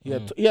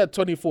 He had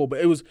 24,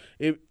 but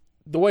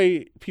the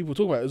way people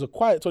talk about it was a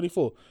quiet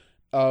 24.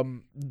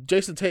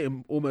 Jason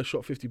Tatum almost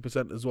shot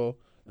 50% as well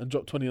and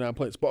dropped 29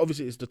 points. But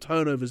obviously, it's the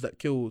turnovers that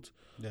killed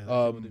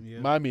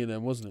Miami and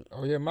them, wasn't it?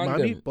 Oh yeah, man.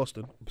 Miami, them.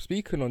 Boston.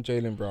 Speaking on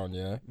Jaylen Brown,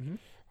 yeah, Mhm.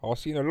 I was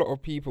seeing a lot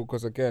of people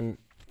because again,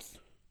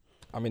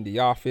 I'm in the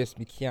office.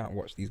 We can't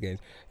watch these games.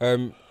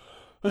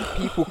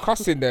 People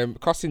cussing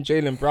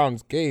Jaylen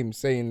Brown's game,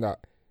 saying that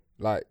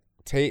like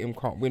Tatum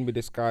can't win with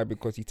this guy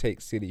because he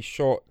takes silly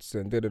shots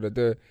and da da da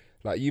da.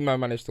 Like you man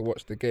managed to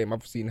watch the game.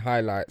 I've seen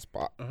highlights,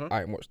 but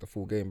I ain't watched the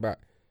full game back.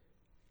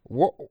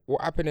 What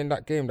happened in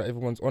that game that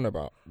everyone's on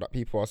about? That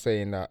people are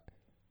saying that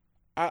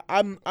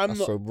I'm that's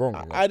not so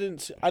wrong. I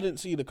didn't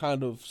see the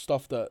kind of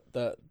stuff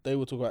that they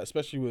were talking about,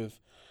 especially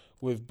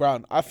with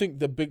Brown. I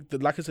think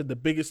like I said, the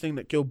biggest thing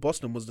that killed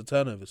Boston was the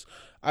turnovers.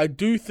 I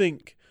do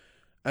think,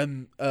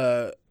 and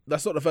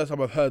that's not the first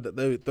time I've heard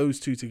that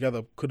those two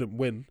together couldn't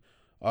win.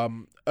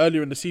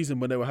 Earlier in the season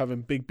when they were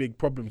having big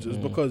problems, it was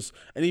because,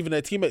 and even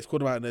their teammates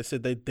called them out and they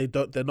said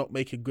they're not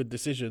making good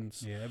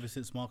decisions. Yeah, ever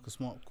since Marcus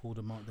Smart called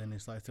them out, then they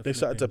started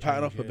to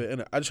pattern up a bit,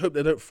 innit? I just hope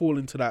they don't fall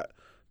into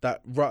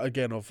that rut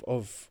again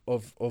of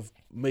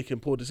making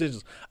poor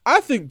decisions.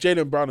 I think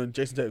Jaylen Brown and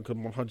Jason Tatum could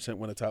 100%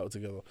 win a title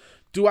together.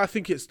 Do I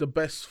think it's the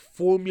best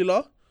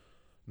formula?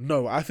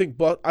 No, I think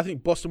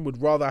Boston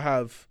would rather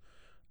have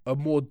a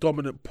more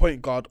dominant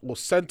point guard or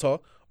center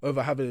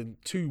over having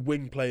two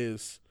wing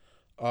players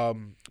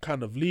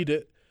kind of lead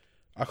it.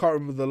 I can't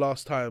remember the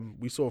last time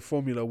we saw a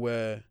formula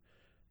where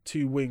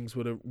two wings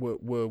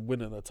were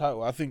winning a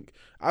title. I think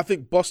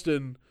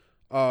Boston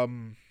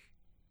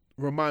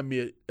remind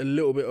me a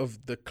little bit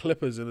of the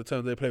Clippers in the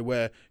terms they play,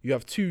 where you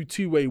have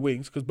two-way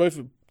wings, because both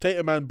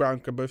Tatum and Brown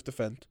can both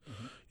defend.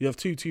 Mm-hmm. You have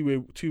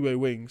two-way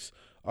wings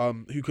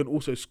who can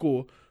also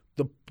score.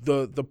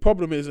 The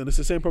problem is, and it's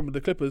the same problem with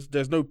the Clippers,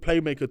 there's no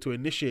playmaker to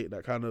initiate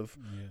that kind of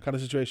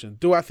situation.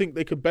 Do I think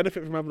they could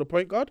benefit from having a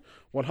point guard?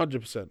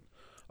 100%.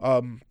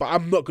 But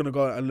I'm not going to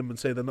go out on a limb and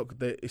say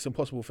it's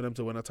impossible for them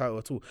to win a title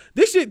at all.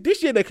 This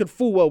year they could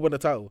full well win a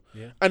title.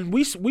 Yeah. And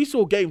we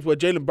saw games where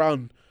Jaylen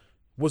Brown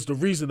was the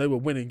reason they were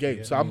winning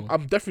games. So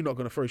I'm definitely not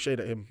going to throw shade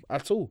at him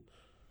at all.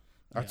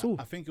 At all.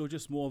 I think it was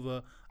just more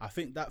of I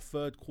think that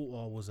third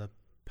quarter was a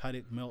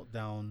panic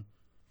meltdown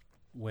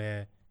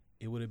where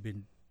it would have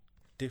been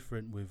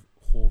different with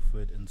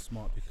Horford and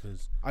Smart,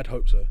 because I'd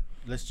hope so.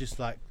 Let's just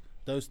like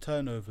those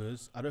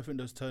turnovers. I don't think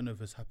those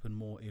turnovers happen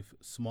more if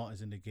Smart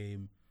is in the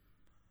game,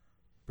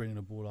 bringing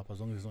the ball up,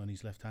 as long as it's not on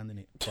his left hand in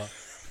it.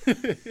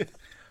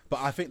 But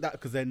I think that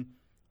because then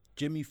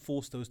Jimmy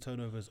forced those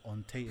turnovers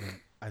on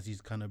Tatum as he's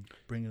kind of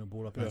bringing the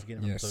ball up and he's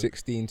getting him. So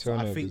 16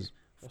 turnovers.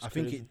 I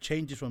think it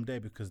changes from there,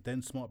 because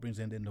then Smart brings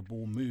in, then the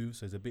ball moves,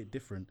 so it's a bit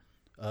different.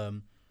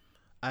 And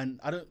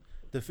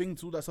the thing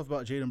to all that stuff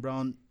about Jaylen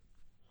Brown.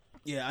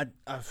 Yeah,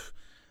 I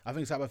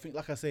think so. I think,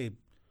 like I say,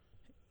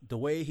 the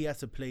way he has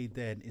to play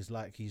then is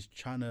like he's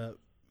trying to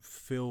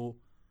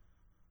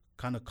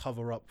kind of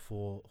cover up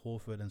for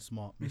Horford and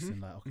Smart missing.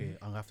 Like, okay,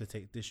 I'm gonna have to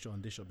take this shot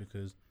and this shot,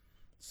 because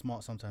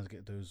Smart sometimes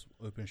get those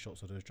open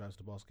shots or those drives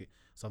to the basket.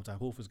 Sometimes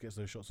Horford gets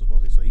those shots to the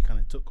basket, so he kind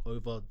of took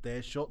over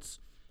their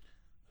shots.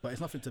 But it's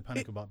nothing to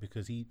panic about,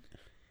 because he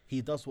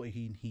does what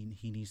he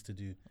needs to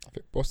do. I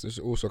think Boston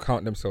should also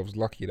count themselves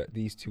lucky that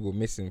these two were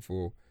missing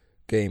for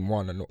Game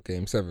 1 and not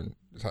Game 7.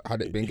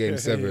 Had it been Game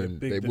 7,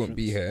 they wouldn't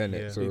be here,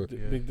 innit? Yeah, so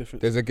big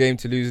difference. There's a game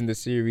to lose in the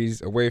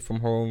series away from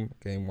home.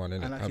 Game 1,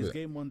 innit? And actually,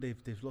 Game 1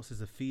 they've lost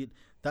as a feel.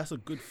 That's a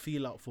good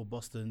feel out for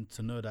Boston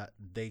to know that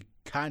they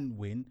can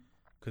win,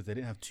 because they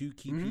didn't have two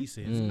key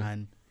pieces,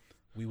 and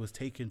we was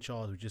taking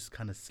charge. We just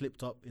kind of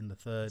slipped up in the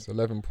third. It's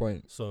 11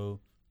 points. So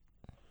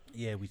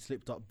yeah, we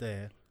slipped up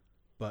there,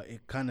 but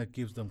it kind of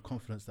gives them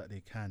confidence that they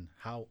can.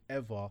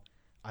 However,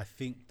 I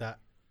think that.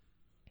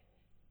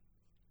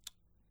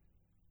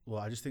 Well,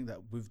 I just think that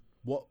with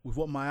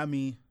what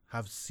Miami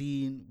have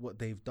seen, what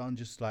they've done,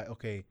 just like,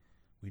 okay,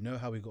 we know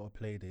how we got to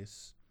play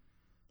this.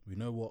 We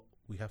know what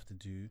we have to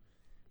do.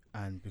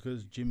 And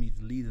because Jimmy's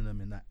leading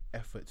them in that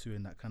effort too,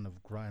 in that kind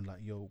of grind, like,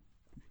 yo,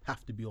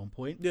 have to be on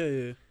point.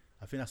 Yeah.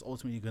 I think that's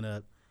ultimately going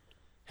to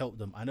help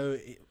them. I know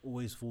it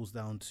always falls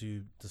down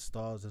to the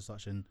stars and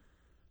such, and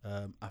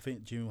I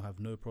think Jimmy will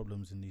have no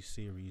problems in these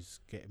series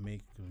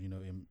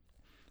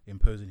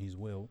imposing his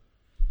will.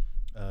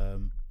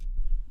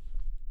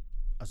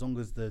 As long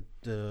as the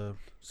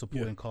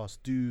supporting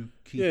cast do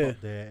keep up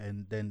there,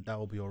 and then that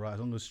will be all right. As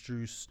long as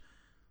Strus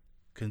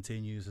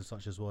continues and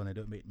such as well, and they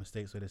don't make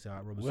mistakes where they say, all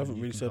right, Robertson, we haven't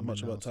really said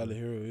much about Tyler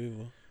Hero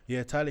either.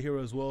 Yeah, Tyler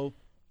Hero as well.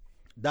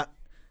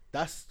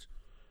 That's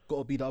got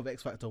to be the other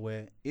X factor,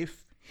 where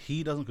if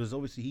he doesn't, because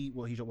obviously he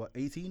dropped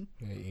 18,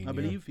 I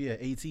believe,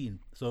 18.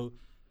 So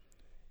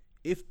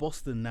if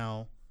Boston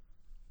now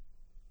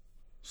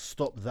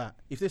stop that,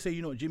 if they say,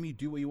 Jimmy,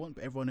 do what you want,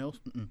 but everyone else,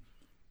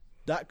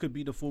 that could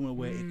be the formula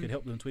where it could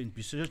help them to win.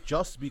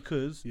 Just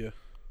because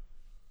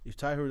if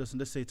Tyler doesn't,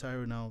 let's say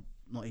Tyler now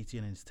not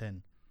 18 and it's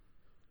 10,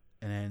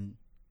 and then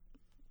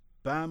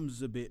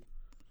Bam's a bit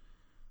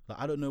like,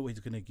 I don't know what he's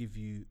going to give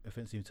you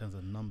offensively in terms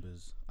of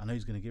numbers. I know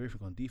he's going to give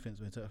everything on defense,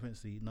 but in terms of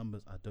offensive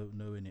numbers, I don't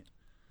know in it.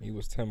 He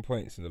was 10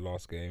 points in the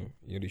last game.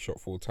 He only shot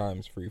 4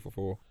 times, 3 for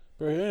 4.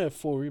 Bro, he had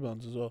 4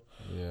 rebounds as well.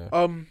 Yeah.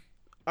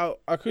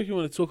 I quickly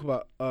want to talk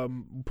about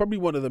probably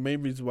one of the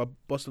main reasons why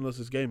Boston lost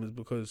this game is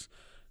because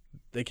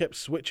they kept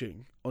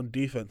switching on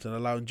defense and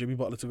allowing Jimmy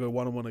Butler to go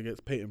 1-on-1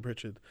 against Peyton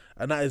Pritchard,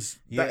 and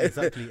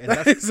exactly. And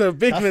that is a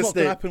big That's not mistake.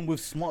 gonna happen with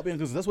Smart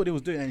because that's what he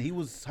was doing, and he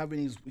was having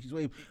his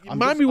way.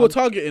 Miami were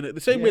targeting it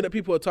the same way that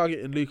people were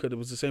targeting Luka. It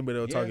was the same way they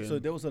were targeting. So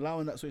they was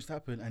allowing that switch to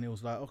happen, and it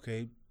was like,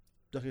 okay,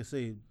 like I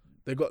say,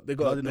 they got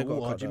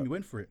Jimmy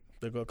went for it.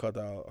 They got cut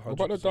out. 100%. What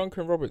about the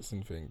Duncan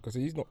Robertson thing? Because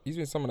he's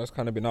been someone that's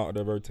kind of been out of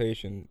the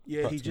rotation.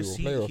 Yeah, he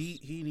playoffs.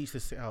 needs to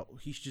sit out.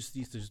 He just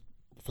needs to.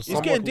 For He's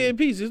someone, getting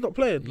DMPs. He's not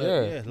playing.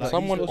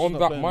 someone he's on not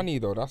that playing. money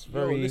though. That's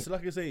very. Listen,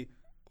 like I say,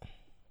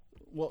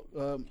 what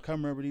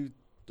Cameron already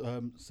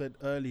said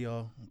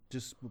earlier,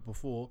 just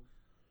before,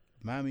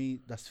 Miami,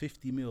 that's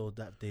 50 mil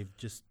that they've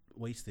just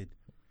wasted.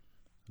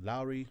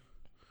 Lowry,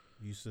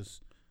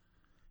 useless.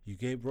 You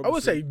gave Robertson. I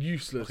would say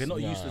useless. Okay,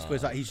 not useless, but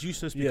it's like he's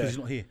useless because he's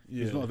not here.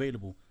 Yeah. He's not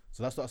available.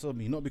 So that's what I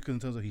mean. Not because in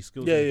terms of his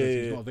skills,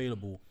 he's not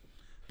available.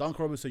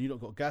 Duncan Robinson, you don't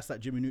got gas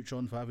like Jimmy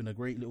Neutron for having a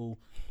great little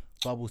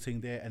bubble thing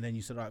there, and then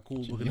you said, all right,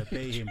 cool, we're gonna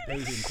pay him.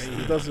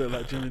 He does look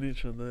like Jimmy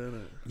Neutron there,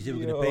 innit? You said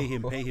we're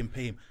gonna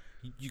pay him.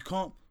 You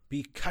can't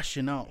be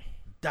cashing out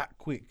that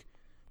quick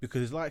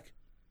because it's like,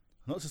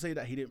 not to say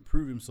that he didn't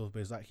prove himself, but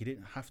it's like he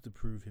didn't have to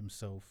prove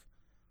himself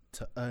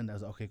to earn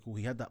that. Like, okay, cool,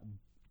 he had that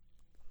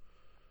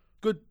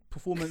good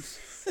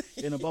performance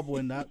in a bubble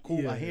and that.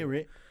 Cool, I hear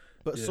it,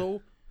 but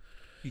so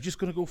you're just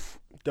gonna go.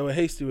 They were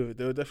hasty with it.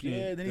 They were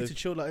definitely. They need to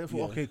chill. Like, they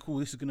thought, okay, cool,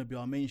 this is gonna be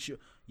our main shit.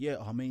 Yeah,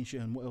 our main shit,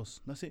 and what else?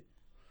 That's it.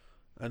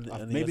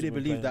 And maybe they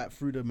believe that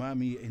through the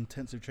Miami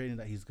intensive training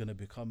that he's gonna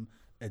become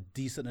a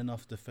decent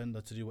enough defender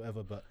to do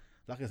whatever. But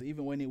like I said,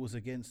 even when it was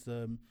against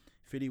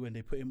Philly, when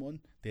they put him on,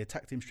 they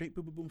attacked him straight,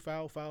 boom, boom, boom,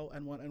 foul,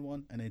 and one,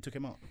 and then they took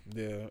him out.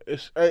 Yeah,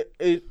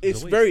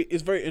 it's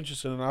very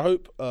interesting, and I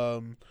hope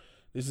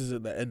this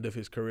isn't the end of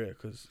his career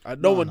because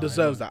no one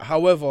deserves that.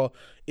 However,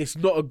 it's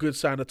not a good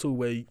sign at all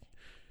where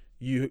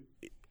you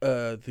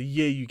the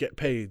year you get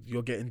paid,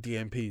 you're getting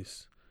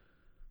DMPs.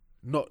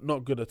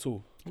 Not good at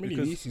all. I mean,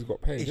 at least he's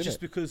got paid. It's just it?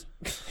 because,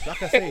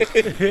 like I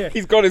say,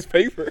 He's got his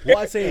paper. what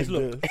I say is,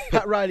 look,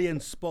 Pat Riley and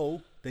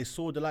Spo, they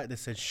saw the light. They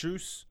said,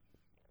 Shoes,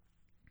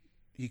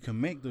 he can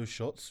make those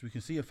shots. We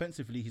can see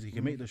offensively, he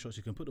can make those shots.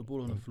 He can put the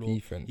ball on the floor.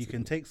 He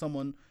can take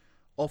someone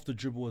off the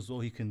dribble as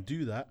well. He can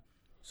do that.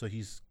 So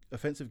his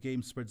offensive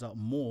game spreads out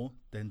more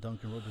than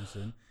Duncan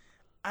Robinson.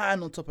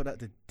 And on top of that,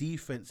 the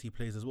defense he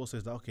plays as well. So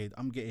it's like, okay,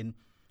 I'm getting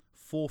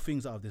 4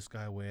 things out of this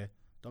guy where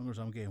Duncan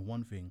Robinson, I'm getting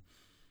 1 thing.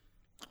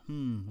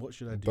 What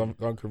should I do?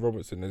 Duncan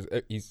Robertson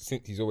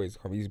since he's always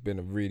come. He's been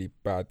a really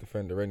bad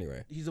defender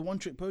anyway. He's a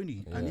one-trick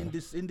pony, and in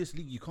this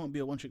league, you can't be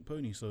a one-trick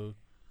pony. So,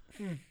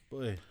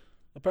 boy,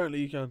 apparently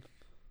you can.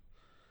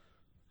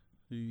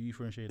 who you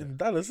throwing shade at? In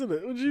Dallas, isn't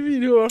it? What do you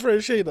mean you are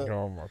throwing shade at?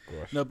 Oh my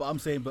gosh. No, but I'm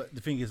saying, but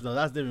the thing is, no,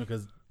 that's different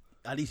because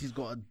at least he's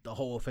got the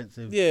whole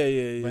offensive.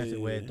 Yeah.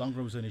 Where Duncan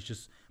Robinson is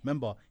just,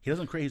 remember, he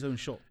doesn't create his own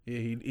shot.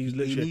 Yeah, he's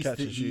literally a catch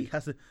and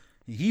shoot.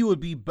 He would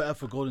be better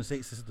for Golden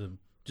State system.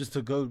 Just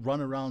to go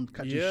run around,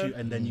 catch and shoot,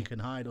 and then you can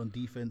hide on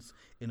defense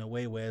in a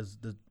way where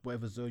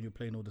whatever zone you're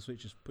playing or the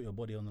switch, just put your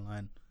body on the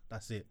line.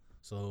 That's it.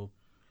 So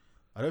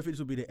I don't think this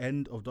will be the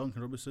end of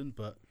Duncan Robinson,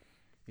 but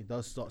it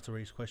does start to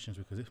raise questions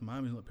because if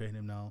Miami's not paying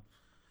him now,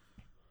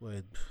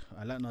 well,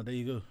 Atlanta, there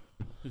you go.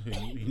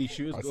 You need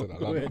shooters.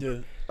 Go ahead. Yeah.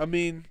 I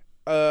mean,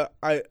 I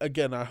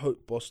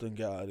hope Boston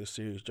get out of this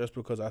series just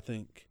because I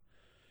think.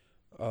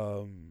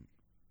 So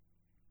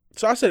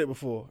I said it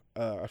before.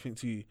 I think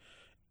to you.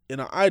 In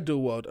an ideal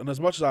world, and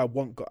as much as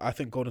I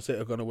think Golden State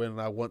are going to win,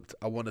 and I want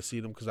to see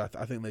them because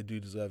I think they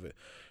do deserve it.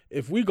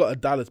 If we got a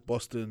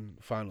Dallas-Boston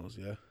finals,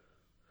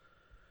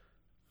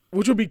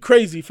 which would be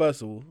crazy.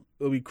 First of all,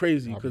 it would be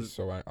crazy because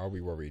I'll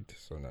be worried.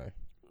 So no,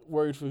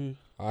 worried for who?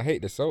 I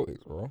hate the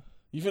Celtics, bro.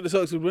 You think the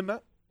Celtics would win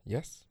that?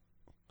 Yes.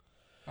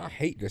 I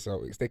hate the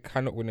Celtics. They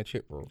cannot win a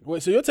chip, bro.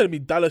 Wait, so you're telling me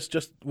Dallas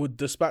just would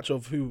dispatch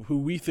of who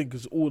we think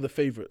is all the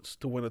favourites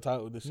to win a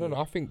title this year? No,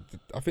 I think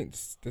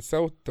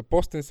the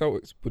Boston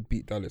Celtics would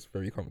beat Dallas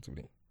very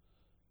comfortably.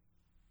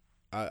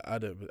 I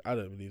don't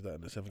believe that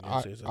in the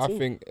 7-game series.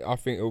 I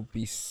think it'll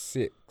be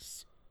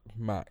 6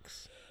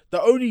 max.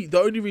 The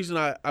only reason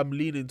I'm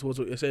leaning towards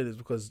what you're saying is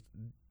because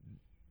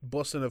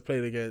Boston have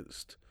played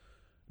against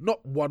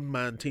not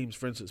one-man teams,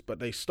 for instance, but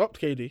they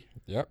stopped KD.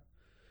 Yep.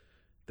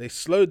 They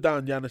slowed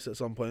down Giannis at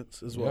some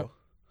points as well. Yep.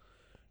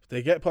 If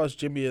they get past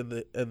Jimmy and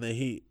the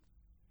Heat,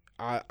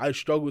 I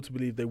struggle to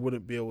believe they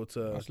wouldn't be able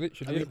to. That's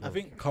literally I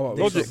think come up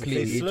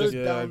logically, they slowed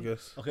I down.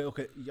 guess.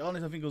 Okay.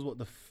 Giannis, I think it was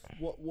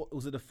what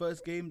was it? The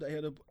first game that he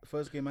had, the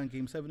first game and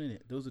Game 7 in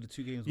it. Those are the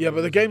 2 games. Yeah,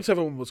 but the Game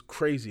 7 one was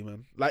crazy,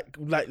 man. Like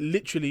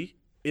literally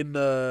in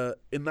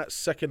that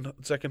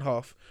second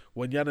half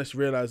when Giannis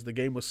realized the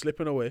game was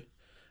slipping away.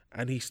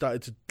 And he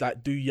started to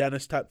do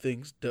Giannis type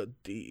things.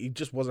 He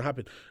just wasn't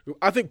happening.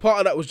 I think part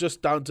of that was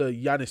just down to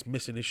Giannis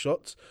missing his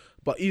shots.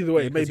 But either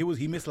way,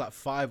 he missed like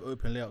 5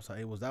 open layups. Like,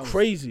 that was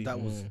crazy. That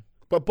was.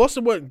 But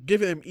Boston weren't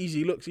giving him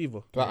easy looks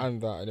either.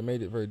 And it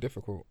made it very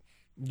difficult.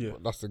 Yeah,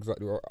 that's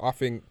exactly what I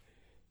think.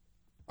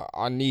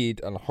 I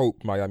need and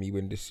hope Miami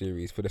win this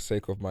series for the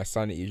sake of my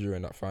sanity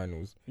during that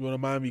finals. You want a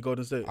Miami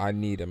Golden State? I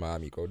need a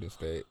Miami Golden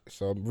State.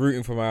 So I'm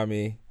rooting for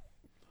Miami,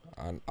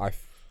 and I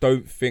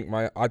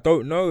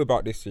don't know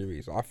about this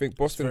series. I think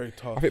Boston. very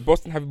tough. I think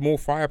Boston have more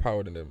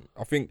firepower than them.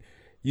 I think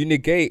you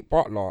negate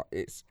Butler,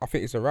 I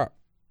think it's a wrap.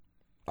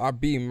 I'm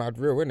being mad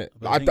real, innit?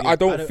 But the thing I is,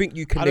 don't think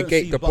you can I don't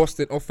negate see the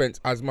Boston offense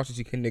as much as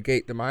you can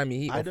negate the Miami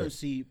Heat I offense. don't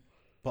see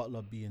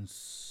Butler being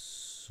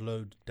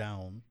slowed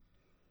down.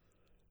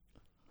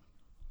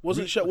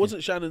 Wasn't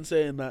Shannon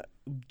saying that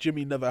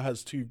Jimmy never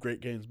has 2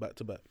 great games back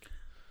to back?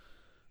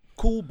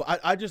 Cool, but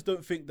I just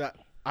don't think that.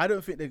 I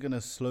don't think they're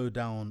gonna slow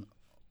down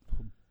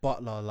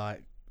Butler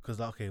because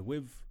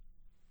with.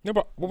 No,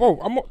 but whoa,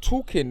 I'm not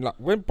talking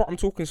I'm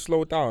talking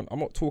slow down. I'm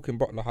not talking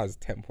Butler has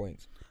 10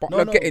 points.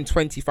 Butler No. getting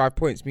 25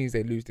 points means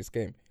they lose this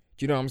game.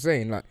 Do you know what I'm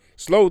saying? Like,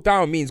 slow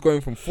down means going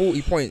from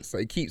 40 points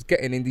that he keeps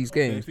getting in these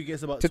games if he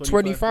gets about to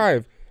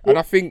 25. And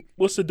I think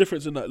What's the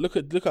difference in that? Look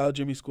at how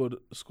Jimmy scored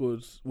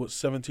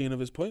 17 of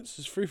his points.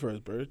 It's free throws,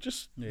 bro.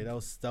 Just Yeah, that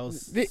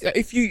was.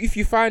 if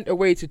you find a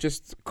way to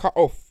just cut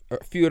off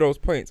a few of those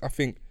points, I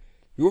think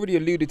you already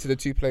alluded to the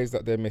 2 players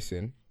that they're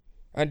missing,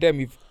 and then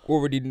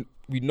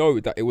we know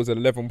that it was an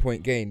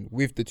 11-point gain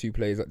with the 2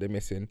 players that they're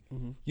missing.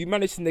 You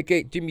managed to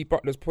negate Jimmy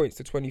Butler's points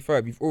to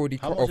 25. You've already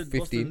How cut much off did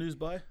Boston 15. lose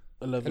by?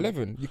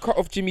 11. You cut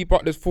off Jimmy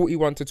Butler's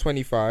 41 to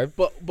 25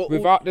 But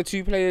without the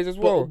 2 players as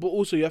well. But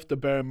also you have to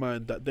bear in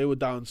mind that they were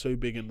down so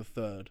big in the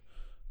third.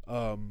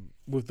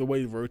 With the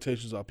way the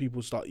rotations are,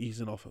 people start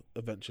easing off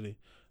eventually.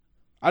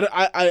 I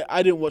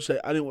didn't watch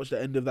that. I didn't watch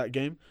the end of that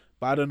game,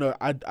 but I don't know.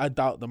 I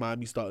doubt the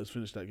Miami starters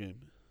finished that game.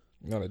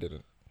 No, they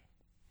didn't.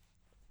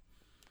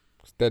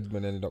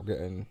 Stedman ended up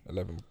getting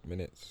 11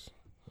 minutes,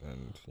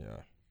 and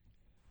yeah.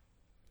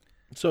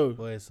 So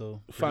Boy,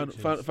 so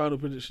final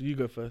prediction. You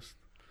go first.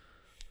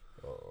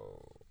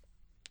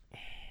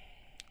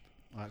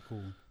 Alright,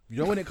 cool. You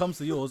know, when it comes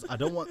to yours, I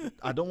don't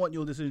want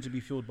your decision to be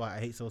fueled by I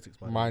hate Celtics.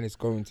 By the way. Mine is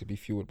going to be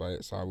fueled by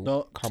it, so I will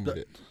No, come with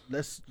it.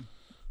 Let's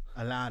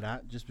allow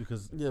that just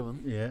because. Yeah,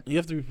 man. Yeah, You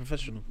have to be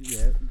professional.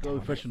 yeah, go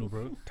professional,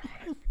 bro.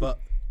 But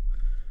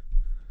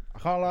I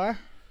can't lie.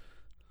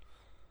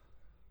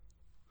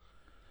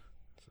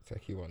 It's a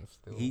techie one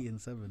still. Heat in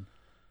 7.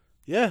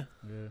 Yeah.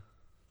 Yeah.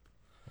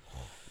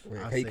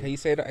 Wait, can you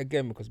say that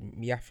again? Because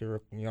Miafi, you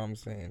know what I'm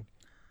saying?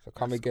 So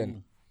come That's again.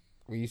 cool.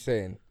 What are you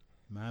saying?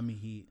 Miami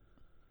Heat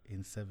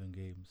in 7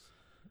 games.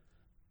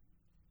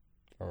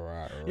 All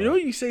right. You know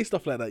when you say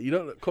stuff like that, you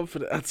don't look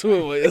confident at all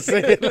in what you're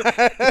saying.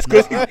 It's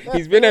because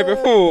he's been there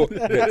before.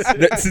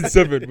 Nets in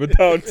 7. We're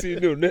down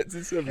 2-0. Nets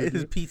in 7. This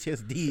is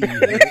PTSD. Man.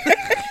 This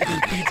is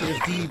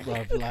PTSD,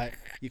 bruv. Like,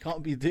 you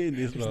can't be doing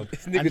this, bruv.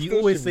 And nigga's you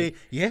always touching say,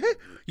 yeah?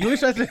 You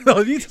always try to say, no,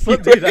 you need to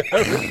stop doing that.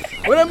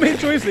 When I make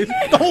choices,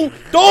 don't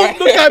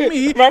look at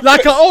me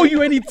like I owe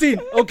you anything,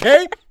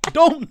 okay?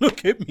 Don't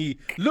look at me.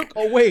 Look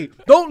away.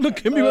 Don't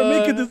look at me when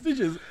making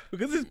decisions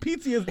because it's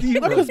PTSD,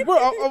 bruv. Because bro,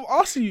 I'm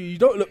asking you. You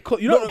don't look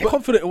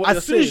confident in what you're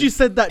As soon as saying. you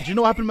said that, do you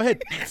know what happened in my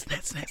head?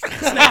 Nets.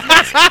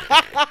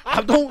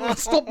 I don't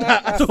stop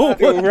that. I don't.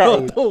 Still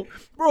rattled. Don't.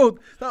 Bro.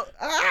 Oh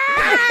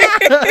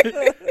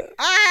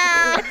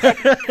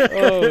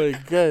my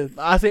god.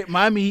 I say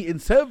Miami Heat in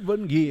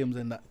 7 games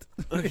and that.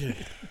 Okay.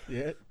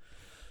 Yeah.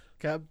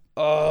 Cab.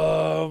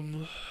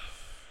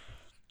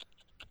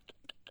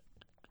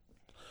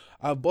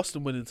 I have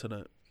Boston winning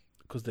tonight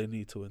because they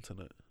need to win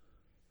tonight.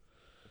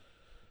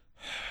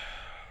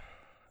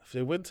 If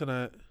they win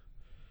tonight,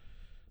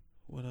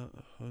 win at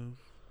home.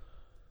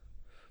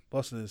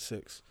 Boston is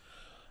 6.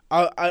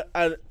 I'm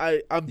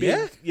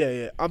being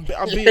yeah. I'm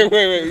being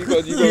Wait. You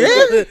got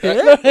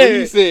Yeah. What are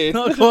you saying?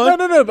 No, come on.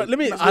 no. But let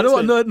me. I don't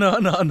want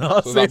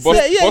no. So like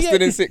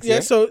Boston in 6,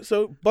 yeah?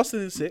 So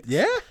Boston in 6.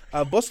 Yeah.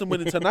 Boston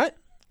winning tonight.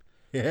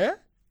 Yeah.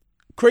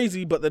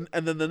 Crazy, but then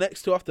the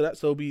next 2 after that,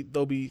 so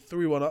they'll be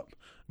 3-1 up.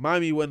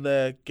 Miami win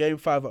their game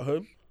 5 at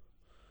home.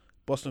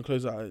 Boston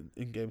close out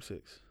in game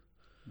 6.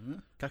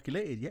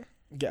 Calculated, yeah.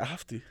 Yeah, I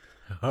have to.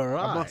 All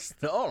right. I must.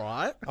 All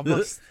right. I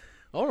must.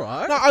 All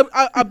right. No,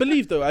 I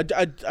believe though. I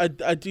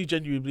do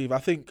genuinely believe. I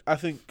think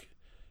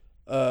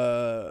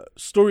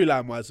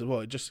storyline wise as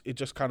well, it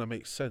just kind of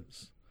makes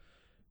sense.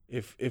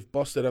 If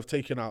Boston have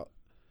taken out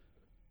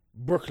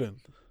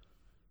Brooklyn,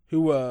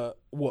 who were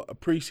a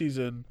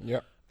preseason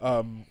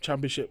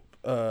championship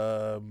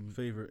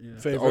Favorite, yeah.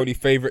 The only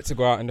favourite to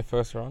go out in the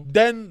first round.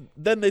 Then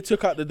they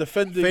took out the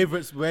defending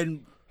Favorites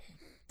when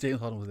James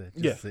Harden was there.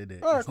 Just Yeah. to say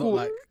that. Alright, It's cool.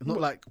 not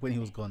like when he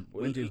was gone.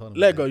 When James Harden was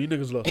Let go, there. you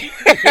niggas lost.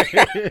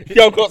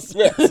 Yo, got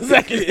sweat.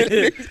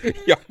 Exactly.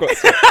 Yo, got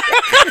sweat.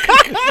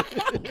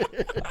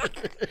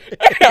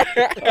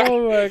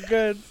 Oh my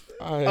god.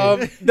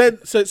 Then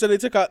so they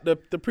took out the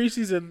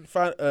preseason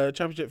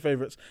championship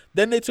favorites.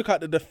 Then they took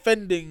out the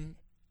defending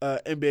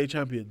NBA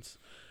champions.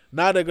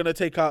 Now they're gonna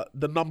take out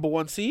the number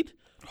 1 seed.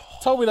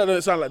 Tell me that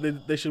doesn't sound like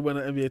they should win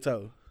an NBA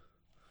title.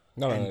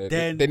 No. And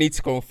They then- need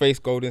to go and face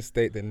Golden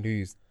State, then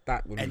lose.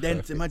 That would And be then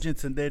perfect. imagine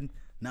to then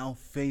now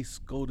face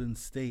Golden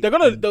State. They're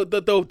gonna and-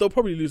 they'll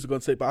probably lose to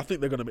Golden State, but I think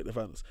they're gonna make the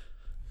finals.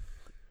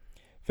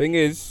 Thing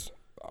is,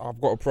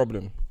 I've got a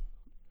problem.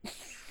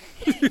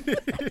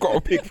 I've got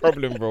a big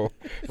problem, bro.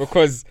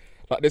 Because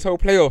like this whole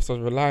playoffs, I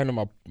was relying on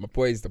my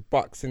boys, the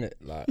Bucks, innit?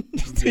 Like,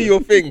 just do your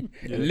thing,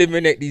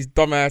 eliminate these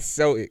dumbass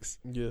Celtics,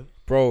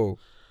 bro.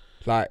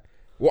 Like,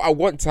 what I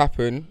want to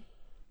happen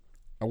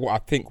and what I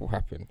think will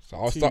happen. So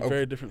I'll start.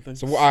 Very different things.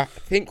 So what I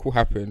think will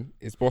happen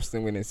is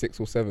Boston winning 6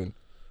 or 7.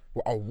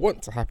 What I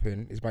want to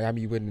happen is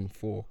Miami winning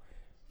 4.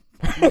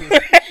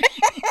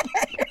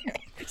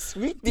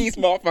 Sweep these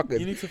motherfuckers.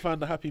 You need to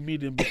find a happy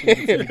medium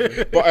between the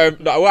two. But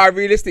what I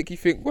realistically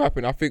think will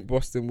happen, I think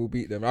Boston will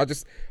beat them.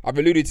 I've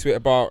alluded to it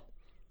about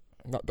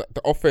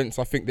the offense.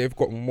 I think they've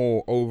got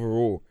more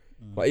overall.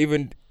 But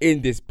even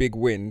in this big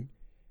win,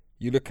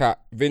 you look at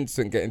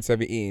Vincent getting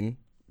 17.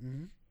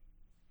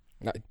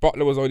 Like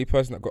Butler was the only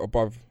person that got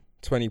above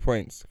 20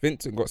 points.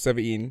 Vincent got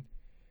 17,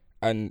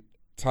 and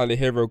Tyler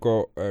Hero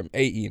got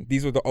 18.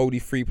 These were the only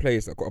 3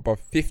 players that got above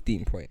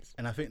 15 points.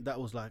 And I think that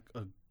was like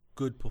a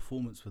good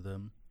performance for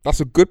them. That's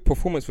a good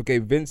performance for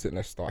Gabe Vincent,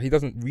 let's start. He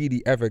doesn't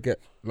really ever get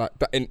like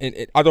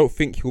that. I don't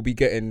think he'll be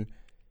getting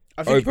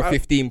over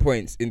 15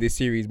 points in this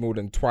series more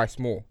than twice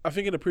more. I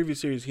think in the previous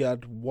series he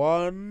had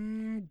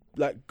one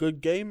like good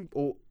game,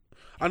 or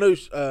I know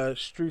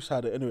Strus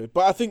had it anyway.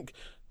 But I think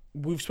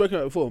we've spoken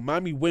about it before.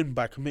 Miami win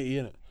by committee,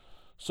 innit?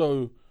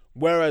 So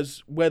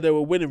whereas where they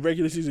were winning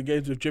regular season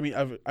games with Jimmy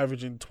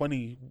averaging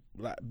 20,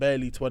 like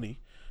barely 20,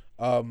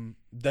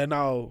 they're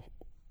now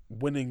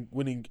winning,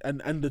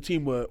 and the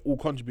team were all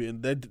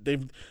contributing.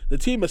 The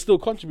team are still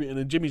contributing,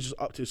 and Jimmy's just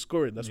upped his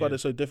scoring. That's why they're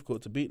so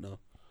difficult to beat now.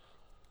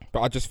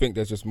 But I just think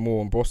there's just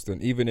more in Boston,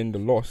 even in the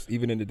loss,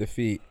 even in the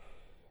defeat.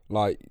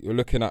 Like you're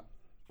looking at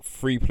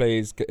 4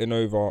 players getting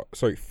over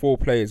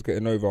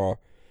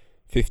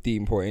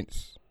 15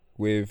 points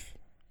with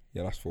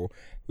that's 4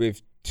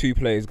 with 2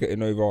 players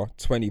getting over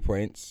 20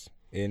 points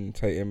in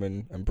Tatum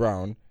and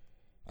Brown,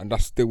 and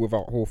that's still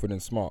without Horford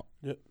and Smart.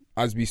 Yep.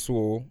 As we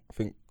saw, I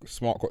think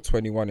Smart got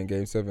 21 in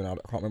Game 7. I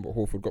can't remember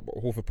what Horford got, but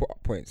Horford put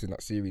up points in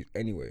that series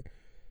anyway.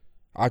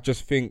 I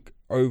just think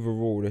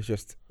overall there's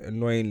just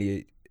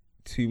annoyingly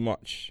too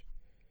much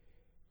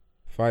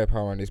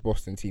firepower on this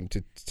Boston team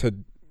to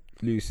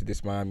lose to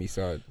this Miami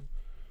side.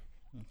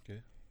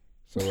 Okay.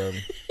 So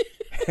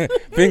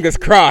fingers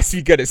crossed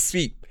we get a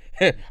sweep.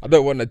 I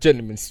don't want a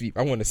gentleman sweep.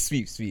 I want a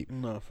sweep.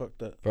 No, fuck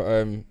that.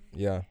 But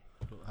yeah.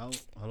 How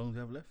long do you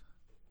have left?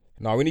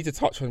 No, we need to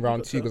touch on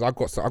round 2 because I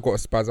got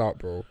to spaz out,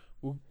 bro.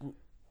 We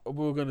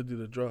were gonna do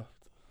the draft.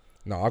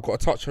 No, I got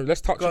to touch on. Let's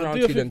touch on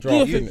round do 2 then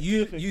your draft.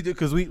 thing. You did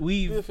because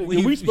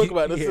we spoke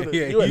about this.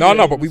 Yeah, You No,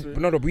 were- but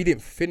we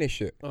didn't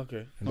finish it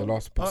Okay. in the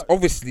last pass.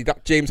 Obviously,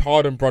 that James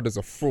Harden brother's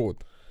a fraud.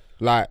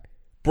 Like,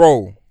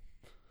 bro,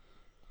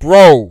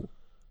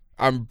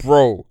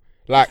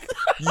 like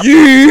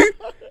you.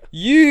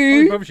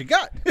 probably should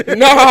got.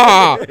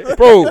 Nah,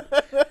 bro.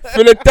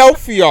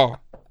 Philadelphia.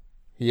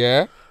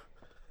 Yeah.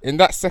 In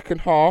that second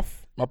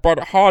half, my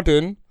brother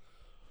Harden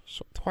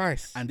shot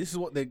twice. And this is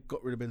what they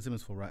got rid of Ben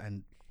Simmons for, right?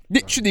 And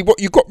Literally, what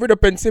you got rid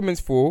of Ben Simmons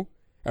for,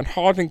 and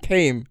Harden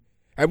came.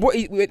 And what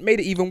made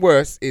it even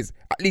worse is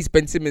at least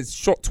Ben Simmons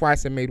shot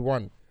twice and made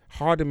 1.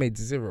 Harden made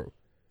 0.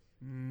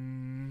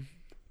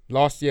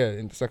 Last year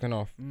in the second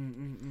half.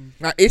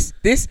 Now, this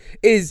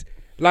is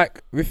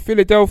like with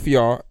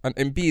Philadelphia and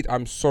Embiid,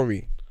 I'm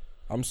sorry.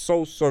 I'm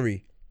so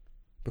sorry.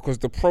 Because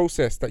the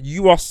process that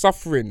you are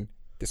suffering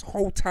this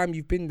whole time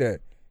you've been there,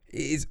 it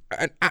is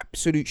an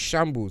absolute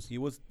shambles.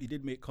 he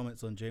did make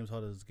comments on James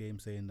Harden's game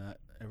saying that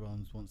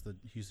everyone wants the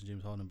Houston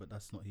James Harden, but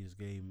that's not his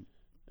game.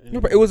 No,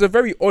 but it was a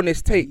very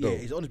honest take, Yeah, though.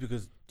 he's honest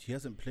because he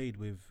hasn't played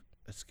with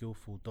a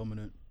skillful,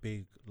 dominant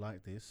big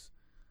like this.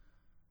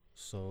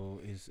 So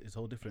it's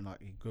whole different.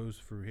 Like it goes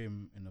through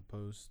him in the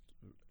post,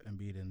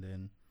 Embiid, and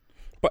then.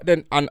 But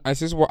then, and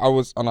this is what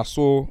I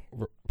saw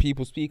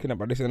people speaking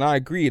about this, and I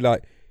agree.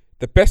 Like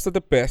the best of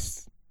the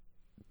best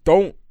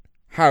don't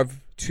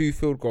have 2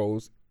 field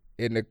goals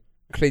in a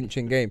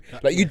clinching game.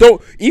 Like you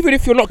don't, even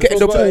if you're not getting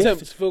the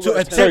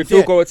ball.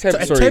 Field goal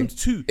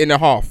attempt in a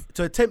half.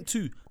 To attempt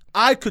 2,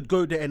 I could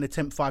go there and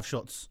attempt 5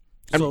 shots.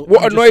 And So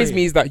what I'm just annoys saying.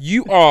 me is that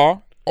you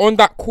are on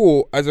that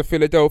court as a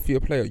Philadelphia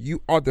player.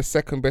 You are the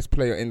second best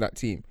player in that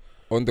team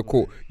on the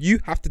court. You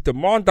have to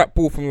demand that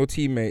ball from your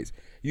teammates.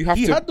 You have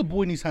He to. had the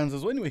ball in his hands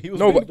as well. Anyway, he was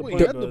No, winning but the ball. the-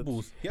 He had the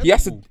balls.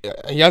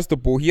 He has the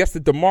ball. He has to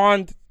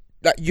demand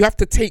that you have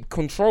to take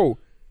control.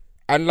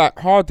 And like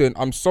Harden,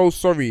 I'm so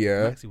sorry,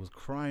 yeah. Maxey was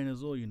crying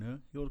as well. You know,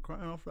 he was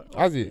crying off that.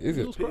 Has he? Is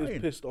He it? was He was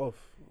crying. pissed off.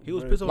 He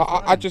was pissed off.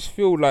 Like, I just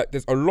feel like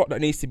there's a lot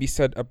that needs to be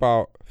said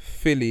about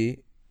Philly.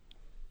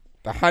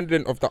 The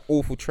handling of that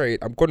awful trade.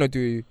 I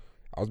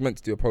was meant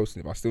to do a post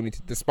on it, but I still need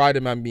to. The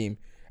Spider-Man meme.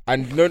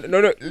 And no.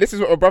 This is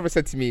what my brother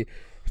said to me.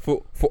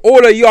 For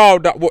all of y'all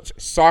that watch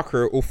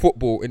soccer or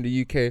football in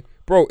the UK,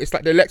 bro, it's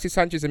like the Alexis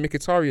Sanchez and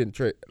Mkhitaryan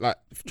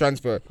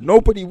transfer.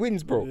 Nobody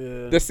wins, bro.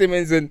 Yeah. The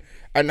Simmons and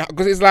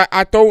because it's like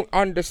I don't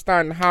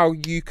understand how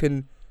you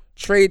can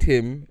trade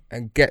him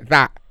and get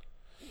that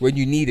when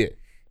you need it.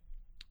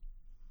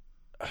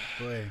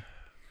 Boy,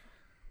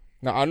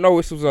 Now I know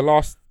this was the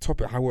last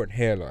topic. I weren't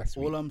here last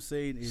week. all I'm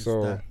saying is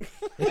So-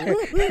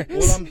 that.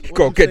 all I'm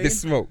Go get saying,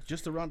 this smoke.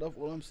 Just to round off,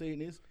 all I'm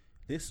saying is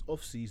this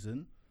off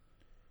season,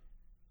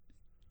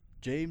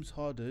 James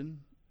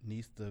Harden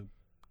needs to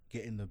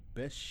get in the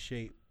best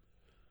shape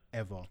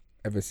ever.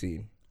 Ever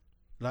seen?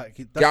 Like,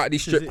 Get out of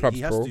these strip clubs,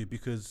 he has bro. to,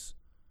 because,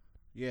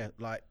 yeah,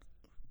 like,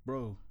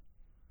 bro.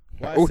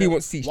 All he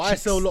wants to see is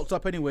YSL cheeks. locked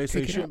up anyway, so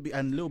he Pick it shouldn't up. be.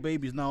 And Lil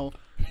Baby's now,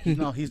 he's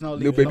now Lil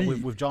linking up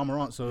Baby. with Ja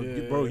Morant. So,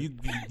 Yeah. bro, you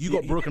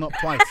got broken up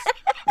twice.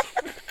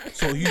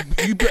 So you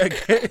better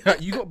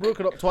get. You got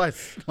broken up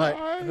twice. Like,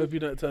 I hope you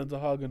don't turn to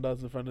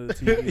Haagen-Dazs in front of the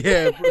TV.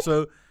 yeah. Bro,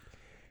 so,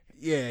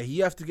 yeah,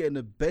 you have to get in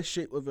the best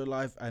shape of your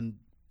life and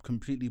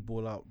completely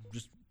ball out.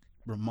 Just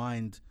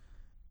remind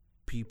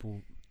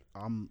people,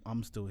 I'm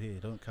still here.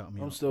 Don't count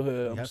me out. I'm still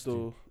here. He I'm has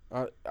still.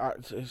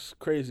 It's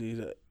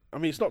crazy. I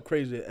mean, it's not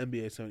crazy at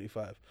NBA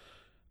 75.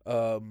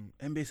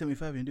 NBA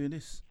 75, you're doing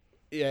this.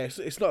 Yeah,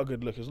 it's not a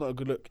good look. It's not a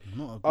good look.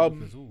 Not a good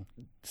look at all.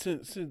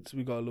 Since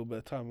we got a little bit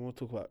of time, I want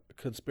to talk about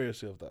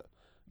conspiracy of that.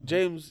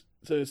 James.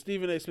 So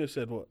Stephen A. Smith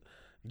said what?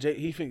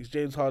 He thinks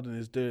James Harden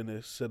is doing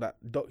this so that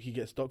he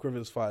gets Doc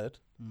Rivers fired,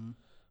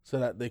 so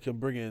that they can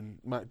bring in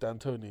Mike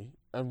D'Antoni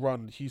and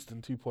run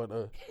Houston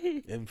 2.0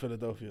 in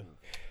Philadelphia.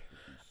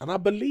 And I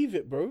believe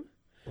it, bro.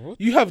 What?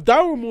 You have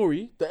Daryl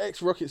Morey, the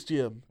ex-Rockets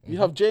GM. You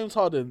have James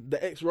Harden,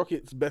 the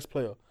ex-Rockets best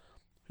player.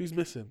 Who's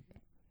missing?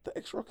 The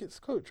ex-Rockets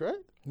coach, right?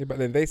 Yeah, but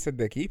then they said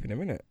they're keeping him,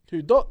 innit?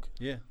 Who, Doc?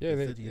 Yeah. Yeah,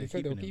 they they're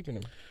said they were keeping him. keeping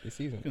him this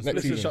season. Because Next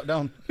listen, season. shut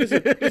down.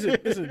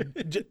 Listen.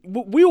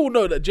 We all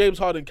know that James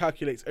Harden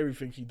calculates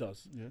everything he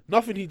does. Yeah.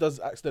 Nothing he does is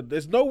accidental.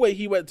 There's no way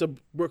he went to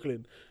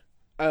Brooklyn.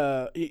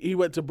 He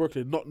went to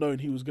Brooklyn not knowing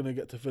he was going to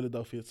get to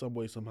Philadelphia some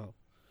way, somehow.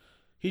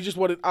 He just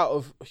wanted out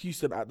of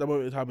Houston at the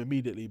moment in time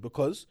immediately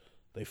because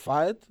they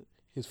fired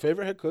his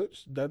favorite head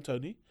coach,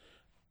 D'Antoni,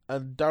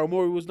 and Daryl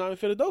Morey was now in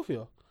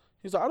Philadelphia.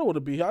 He's like, I don't want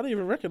to be here. I don't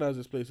even recognize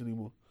this place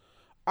anymore.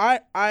 I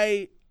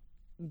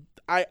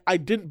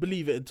didn't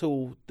believe it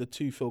until the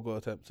 2 field goal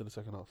attempts in the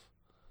second half.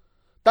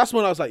 That's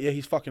when I was like, yeah,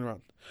 he's fucking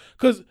around.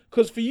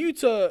 Because for you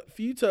to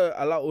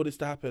allow all this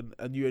to happen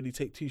and you only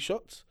take 2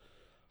 shots,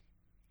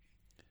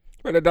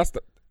 But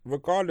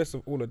regardless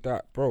of all of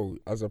that, bro,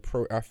 as a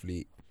pro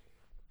athlete,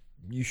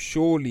 you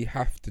surely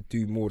have to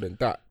do more than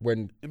that.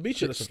 When Embiid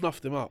should have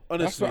snuffed him out.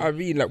 Honestly, that's what I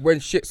mean. Like when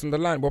shit's on the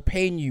line, we're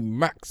paying you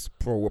max,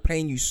 bro. We're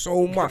paying you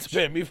so much.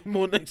 pay him even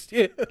more next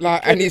year.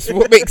 Like, and it's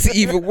what makes it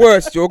even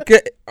worse. You'll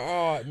get.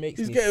 Oh, it makes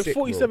He's me getting sick,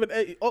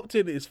 47.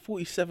 Opt-in is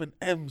 47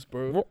 M's,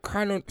 bro. Bro. What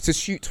kind of to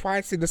shoot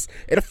twice in the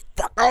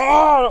fuck?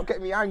 Oh, don't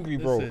get me angry,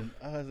 bro. Listen,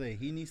 I say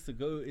he needs to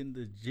go in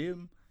the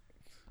gym,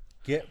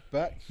 get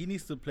back. He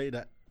needs to play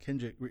that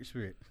Kendrick Rich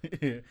Spirit.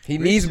 He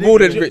needs more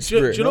than Do Rich you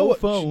Spirit. know No what?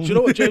 phone. Do you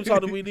know what James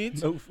Harden we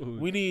need? No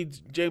food. We need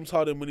James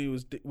Harden when he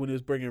was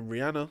bringing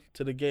Rihanna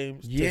to the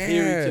games, Yeah.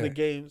 Tahiri to the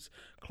games,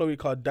 Khloe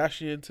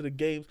Kardashian to the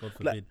games. God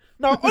Like,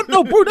 forbid.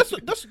 no, bro, that's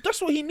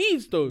what he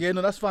needs though. Yeah,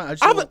 no, that's fine. I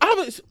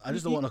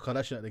just don't want a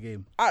Kardashian at the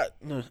game.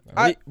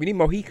 We need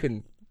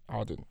Mohican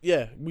Harden.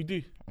 Yeah, we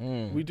do.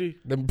 We do.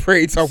 Them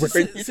braids are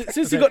wearing.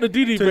 Since he got the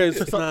DD braids,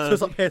 Twist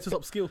up hair, twist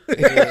up skill.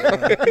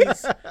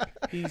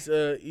 he's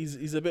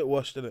a bit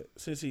washed in it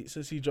since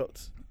he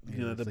dropped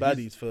the so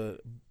baddies for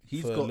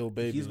He's for got Lil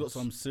Baby. he's got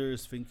some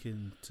serious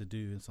thinking to do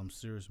and some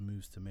serious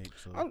moves to make.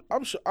 So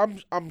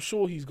I'm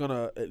sure he's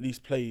gonna at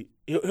least play.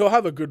 He'll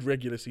have a good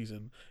regular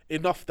season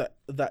enough that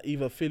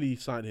either Philly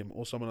sign him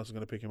or someone else is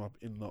gonna pick him up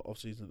in the off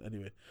season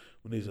anyway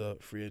when he's a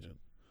free agent.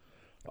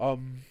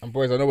 And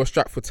boys, I know we're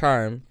strapped for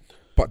time,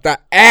 but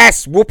that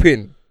ass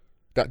whooping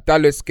that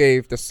Dallas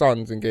gave the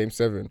Suns in Game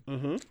 7.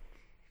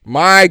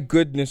 My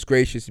goodness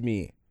gracious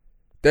me.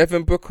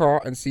 Devin Booker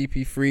and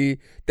CP3.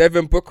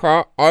 Devin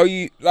Booker, are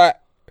you like,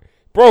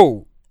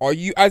 bro, are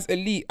you as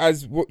elite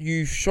as what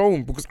you've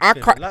shown? Because I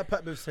can't. like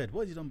Pat Bev said,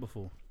 what has he done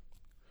before?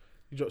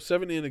 He dropped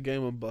 70 in a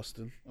game on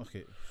Boston.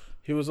 Okay.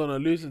 He was on a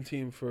losing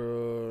team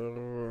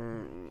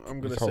for I'm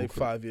gonna His say whole career.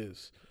 5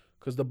 years.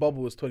 Because the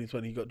bubble was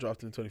 2020, he got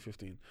drafted in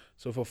 2015.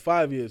 So for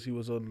 5 years, he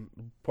was on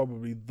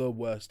probably the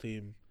worst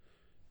team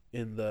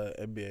in the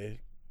NBA.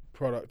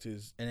 Product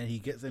is And then he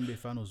gets NBA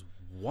Finals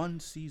one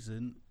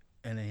season,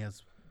 and then he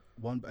has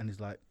one, and he's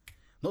like,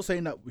 not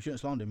saying that we shouldn't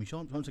slander him. We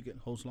shouldn't get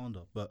whole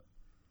slander, but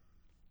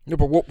No,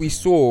 but what we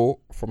saw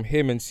from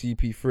him and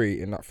CP3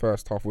 in that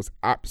first half was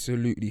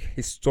absolutely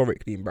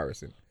historically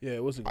embarrassing. yeah,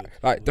 it wasn't good.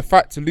 Like the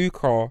fact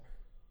Luka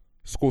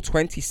scored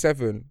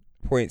 27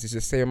 points is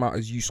the same amount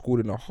as you scored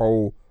in a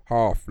whole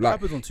half. Like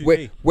happens on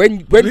 2K.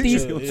 when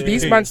these Yeah.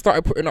 these men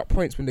started putting up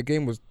points when the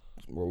game was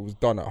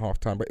done at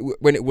halftime, but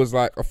when it was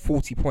like a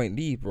 40-point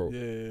lead, bro.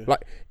 Yeah.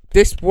 Like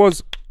this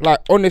was like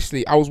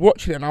honestly, I was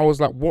watching it and I was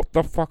like, what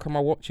the fuck am I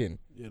watching?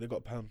 Yeah, they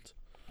got pumped.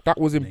 That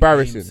was Game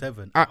embarrassing.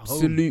 7 at home.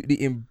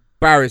 Absolutely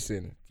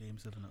embarrassing. Game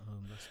 7 at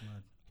home. That's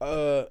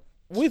mad.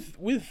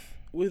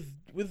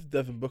 With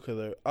Devin Booker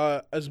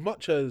though, as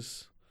much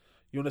as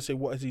you want to say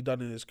what has he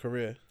done in his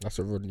career, That's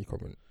a Rodney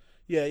comment.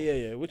 yeah.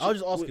 I was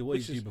just asking what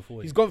which he is- did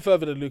before. He's gone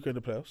further than Luka in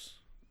the playoffs.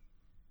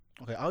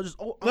 Okay, I was just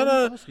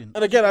No. asking.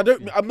 And again,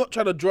 I'm not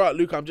trying to draw out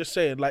Luka. I'm just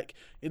saying, like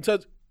in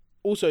terms.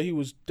 Also, he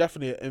was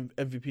definitely an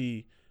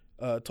MVP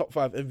top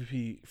 5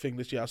 MVP thing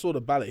this year. I saw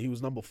the ballot. He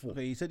was number 4.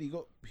 Okay, he said he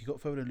got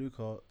further than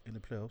Luka in the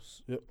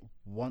playoffs. Yep.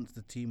 Once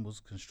the team was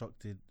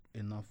constructed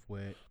enough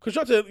where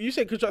Constructed. You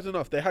say constructed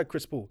enough. They had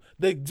Chris Paul.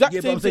 The exact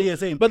but same I'm saying, thing. yeah,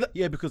 same. But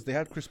yeah, because they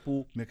had Chris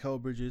Paul,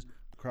 Mikal Bridges,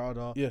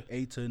 Crowder, Yeah.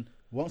 Aiton.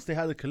 Once they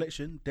had a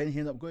collection, then he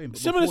ended up going. But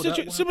similar before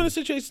that, what similar happened?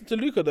 situation to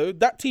Luka though.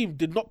 That team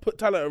did not put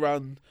talent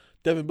around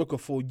Devin Booker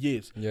for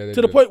years. Yeah, they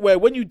to the did. point where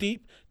when you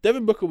deep,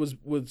 Devin Booker was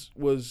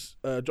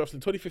drafted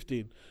in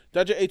 2015.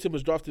 Deandre Ayton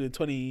was drafted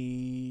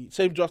in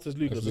same draft as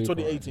Luka, That's so Luka,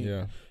 2018.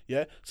 Yeah.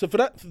 Yeah. So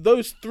for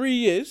those 3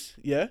 years,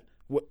 yeah,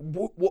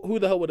 who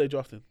the hell were they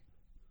drafting?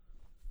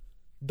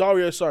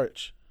 Dario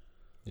Saric.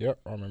 Yep,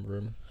 I remember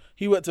him.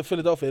 He went to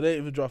Philadelphia. They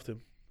didn't even draft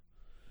him.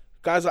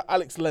 Guys like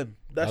Alex Len.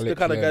 That's the Alex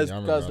kind of Len, guys yeah, I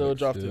remember they were Alex,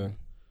 drafting. yeah.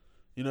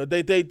 You know,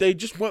 they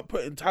just weren't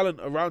putting talent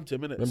around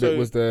him, innit? Remember So, it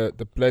was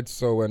the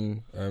Bledsoe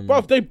and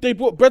bruv, they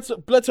brought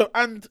Bledsoe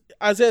and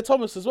Isaiah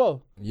Thomas as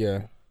well.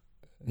 yeah.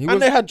 He And was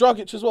they had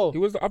Dragic as well. he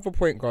was the other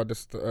point guard.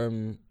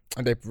 And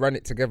they ran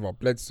it together.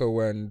 Bledsoe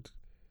and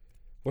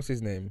what's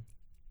his name?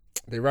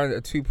 They ran it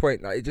a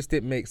 2-point. Like, it just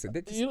didn't make sense.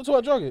 They just, You not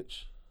talking about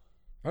Dragic?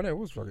 oh no, it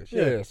was Dragic.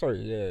 Yeah. Yeah, sorry,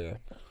 yeah.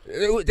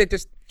 They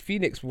just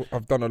Phoenix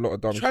have done a lot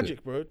of dumb shit.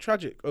 Tragic, bro.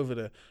 Tragic over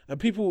there. And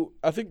people,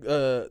 I think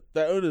their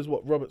owner's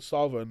Robert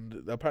Salva,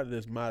 and apparently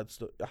there's mad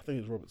I think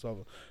it's Robert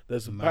Salva.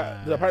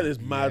 Apparently there's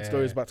mad yeah.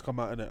 stories about to come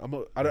out in it.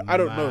 I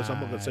don't know, so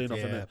I'm not gonna say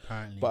nothing there.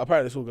 Apparently. But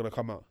apparently it's all gonna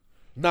come out.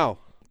 Now,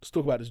 let's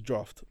talk about this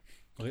draft.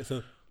 Okay,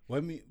 so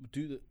when we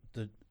do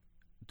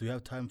do you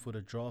have time for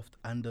the draft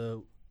and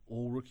the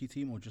all rookie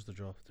team or just the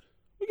draft?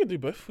 We can do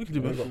both. We can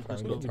do Yeah, both. we got time,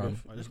 We we can got do time.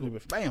 both. Alright, let's We can go.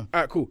 do both. Bam.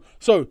 Alright, cool.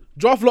 So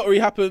draft lottery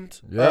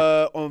happened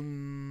Yeah.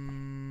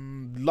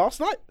 on last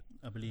night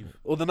I believe.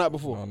 or the night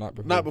before. No, night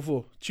before. Night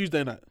before,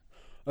 Tuesday night.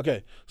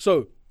 Okay,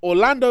 so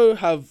Orlando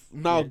have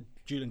now. Yeah,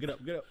 Julian, get up,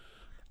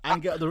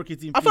 and get up the rookie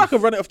team. I feel like I please.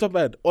 can run it off the top of my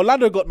head.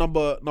 Orlando got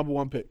number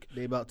 1 pick.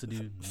 They about to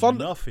do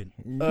Thunder- nothing.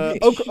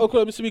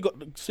 Oklahoma City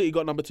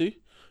got number 2.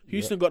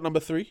 Houston got number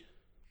 3.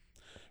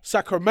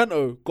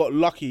 Sacramento got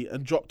lucky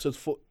and dropped his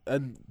foot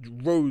and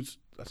rose.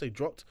 I say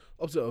dropped,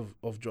 opposite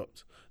of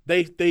dropped.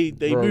 They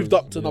Rose, moved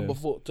up to yeah. number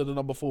 4 to the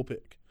number 4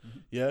 pick.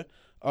 Yeah.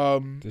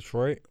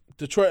 Detroit,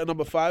 Detroit at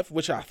number 5,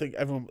 which I think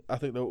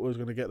they're always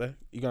gonna get there.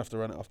 You're gonna have to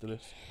run it after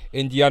this.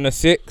 Indiana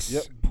 6,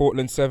 Yep.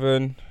 Portland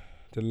 7,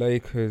 the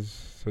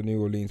Lakers, the New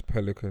Orleans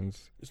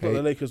Pelicans. It's not 8.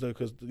 the Lakers though,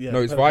 because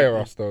No, it's via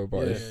us though,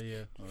 but Yeah. it's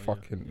Yeah. Oh,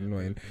 fucking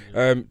annoying.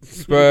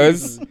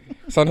 Spurs,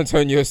 San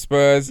Antonio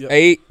Spurs,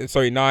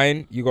 Yep.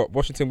 9. You got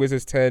Washington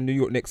Wizards 10, New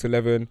York Knicks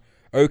 11,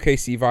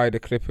 OKC via the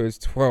Clippers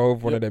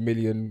 12, one of their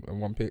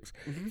 1,000,001 picks.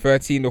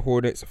 13 the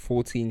Hornets,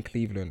 14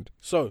 Cleveland.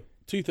 So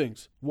 2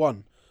 things.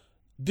 1,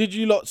 did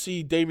you lot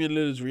see Damian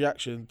Lillard's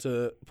reaction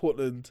to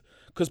Portland?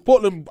 Because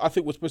Portland, I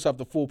think, was supposed to have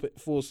the 4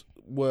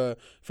 were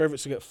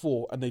favourites to get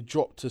 4, and they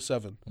dropped to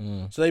 7.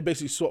 So they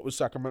basically swapped with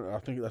Sacramento. I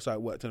think that's how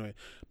it worked anyway.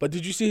 But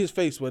did you see his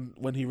face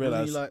when he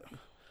realised? like,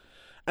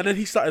 And then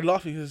he started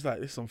laughing. He was like,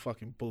 "This is some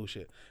fucking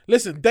bullshit."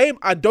 Listen, Dame,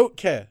 I don't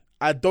care.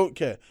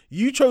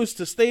 You chose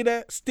to stay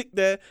there, stick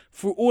there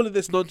through all of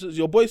this nonsense.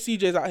 Your boy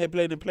CJ's out here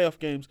playing in playoff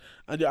games,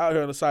 and you're out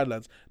here on the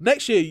sidelines.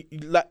 Next year,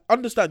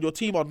 understand your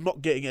team are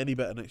not getting any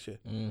better next year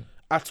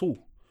at all.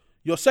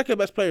 Your second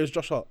best player is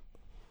Josh Hart.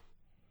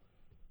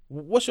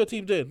 What's your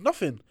team doing?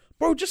 Nothing,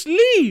 bro. Just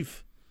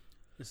leave.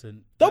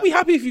 listen, They'll be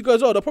happy if you go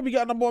as well. They'll probably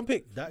get a number 1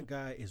 pick. that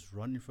guy is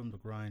running from the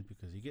grind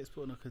because he gets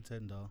put on a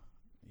contender.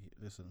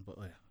 Listen, but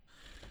yeah.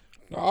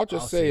 No, I'll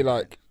just say,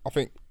 like, I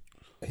think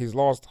his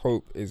last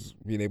hope is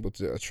being able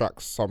to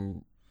attract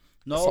something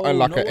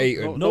like an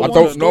Aiton. no I one's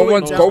don't. No going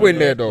one's down going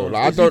there. there though.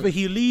 Like, I It's don't. either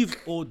he leaves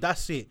or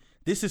that's it.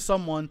 This is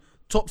someone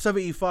top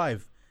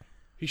 75.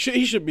 He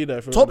should be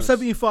there for Top honest.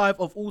 75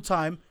 of all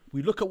time.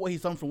 We look at what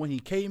he's done from when he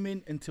came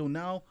in until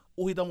now.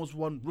 All he done was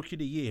one Rookie of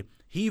the Year.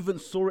 He even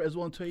saw it as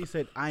well until he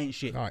said, "I ain't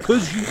shit." Nice.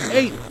 Because you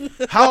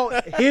ain't. How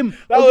him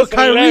That over was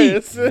Kyrie,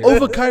 hilarious.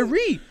 over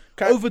Kyrie,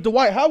 over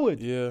Dwight Howard.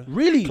 Yeah.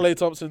 Really? Klay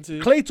Thompson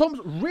too. Klay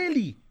Thompson.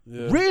 Really?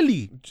 Yeah.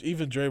 Really?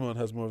 Even Draymond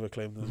has more of a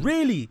claim than him.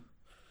 Really?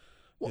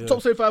 What, Yeah.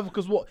 top 75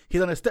 because what? He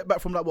done a step back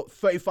from like what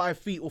 35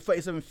 feet or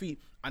 37 feet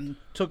and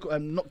took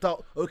and knocked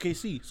out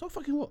OKC. So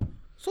fucking what?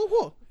 So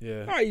what?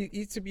 Yeah.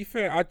 No, to be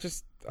fair, I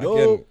just Yo,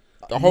 again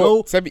the whole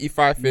no-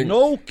 75 thing.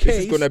 no This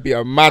case- is gonna be a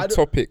I mad don't-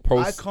 topic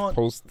I can't-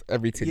 post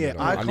everything. Yeah, you know?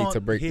 I I need to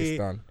can't break this hear-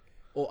 down.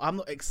 Or I'm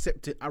not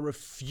accepting. I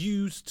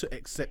refuse to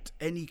accept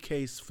any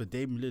case for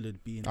Damian Lillard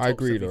being top I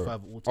agree, though.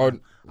 75 of all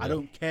time. Oh, I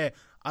don't care.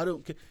 I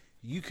don't care.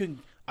 You can.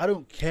 I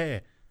don't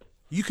care.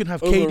 You can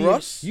have Over KD.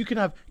 Russ? You can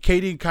have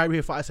KD and Kyrie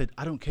here fight. I said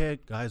I don't care,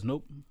 guys.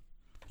 Nope.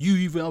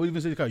 I'll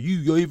even say to Kyrie,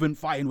 you're even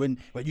fighting when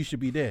you should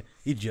be there,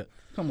 idiot.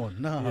 Come on,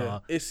 nah.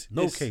 It's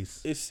no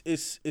case.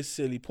 It's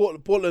silly.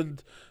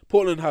 Portland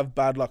have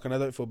bad luck, and I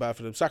don't feel bad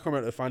for them.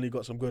 Sacramento finally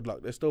got some good luck.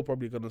 They're still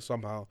probably gonna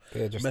somehow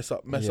They're just- mess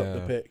up the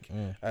yeah, pick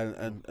yeah.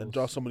 and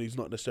draft someone who's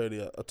not necessarily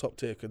a top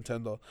tier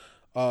contender.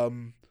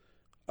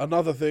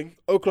 Another thing,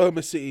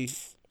 Oklahoma City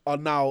are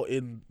now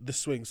in the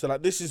swing. So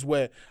like this is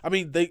where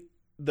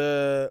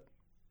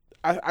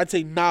I'd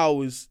say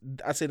now is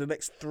the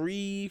next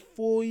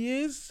 3-4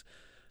 years.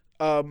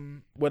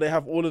 where they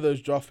have all of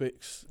those draft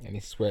picks, And he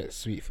swear it's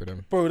sweet for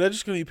them. bro, they're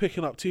just gonna be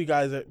picking up 2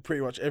 guys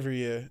pretty much every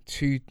year.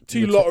 Two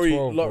Two in the top lottery,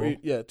 12, bro. lottery,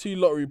 yeah, 2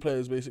 lottery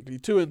players basically,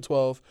 2 and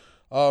 12.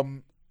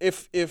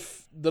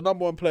 If the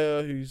number 1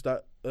 player who's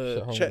that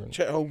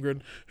Chet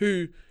Holmgren,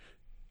 who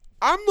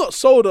I'm not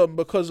sold on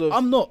because of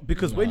I'm not,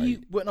 because when Nah, he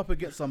went up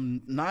against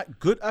some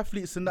good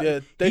athletes in that,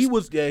 yeah, he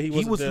was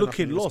wasn't was doing looking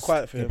nothing. It was lost.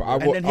 quiet for Yeah, him. but I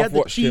And wa- then he had I've the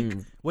watched cheek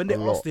him when they a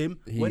lot. asked him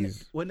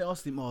He's- when they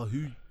asked him, "Oh,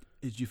 who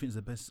do you think is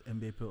the best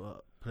NBA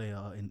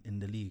player in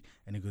the league?"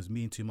 And he goes,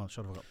 "Me and 2 months.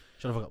 Shut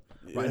the fuck up,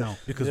 right Yeah, now,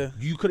 because yeah.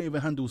 you couldn't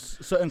even handle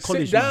certain Sit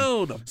college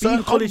down, man. be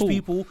certain college humble.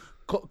 people,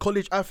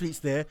 college athletes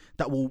there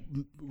that will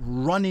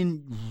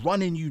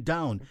running you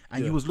down,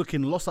 and Yeah. you was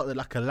looking lost out there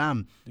like a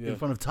lamb Yeah. in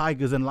front of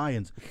tigers and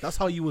lions. That's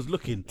how you was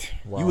looking.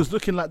 Wow. You was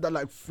looking like that,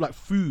 like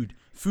food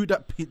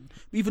that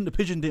even the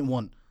pigeon didn't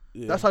want.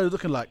 Yeah. That's how you're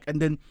looking like.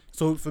 And then,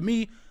 so for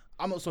me,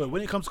 I'm not sorry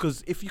when it comes,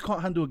 because if you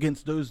can't handle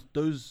against those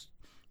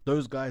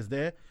guys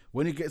there,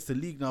 when it gets to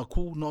league now,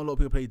 cool. Not a lot of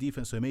people play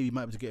defense, so maybe you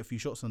might be able to get a few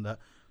shots on that.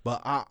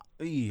 But I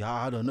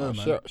don't know,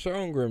 man.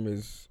 Shotengrim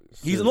is.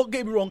 He's not,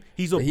 get me wrong.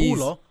 He's a but baller.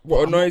 What but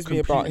I'm not annoys me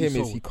about him completely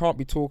is he sold. can't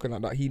be talking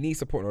like that. He needs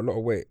to put on a lot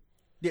of weight.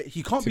 Yeah,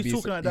 he can't to be be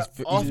talking so- like that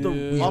he's- after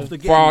yeah. after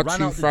getting Far ran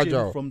too out the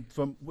fragile. gym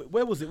from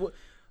where was it? What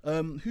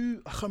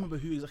who, I can't remember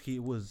who exactly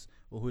it was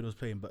or who he was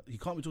playing, but he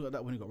can't be talking like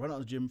that when he got run out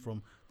of the gym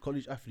from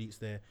college athletes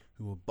there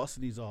who were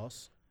busting his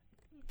ass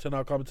to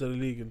now come to the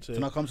league and say, to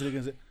now come to the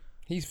against it.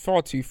 He's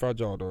far too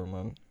fragile, though,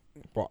 man.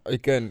 But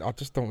again, I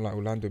just don't like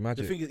Orlando The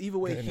Magic. thing is, either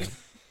way, Getting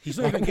he's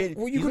not even getting.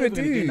 What you he's gonna not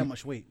even gain do? that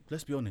much weight.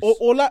 Let's be honest.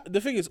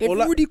 the thing is, They've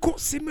already got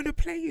similar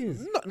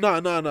players. no,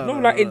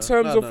 In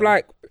terms of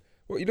like,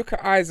 well, you look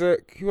at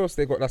Isaac. Who else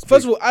they got? That's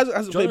First big? of all, Isaac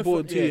hasn't played ball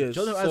in 2 yeah, years.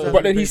 Jonathan so- Isaac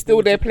but then hasn't he's played still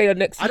ball their in player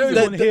next I don't season.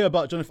 even want to hear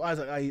about Jonathan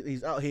Isaac.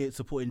 He's out here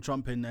supporting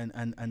Trump and not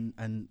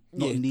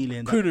Yeah, kneeling.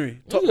 and that. Coonery,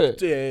 top, Is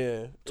it?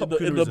 yeah, Top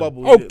in the Coonerism.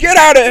 bubble. Oh, yeah. get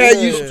out of here,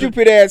 you Yeah.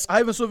 stupid ass! I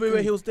even saw a video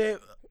where he was there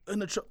in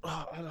the truck.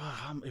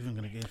 I'm even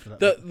gonna get into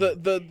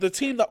that. The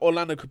team that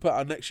Orlando could put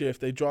out next year if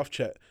they draft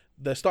Chet,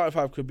 their starting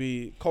 5 could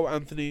be Cole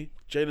Anthony,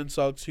 Jalen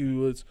Suggs, who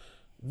was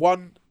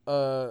one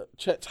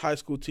Chet's high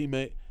school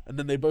teammate, and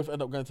then they both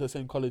end up going to the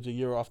same college a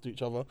year after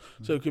each other.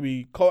 So it could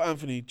be Cole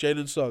Anthony,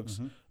 Jalen Suggs,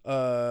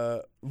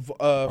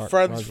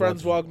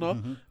 Franz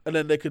Wagner, and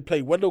then they could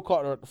play Wendell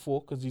Carter at the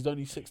 4 because he's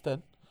only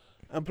 6'10",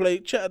 and play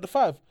Chet at the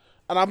 5.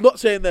 And I'm not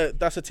saying that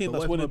that's a team But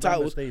that's what if winning Mo Bamba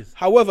titles. stays?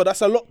 However,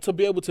 that's a lot to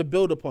be able to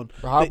build upon.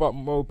 But how They- about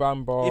Mo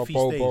Bamba, if he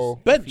stays, Bobo?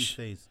 Bench. if he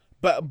stays.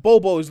 But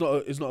Bobo is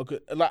not a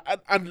good like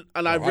and I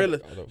I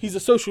realize don't- he's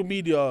a social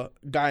media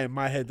guy in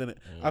my head, isn't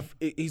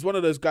it? He's one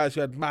of those guys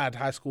who had mad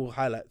high school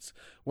highlights,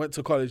 went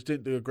to college,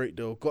 didn't do a great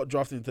deal, got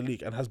drafted into the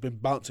league, and has been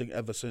bouncing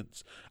ever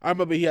since. I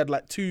remember he had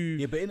like 2.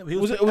 Yeah, but he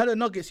Was was it- had the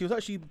Nuggets. He was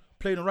actually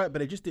playing alright, but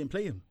they just didn't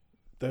play him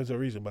There's a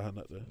reason behind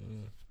that though.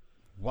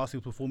 whilst he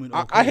was performing.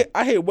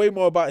 I hear way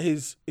more about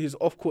his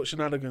off court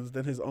shenanigans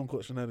than his on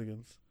court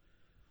shenanigans.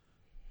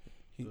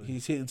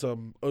 He's hitting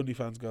some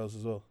OnlyFans girls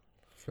as well.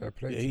 Fair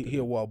play. Yeah, to he them.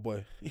 a wild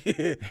boy. he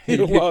He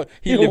a wild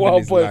living wild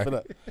his boy life. for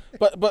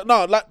that. But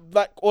no,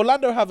 like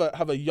Orlando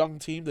have a young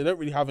team. They don't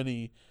really have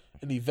any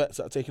vets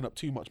that are taking up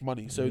too much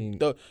money, so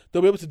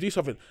they'll be able to do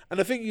something. And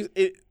the thing is,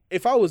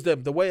 if I was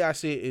them, the way I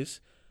see it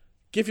is,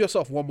 give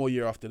yourself one more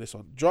year after this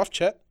one. Draft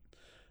Chet,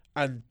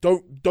 and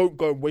don't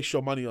go and waste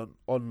your money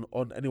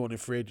on anyone in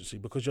free agency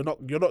because you're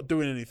not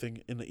doing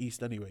anything in the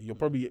East anyway. You'll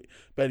probably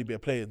barely be a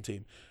playing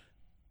team.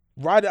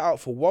 Ride it out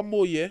for one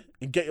more year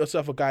and get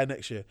yourself a guy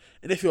next year.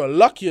 And if you're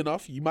lucky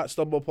enough, you might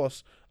stumble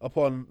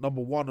upon number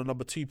 1 or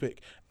number 2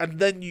 pick. And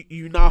then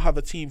you now have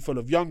a team full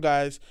of young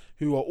guys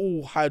who are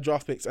all high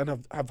draft picks and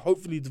have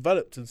hopefully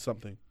developed into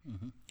something.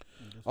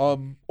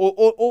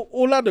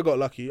 Orlando got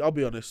lucky, I'll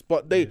be honest.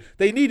 But they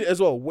need it as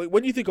well.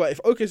 When you think about it,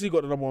 if OKC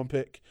got the number 1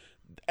 pick,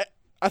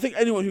 I think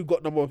anyone who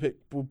got number 1 pick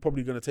will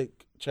probably going to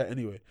take Chet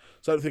anyway.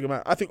 So I don't think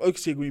about it. I think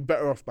OKC will be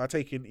better off by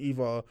taking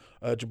either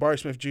Jabari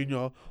Smith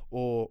Jr.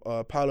 or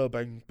Paolo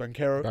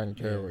Banchero.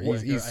 Banchero. Yeah.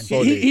 He's And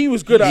solid. He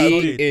was good at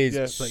it. He is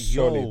Yeah. But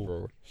solid,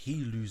 bro. he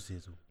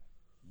loses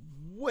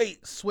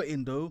weight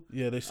sweating though.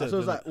 Yeah, they said So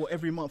it's that. like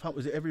every month.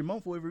 Was it every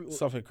month or every?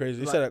 Something crazy.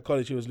 They like- said at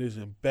college he was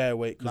losing bare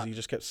weight because Like- he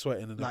just kept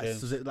sweating in the Like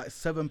games. is it like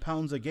 7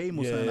 pounds a game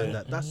or Yeah, something like yeah.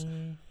 that? That's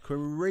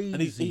crazy.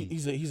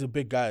 And he's a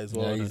big guy as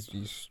well. Yeah, isn't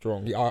he's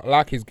strong. I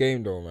like his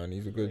game though, man.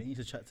 He's a You good. need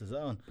to chat to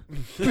Zion.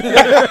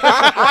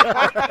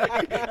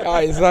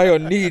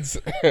 Zion needs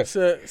he?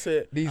 So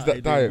needs Out that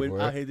here diet, doing boy.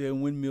 out here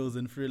doing windmills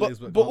and free legs.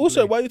 but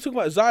also, why are you talking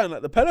about Zion?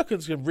 Like the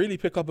Pelicans can really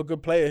pick up a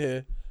good player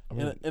here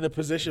in a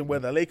position where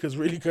the Lakers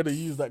really could have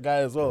used that guy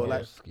as well.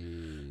 Like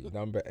Broski,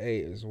 number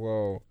 8 as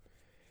well.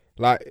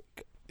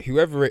 Like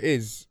whoever it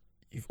is,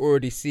 you've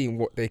already seen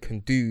what they can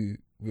do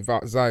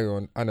without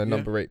Zion and a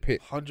number 8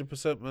 pick.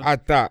 100%, man.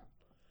 Add that.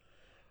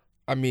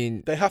 I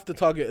mean, They have to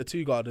target a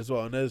 2 guard as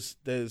well. And there's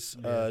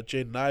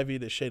Jaden Ivey,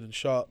 there's Shaden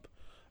Sharp.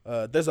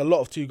 There's a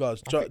lot of 2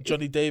 guards.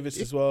 Johnny Davis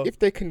as well. if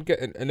they can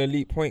get an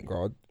elite point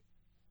guard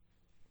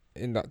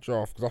in that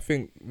draft, because I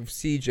think with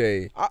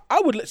CJ,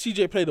 I would let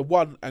CJ play the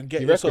 1 and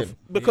get You yourself reckon?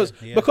 because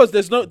Yeah. because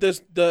there's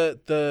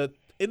the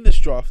in this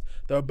draft,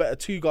 there are better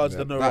 2 guards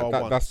than there are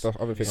ones. That's the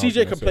other thing.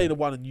 CJ can play the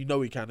 1, and you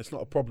know he can. It's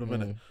not a problem,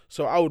 innit?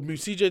 So I would move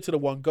CJ to the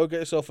 1. Go get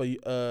yourself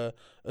a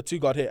 2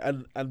 guard here,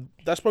 and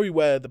that's probably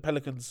where the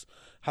Pelicans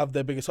have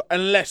their biggest.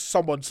 Unless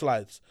someone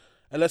slides,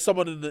 unless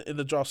someone in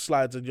the draft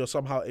slides, and you're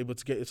somehow able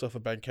to get yourself a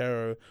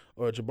Banchero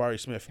or a Jabari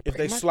Smith. If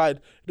they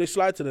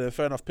slide to them,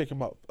 fair enough. Pick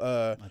him up.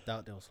 I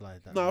doubt they'll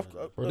slide that. No,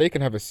 Well, they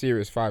can have a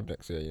serious 5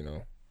 next year, you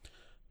know.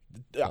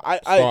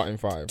 Starting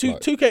 5.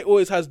 2K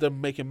always has them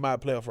making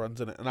mad playoff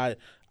runs in it, and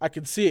I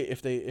can see it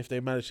if they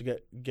manage to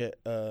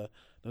get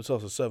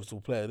themselves a serviceable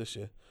player this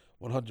year,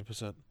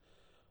 100%.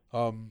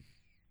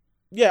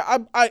 Yeah,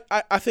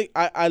 I think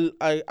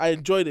I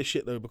enjoy this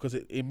shit though, because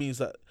it means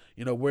that,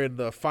 you know, we're in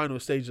the final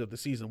stages of the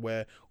season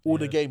where all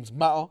the games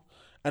matter.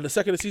 And the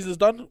second the season's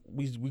done,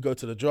 we go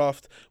to the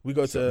draft, we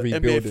go to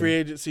NBA free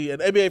agency,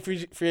 and NBA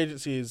free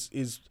agency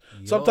is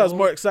sometimes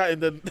more exciting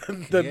than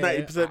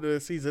 90% of the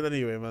season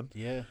anyway, man.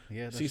 Yeah,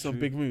 that's see some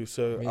true. big moves.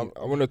 So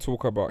I want to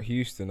talk about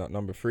Houston at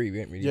number 3,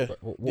 ain't we? Yeah.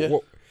 But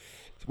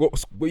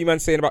what you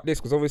man saying about this?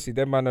 Because obviously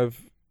them man have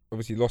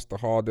obviously lost to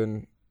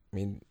Harden. I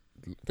mean,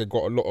 they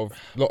got a lot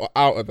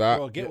out of that.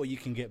 Bro, get what you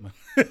can get, man.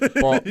 But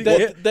what do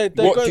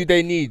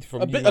they need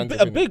from a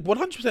big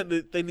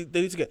 100%? They need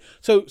to get.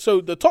 So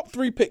the top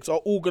 3 picks are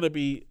all going to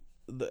be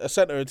a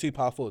center and 2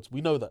 power forwards.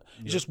 We know that.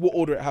 It's just what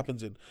order it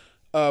happens in.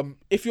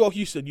 If you're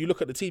Houston, you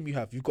look at the team you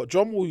have. You've got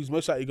John Wall, who's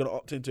most likely going to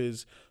opt into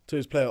his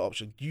player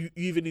option. You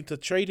either need to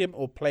trade him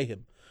or play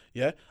him.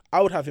 Yeah,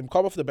 I would have him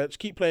come off the bench,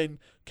 keep playing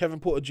Kevin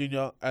Porter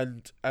Jr.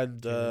 and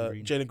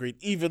Jalen Green,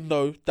 even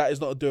though that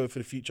is not a duo for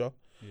the future.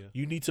 Yeah.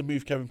 You need to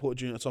move Kevin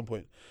Porter Jr. at some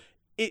point.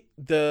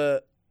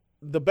 The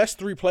best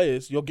 3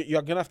 players, you're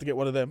gonna have to get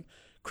one of them.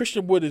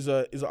 Christian Wood is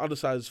an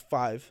undersized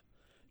 5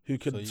 who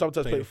can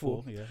sometimes play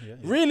 4. Yeah.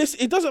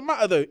 Realist, it doesn't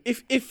matter though.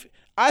 If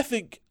I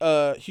think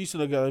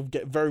Houston are gonna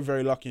get very,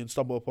 very lucky and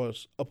stumble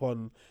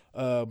upon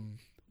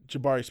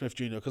Jabari Smith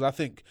Jr. because I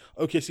think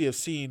OKC have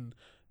seen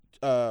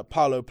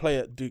Paolo play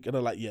at Duke and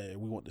they're like, yeah,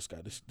 we want this guy.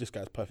 This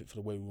guy's perfect for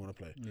the way we want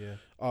to play. Yeah.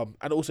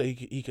 And also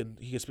he can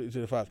split into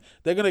the 5.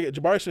 They're gonna get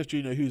Jabari Smith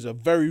Jr., who's a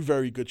very,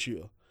 very good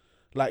shooter.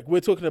 Like we're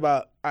talking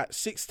about at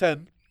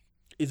 6'10",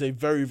 is a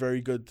very,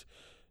 very good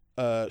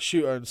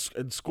shooter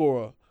and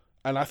scorer.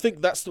 And I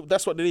think that's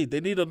what they need.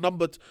 They need a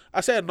number.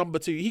 I say a number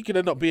 2. He can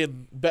end up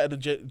being better than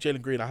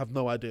Jalen Green. I have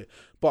no idea.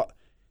 But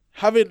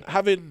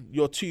having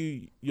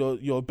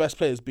your best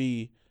players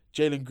be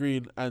Jalen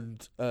Green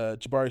and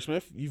Jabari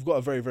Smith, you've got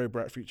a very, very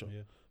bright future.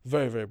 Yeah.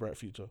 Very, very bright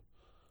future.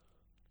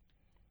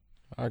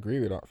 I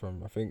agree with that,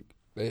 fam. I think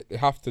they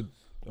have to.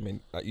 I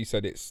mean, like you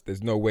said,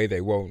 there's no way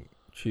they won't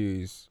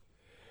choose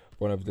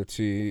one of the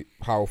 2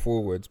 power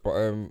forwards. But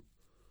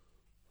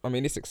I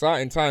mean, it's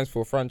exciting times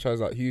for a franchise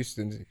like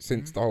Houston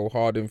since the whole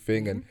Harden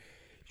thing, and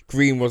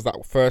Green was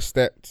that first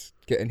step.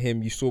 Getting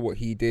him, you saw what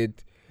he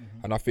did,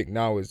 and I think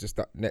now is just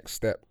that next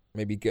step.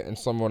 Maybe getting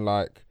someone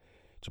like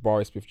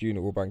Jabari Smith Jr.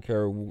 or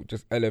Banchero will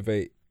just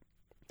elevate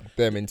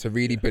them into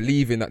really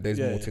believing that there's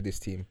more to this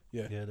team.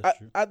 Yeah, that's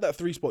true. At that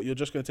 3 spot, you're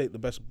just going to take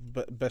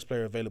the best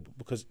player available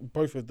because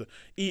both of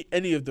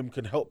any of them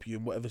can help you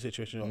in whatever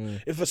situation you're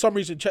in. If for some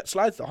reason Chet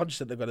slides,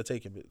 100% they're going to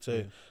take him.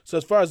 So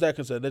as far as they're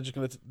concerned, they're just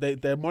going to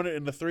they're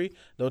monitoring the 3.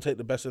 They'll take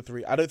the best of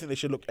 3. I don't think they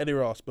should look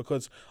anywhere else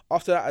because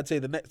after that, I'd say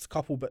the next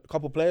couple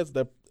players,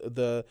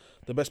 the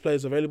best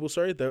players available.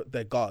 Sorry,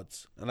 they're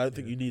guards, and I don't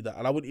think you need that.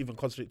 And I wouldn't even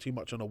concentrate too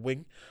much on a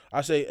wing.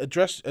 I say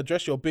address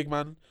your big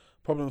man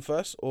problem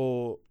first,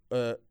 or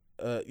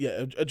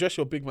address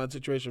your big man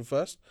situation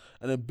first,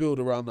 and then build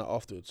around that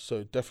afterwards.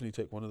 So definitely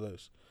take one of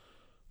those.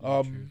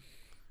 Don't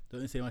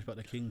say much about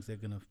the Kings. They're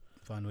gonna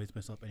find ways to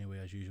mess up anyway,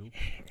 as usual.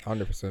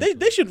 100%.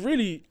 They should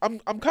really.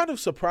 I'm kind of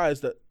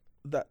surprised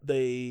that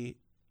they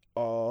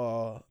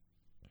are.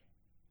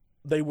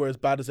 They were as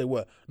bad as they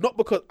were. Not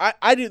because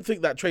I didn't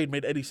think that trade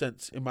made any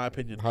sense in my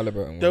opinion.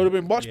 Halliburton. They would have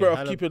been much better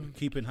off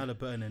keeping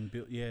Halliburton and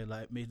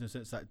made no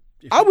sense. Like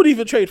I would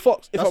even trade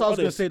Fox. If that's I'm what I was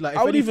honest. gonna say. Like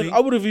I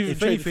would have even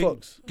traded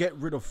Fox. Get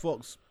rid of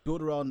Fox.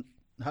 Build around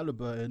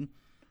Halliburton.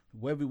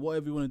 Whatever you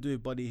want to do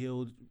with Buddy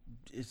Hield,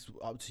 it's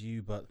up to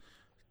you. But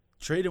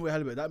trading with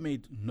Halliburton, that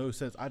made no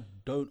sense. I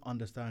don't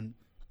understand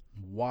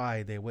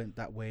why they went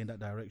that way in that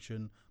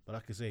direction. But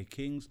like I say,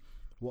 Kings,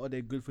 what are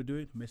they good for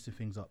doing? Messing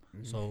things up.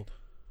 So.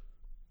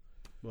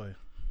 Boy.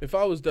 If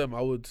I was them, I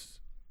would,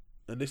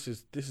 and this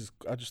is.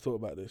 I just thought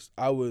about this.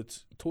 I would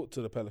talk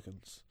to the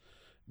Pelicans,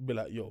 be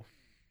like, "Yo,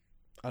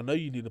 I know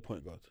you need a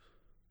point guard.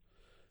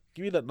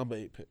 Give me that number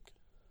 8 pick.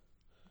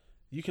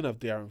 You can have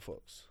De'Aaron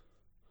Fox.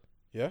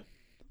 Yeah,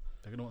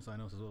 they're gonna want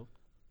something else as well.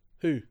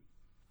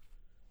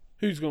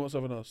 Who's gonna want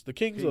something else? The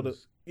Kings. Or the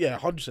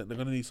 100%. They're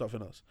gonna need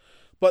something else.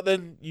 But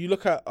then you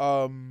look at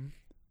the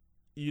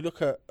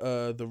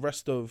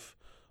rest of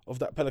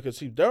that Pelicans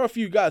team. There are a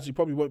few guys who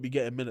probably won't be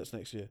getting minutes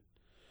next year.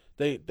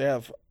 They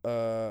have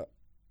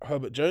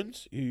Herbert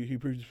Jones, who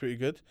proves pretty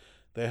good.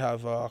 They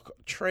have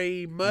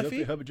Trey Murphy.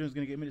 You Herbert Jones is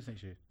going to get minutes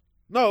next year?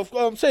 No,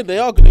 I'm saying they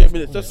are going to get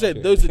minutes. Just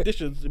saying those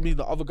additions mean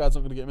that other guys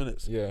aren't going to get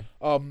minutes. Yeah.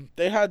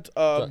 They had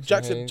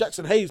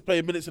Jackson Hayes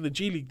playing minutes in the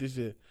G League this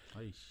year.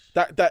 Aish.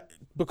 That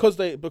because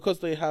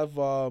they have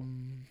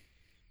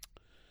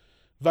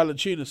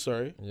Valanciunas.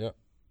 Sorry, Yeah.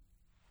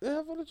 they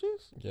have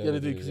Valanciunas. Yeah, Yeah, they they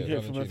do do, because yeah, he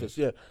came from Valanciunas. Memphis.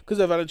 Yeah, because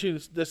they're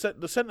Valanciunas.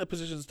 The center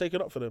position is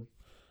taken up for them.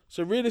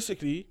 So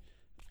realistically,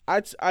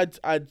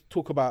 I'd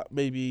talk about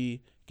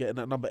maybe getting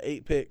that number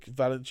 8 pick,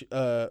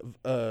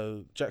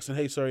 Jackson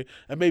Hayes. Sorry,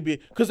 and maybe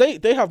because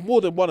they have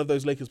more than one of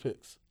those Lakers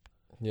picks.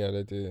 Yeah,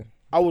 they do.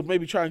 I would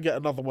maybe try and get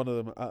another one of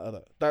them out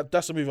of that.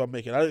 That's the move I'm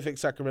making. I don't think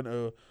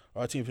Sacramento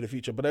are a team for the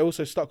future, but they're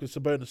also stuck with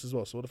Sabonis as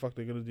well. So what the fuck are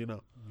they gonna do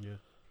now? Yeah.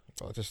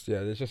 But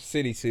there's just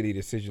silly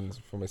decisions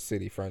from a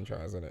silly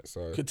franchise, isn't it?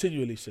 So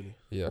Continually silly.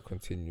 yeah,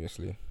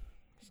 continuously.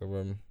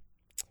 So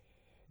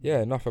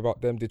yeah, enough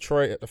about them.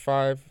 Detroit at the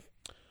 5.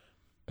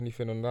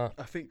 Anything on that?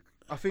 I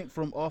think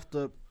from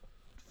after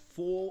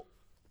 4,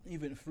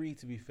 even 3,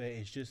 to be fair,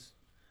 it's just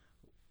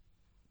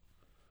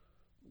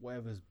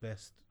whatever's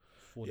best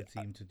for the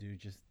team to do.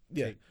 Just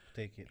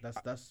take it.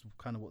 That's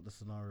kind of what the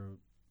scenario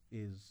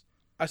is.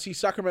 I see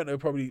Sacramento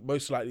probably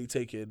most likely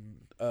taking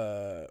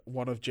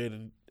one of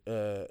Jaden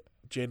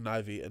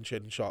Ivey and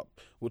Shaden Sharp,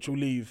 which will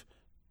leave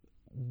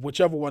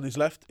whichever one is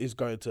left is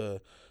going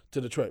to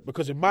Detroit.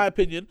 Because in my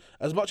opinion,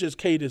 as much as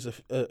Cade is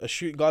a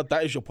shooting guard,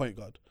 that is your point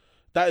guard.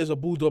 That is a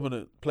ball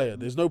dominant player.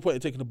 There's no point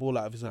in taking the ball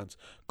out of his hands.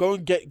 Go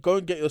and get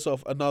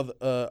yourself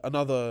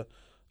another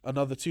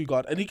 2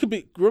 guard, and he could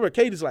be. Remember,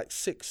 Cade is like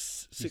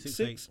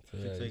 6'6".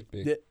 Yeah, he's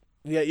big.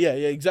 Yeah,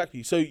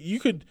 exactly. So you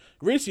could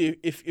really,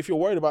 if you're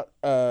worried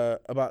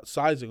about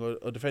sizing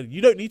or defending,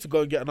 you don't need to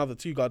go and get another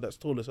 2 guard that's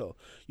tall as hell.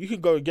 You can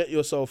go and get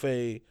yourself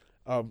a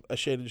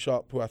Shaden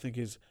Sharp, who I think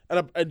is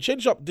and Shaden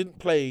Sharp didn't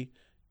play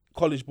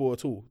college ball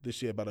at all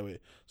this year, by the way.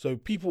 So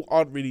people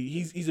aren't really.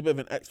 He's a bit of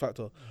an X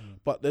factor,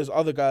 but there's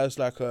other guys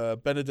like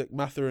Benedict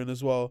Mathurin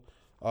as well,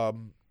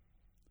 and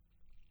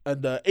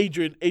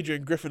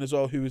Adrian Griffin as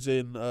well, who was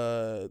in.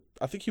 I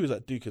think he was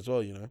at Duke as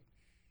well. You know.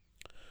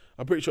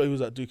 I'm pretty sure he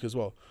was at Duke as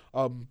well.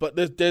 But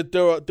there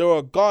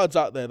are guards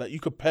out there that you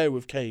could pair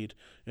with Cade.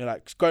 You know,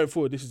 like going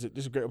forward, this is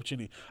a great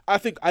opportunity. I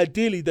think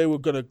ideally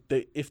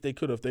if they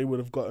could have, they would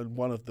have gotten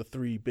one of the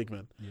 3 big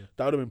men. Yeah.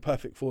 That would have been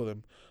perfect for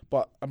them.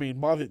 But I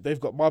mean, they've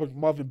got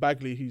Marvin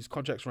Bagley, whose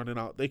contract's running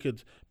out. They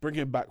could bring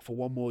him back for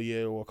 1 more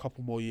year or a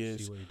couple more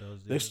years. See what he does.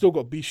 They've still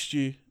got Beast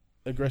Stew,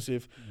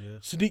 aggressive. Yeah.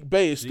 Sadiq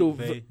Bey is still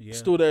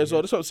there as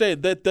well. That's what I'm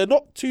saying. They're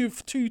not too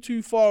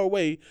far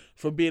away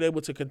from being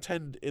able to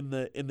contend in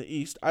the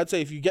East. I'd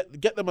say if you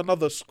get them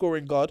another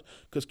scoring guard,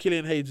 because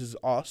Killian Hayes is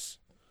arse.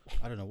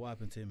 I don't know what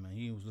happened to him, man.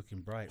 He was looking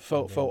bright.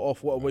 Fell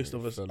off. What a waste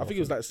of us. I think it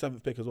was like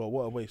 7th pick as well.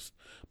 What a waste.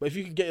 But if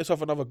you can get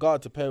yourself another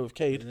guard to pair with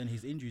Cade. And then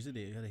his injuries, isn't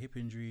it? He had a hip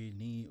injury,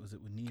 knee. Was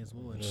it with knee as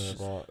well?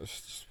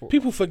 Yeah,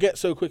 people forget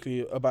so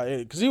quickly about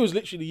it because he was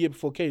literally the year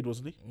before Cade,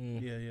 wasn't he?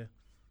 Yeah.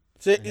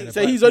 So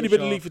he's only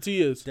been in the league for 2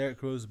 years.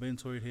 Derrick Rose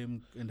mentored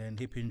him, and then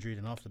hip injury,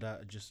 and after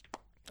that, just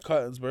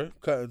curtains, bro.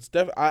 Curtains.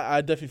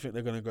 I definitely think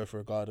they're gonna go for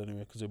a guard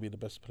anyway because he'll be the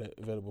best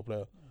available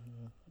player.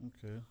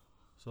 Okay,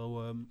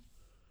 so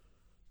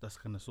that's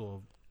kind of sort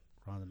of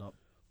rounding up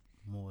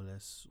more or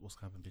less what's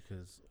happened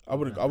because I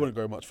wouldn't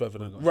go much further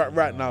than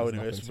right now.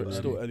 Anyway, it's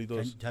still early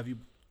doors. Have you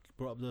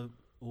brought up the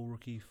all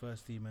rookie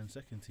first team and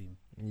second team?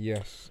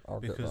 Yes, I'll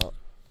get that.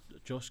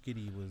 Josh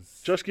Giddey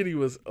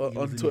was on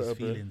Twitter,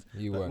 bro.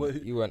 You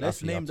weren't.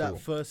 Let's name that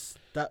first.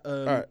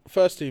 All right,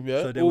 first team,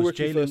 yeah. So there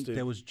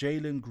was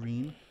Jalen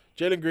Green,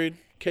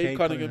 Cade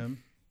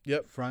Cunningham,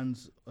 yep,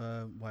 Franz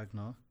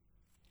Wagner,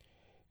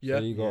 yeah.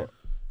 So you got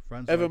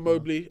Franz Evan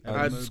Mobley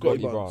and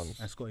Scotty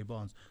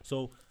Barnes.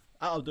 So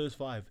out of those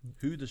 5,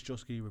 who does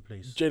Josh Giddey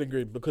replace? Jalen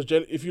Green, because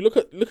if you look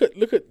at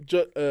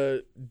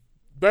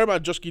bear in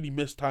mind Josh Giddey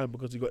missed time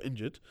because he got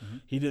injured. Mm-hmm.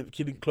 He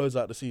didn't close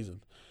out the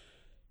season.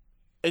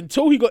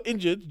 Until he got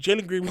injured,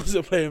 Jalen Green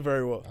wasn't playing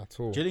very well at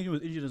all. Jalen Green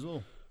was injured as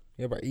well.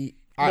 Yeah, but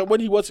when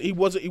he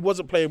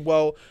wasn't playing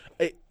well.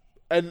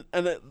 And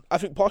I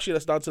think partially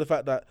that's down to the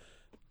fact that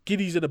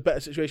Giddey's in a better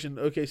situation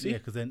than OKC. Yeah,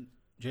 because then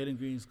Jalen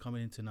Green's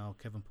coming into now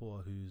Kevin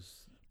Porter,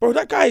 who's bro.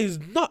 That guy is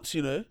nuts,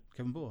 you know.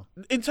 Kevin Porter.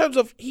 In terms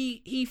of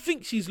he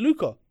thinks he's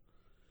Luka.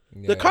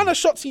 Yeah, the kind of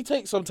shots he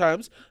takes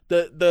sometimes,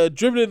 the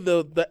dribbling,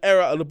 the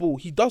air out of the ball,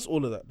 he does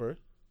all of that, bro.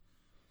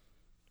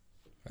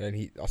 And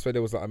then I swear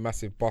there was like a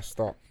massive bust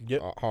up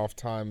at half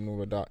time and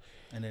all of that.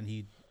 And then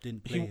he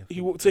didn't play. He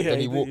walked in. Then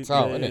he walked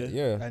out, innit?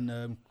 Yeah.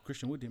 And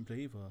Christian Wood didn't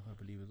play either, I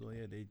believe as well.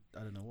 Yeah,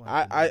 I don't know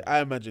why. I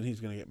imagine he's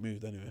gonna get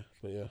moved anyway.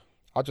 But yeah.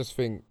 I just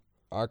think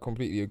I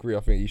completely agree. I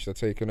think he should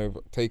have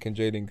taken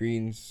Jalen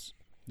Green's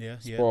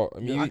spot.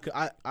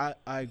 Yeah.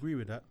 I agree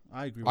with that.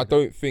 I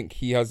don't think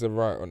he has a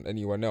right on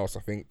anyone else. I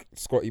think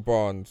Scotty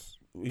Barnes,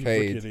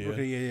 Cade,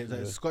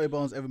 Scotty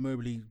Barnes, Evan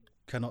Mobley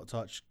cannot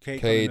touch.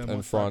 Cade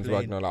and Franz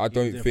Wagner. Like, I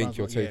don't think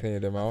you'll take any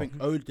of them out. I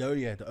think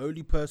the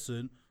only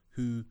person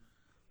who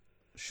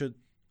could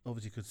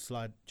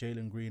slide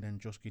Jalen Green and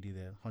Josh Giddey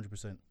there,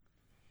 100%.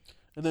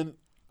 And then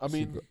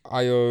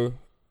Ayo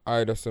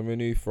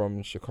Saminu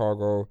from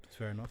Chicago.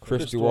 Fair enough.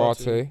 Chris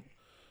Duarte.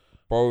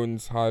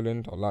 Bones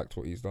Highland. I liked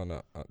what he's done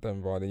at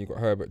Denver. Then you got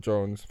Herbert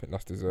Jones. I think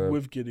that's deserved.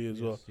 With Giddey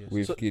as well. Yes.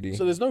 With Giddey.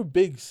 So there's no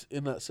bigs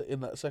in that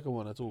second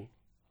one at all.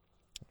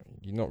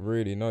 You not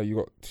really. No, you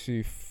got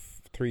 3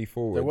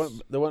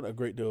 forwards. There weren't a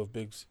great deal of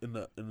bigs in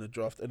the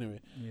draft anyway.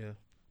 Yeah.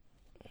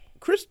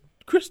 Chris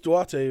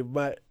Duarte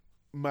might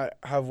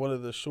have one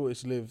of the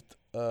shortest lived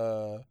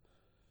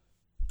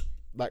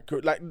like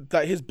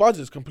his buzz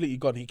is completely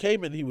gone. He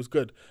came in, he was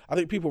good. I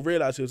think people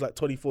realized he was like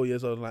 24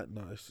 years old. Like,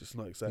 no, it's just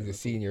not exciting. He's a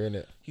senior,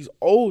 innit? He's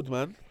old,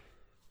 man.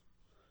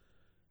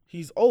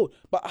 He's old,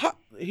 but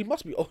he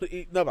must be old.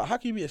 No, but how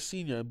can you be a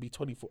senior and be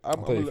 24? I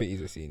don't think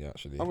he's a senior,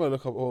 actually. I'm gonna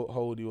look up how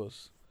old he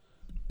was,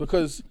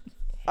 because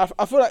I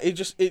feel like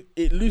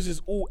it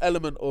loses all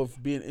element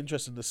of being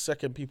interested the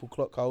second people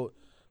clock how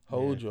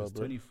old you are,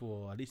 bro.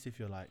 24. At least if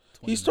you're like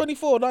 20. He's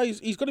 24 now.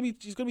 He's gonna be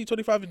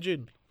 25 in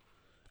June,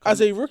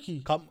 as a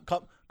rookie.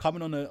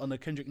 Coming on a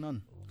Kendrick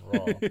Nunn.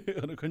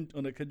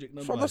 on a Kendrick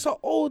Nunn. That's an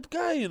old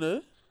guy, you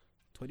know.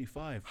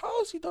 25. How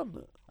has he done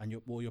that? And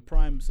your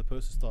prime's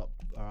supposed to start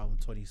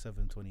around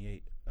 27,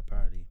 28,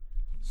 apparently.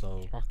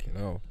 So Fucking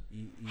hell.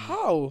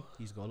 How?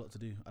 He's got a lot to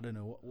do. I don't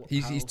know what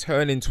He's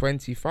turning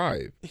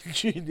 25. In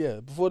June,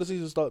 yeah. Before the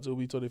season starts, he'll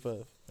be 25.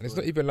 And it's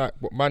not even like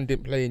what man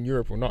didn't play in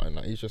Europe or nothing.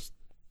 Like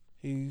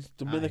He's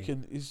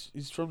Dominican.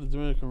 He's from the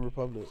Dominican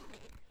Republic.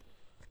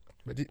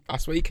 But I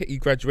swear he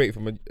graduated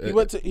from He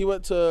went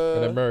to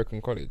an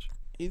American college.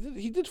 He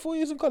did 4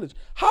 years in college.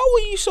 How are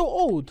you so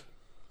old?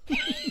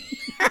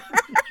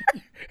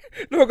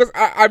 No, because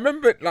I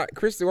remember like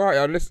Chris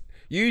Duarte.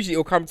 Usually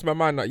it'll come to my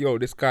mind like, yo,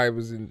 this guy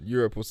was in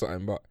Europe or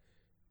something, but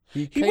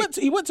he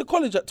went to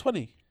college at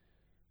 20.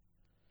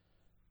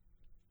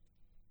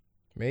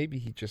 Maybe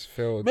he just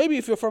failed Maybe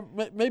if you're from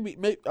maybe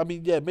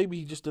maybe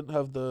he just didn't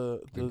have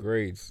the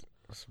grades.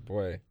 That's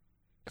boy.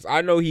 Because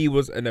I know he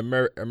was an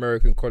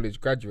American college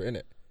graduate,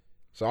 innit?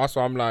 So that's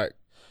why I'm like,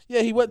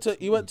 yeah, he went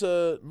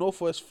to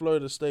Northwest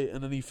Florida State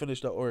and then he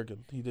finished at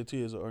Oregon. He did 2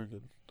 years at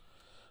Oregon.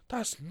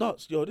 That's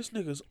nuts, yo. This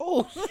nigga's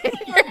old.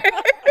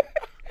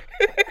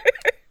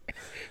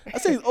 I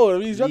say he's old. I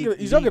mean, he's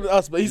younger than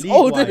us, but he's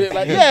old, isn't it?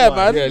 Like, yeah,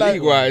 man. yeah, like,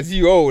 league-wise,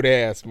 you old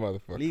ass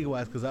motherfucker.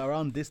 League-wise, because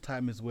around this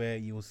time is where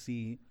you'll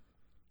see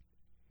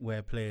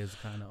where players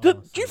kind of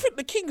do you think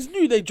the Kings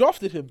knew they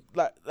drafted him?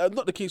 Like,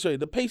 not the Kings, sorry.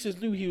 The Pacers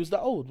knew he was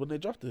that old when they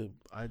drafted him.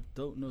 I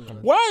don't know.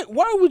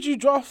 Why would you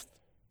draft?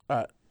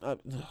 I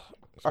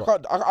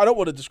don't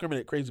want to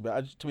discriminate crazy,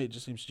 but to me it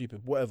just seems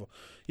stupid. Whatever.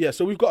 Yeah.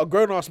 So we've got a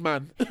grown ass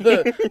man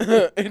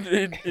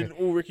in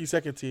all Ricky's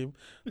second team.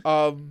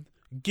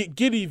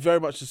 Giddy very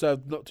much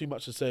deserved. Not too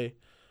much to say.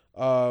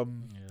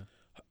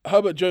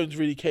 Herbert Jones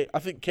really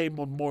came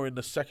on more in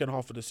the second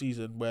half of the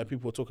season where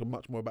people were talking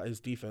much more about his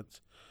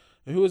defense.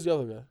 And who was the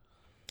other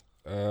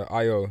guy?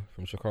 Io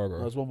from Chicago.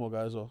 There was one more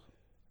guy as well.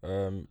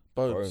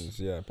 Bones.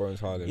 Yeah, Bones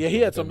Highland. Yeah, he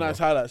had some nice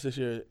highlights this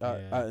year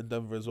out in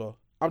Denver as well.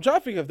 I'm trying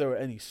to think if there were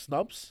any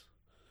snubs.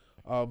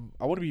 I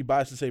want to be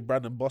biased to say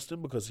Brandon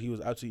Boston because he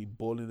was absolutely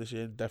balling this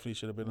year and definitely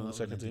should have been on the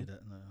second team.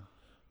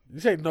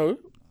 You say no?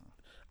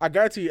 I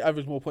guarantee he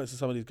averaged more points than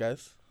some of these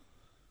guys.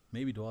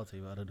 Maybe Duarte,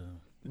 but I don't know.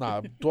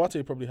 Nah,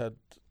 Duarte probably had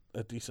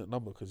a decent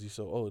number because he's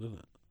so old, isn't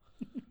it?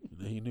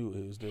 He knew what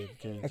he was doing.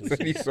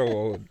 He's so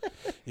old.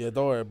 Yeah,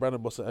 don't worry.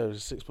 Brandon Boston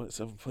averaged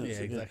 6.7 points.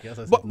 Yeah,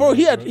 exactly. But bro,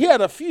 he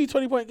had a few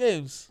 20-point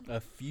games. A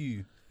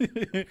few.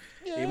 It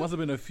must have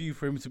been a few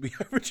for him to be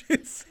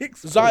averaging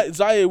 6.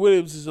 Zaire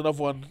Williams is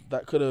another one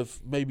that could have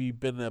maybe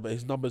been there, but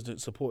his numbers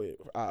didn't support it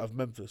out of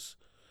Memphis.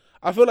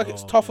 I feel like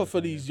it's tougher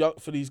for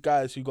these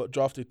guys who got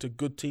drafted to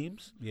good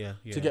teams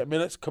to get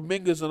minutes.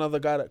 Kuminga's another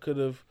guy that could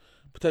have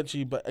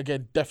potentially, but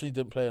again, definitely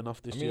didn't play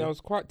enough this year. I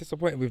was quite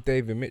disappointed with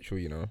David Mitchell,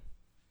 you know.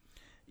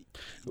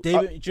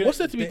 What's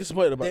there to be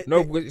disappointed about?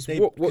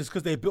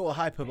 Because they built a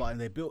hype about him.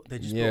 They built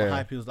a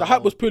hype. The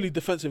hype was purely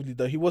defensively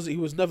though. He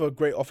was never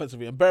great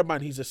offensively. And bear in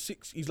mind, he's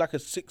like a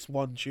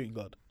 6'1" shooting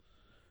guard.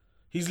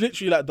 He's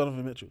literally like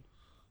Donovan Mitchell,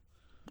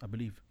 I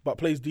believe, but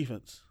plays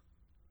defense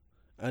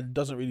and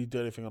doesn't really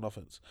do anything on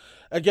offense.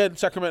 Again,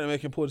 Sacramento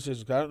making poor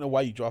decisions. I don't know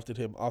why you drafted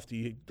him after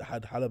you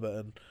had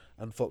Halliburton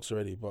and Fox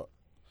already, but.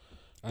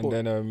 And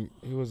then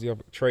who was the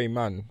other? Trey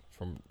Mann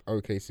from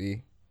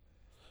OKC.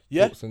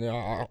 Yeah,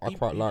 I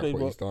quite like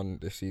what he's done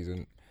this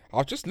season.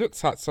 I've just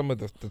looked at some of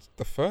the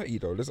 30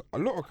 though. There's a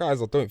lot of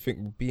guys I don't think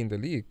will be in the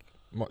league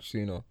much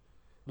sooner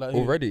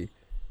already.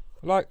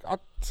 Like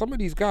some of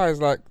these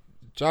guys like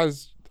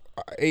Jazz.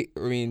 I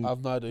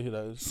have no idea who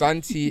that is.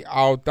 Santi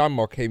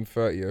Aldama came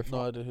 30th.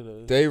 No idea who that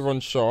is.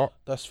 Dayron Sharp.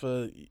 That's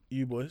for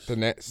you boys. The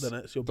Nets. I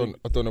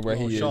don't know where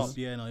he Sharp, is.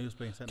 Yeah, no, he was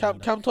playing center.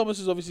 Cam Thomas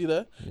is obviously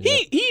there. Yeah.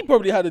 He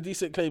probably had a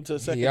decent claim to the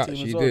second team as well.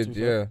 He actually did,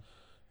 yeah.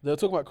 They were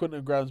talking about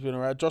Quentin Grimes being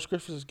alright. Josh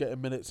Griffiths is getting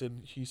minutes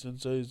in Houston,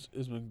 so is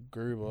Isman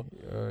Garuba.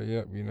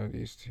 Yeah, we know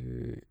these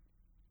two.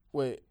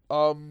 Wait,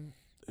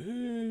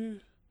 who?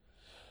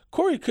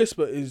 Corey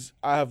Kispert is.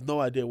 I have no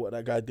idea what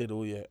that guy did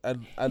all year,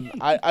 and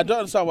I don't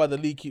understand why the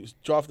league keeps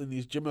drafting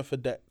these Jimmer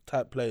Fredette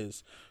type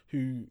players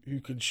who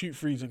can shoot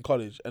threes in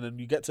college, and then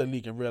you get to the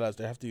league and realize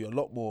they have to do a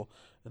lot more,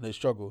 and they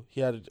struggle.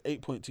 He had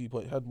 8.2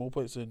 points, had more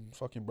points than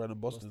fucking Brandon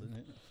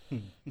Boston.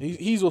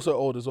 He's also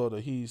old as well though.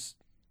 He's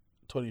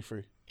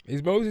 23.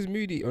 Is Moses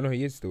Moody? Oh no,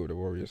 he is still with the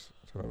Warriors.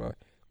 So like,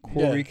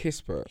 Corey Yeah.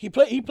 Kispert. He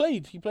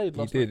played. He He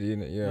last did, night.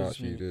 didn't it? Yeah, Was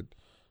actually he he? did.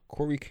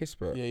 Corey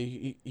Kispert.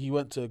 Yeah, he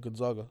went to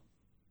Gonzaga.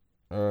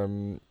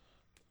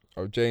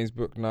 James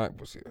Booknight.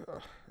 What's it?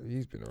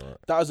 He's been alright.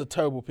 That was a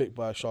terrible pick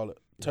by Charlotte.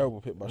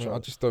 Terrible pick by I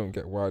Charlotte. just don't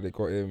get why they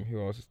got him.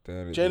 Who else is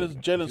there?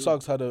 Jalen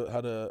Suggs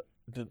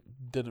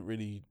didn't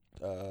really.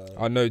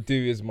 I know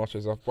do as much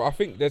as but I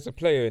think there's a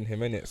player in him,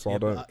 innit? So I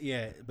don't.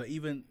 But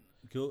even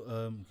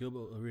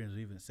Gilbert Arenas was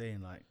even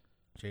saying like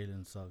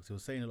Jalen Suggs. He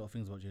was saying a lot of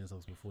things about Jalen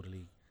Suggs before the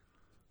league.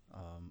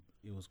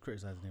 He was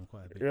criticizing him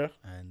quite a bit. Yeah.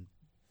 And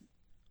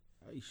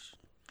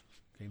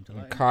came to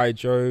light. Kai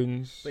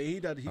Jones. But he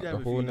had the a few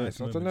Hornets,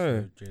 nice I don't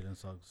moments with Jalen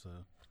Suggs. So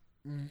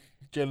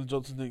Jalen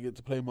Johnson didn't get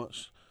to play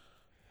much.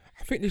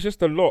 I think there's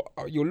just a lot.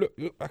 You'll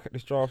look back at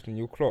this draft and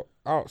you'll clock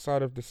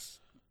outside of this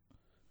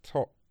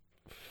top.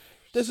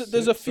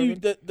 There's a few.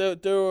 There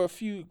are a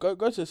few. Go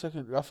to the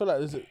second. I feel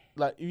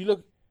like if you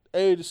look,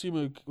 Ayo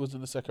Dosunmu was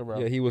in the second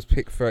round. Yeah, he was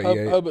picked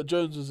 38. Herbert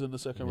Jones was in the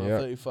second round, Yeah.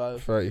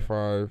 35.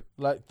 35.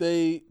 Like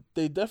they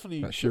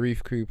definitely. Like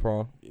Sharif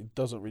Cooper. It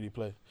doesn't really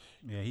play.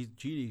 yeah, he's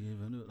G League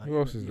even. Like, Who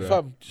else is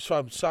there?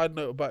 Fam, side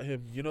note about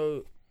him. You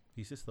know,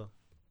 His sister.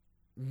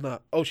 nah.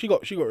 Oh, she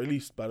got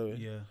released by the way.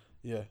 Yeah.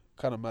 Yeah,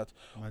 kind of mad.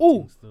 Mad Oh,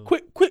 thing still.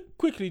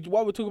 quickly,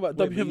 while we're talking about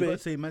Wait, but you WNBA. gotta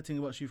say mad thing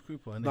about Chief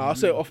Cooper. No, I'll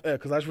say it off air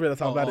because I just realized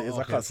how bad it is.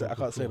 I can't say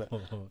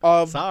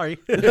that. Sorry.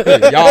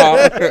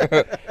 Yeah.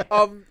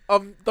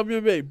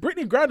 WNBA.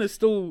 Brittany Griner is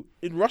still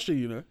in Russia.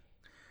 You know,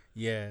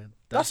 Yeah.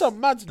 that's a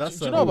mad. Do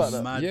you know about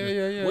that? mad-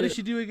 Yeah. What did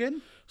she do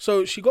again?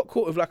 So she got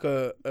caught with like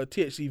a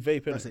THC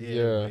vape. That's innit? it,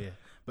 Yeah. yeah.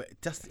 But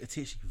that's a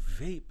THC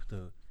vape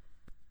though.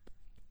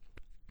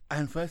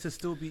 And for her to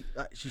still be,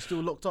 she's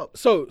still locked up.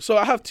 So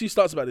I have two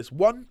starts about this.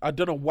 One, I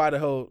don't know why the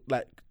hell,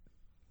 like,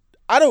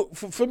 I don't,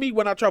 for me,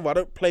 when I travel, I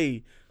don't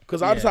play,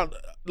 because I Yeah. understand,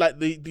 like,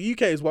 the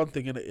UK is one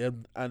thing,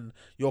 innit, and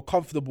you're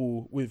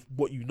comfortable with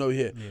what you know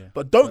here. Yeah.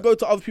 But don't go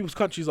to other people's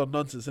countries on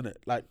nonsense, innit?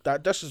 Like,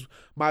 that's just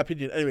my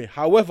opinion. Anyway,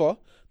 however,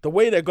 the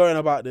way they're going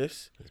about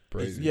this, It's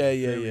crazy.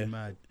 Very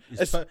mad.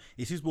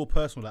 It's just more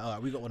personal. Like, all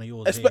right, we got one of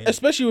yours. here.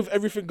 especially with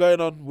everything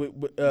going on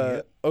with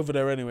Yeah. over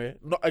there anyway.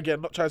 Not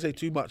trying to say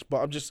too much,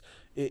 but I'm just,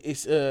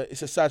 it's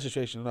a sad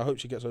situation, and I hope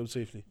she gets home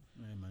safely.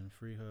 Yeah, man,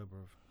 free her, bro.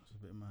 It's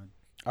a bit mad.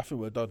 I think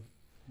we're done.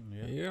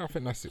 Yeah. Yeah, I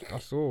think that's it.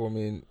 That's all. I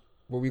mean,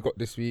 what we got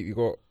this week, we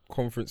got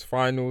conference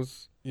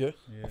finals. Yeah.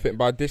 I think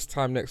by this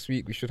time next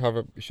week, we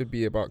should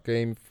be about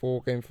game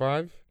 4, game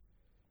 5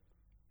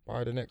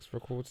 by the next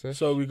record session.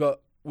 So we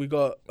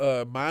got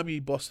Miami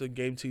Boston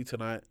game 2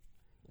 tonight.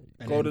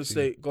 And Golden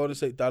then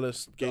State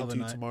Dallas game other 2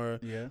 night. tomorrow.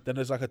 Yeah. Then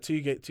there's like a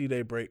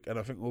 2-day break, and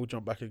I think we'll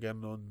jump back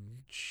again on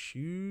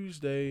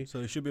Tuesday. So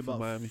it should be For about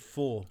Miami.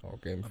 4. Oh,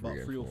 game 3, about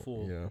game 3 or 4.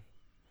 4. Yeah.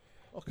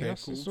 Okay, Yeah,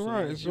 cool. it's So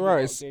alright. it It's should be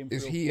alright. about game 3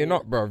 It's or heating 4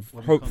 up, bruv. when we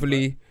come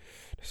Hopefully,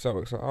 the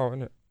Celtics are out,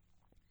 innit?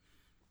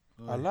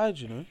 back. I lied,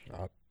 you know.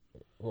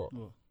 What?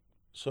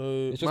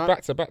 So It's just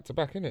back to back,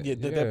 innit? Yeah,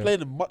 they're playing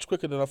them much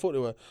quicker than I thought they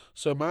were.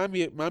 So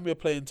Miami are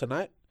playing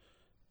tonight,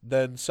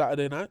 then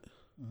Saturday night,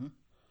 Mhm.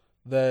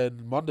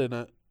 then Monday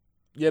night.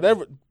 Yeah, they're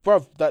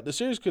bruv. That the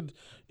series could,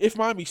 if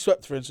Miami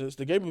swept, for instance,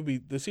 the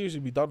series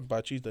would be done by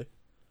Tuesday.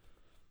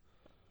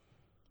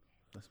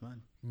 That's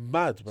mad.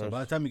 Mad, So bro.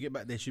 by the time we get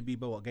back, there should be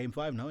about game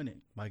 5 now, innit?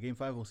 By game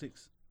 5 or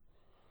 6.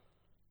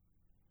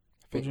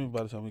 What do you mean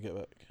by the time we get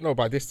back? No,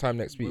 by this time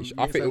next Well, week,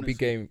 yeah, I think it'll be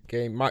next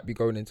game might be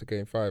going into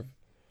game 5.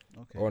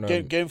 Okay.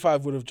 On, Game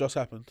 5 would have just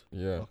happened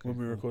yeah. Okay, when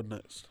we cool. record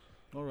next.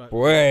 All right.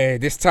 Boy,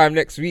 this time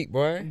next week,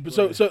 boy. But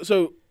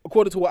so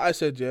according to what I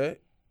said, yeah,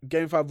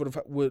 game 5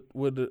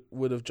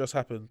 would have just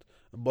happened,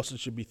 and Boston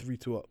should be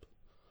 3-2 up.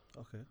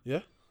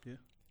 Okay.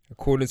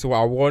 According to what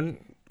I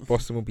want,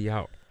 Boston will be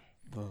out.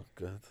 Oh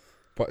god.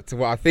 But to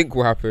what I think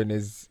will happen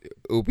is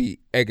it'll be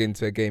egging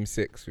to a game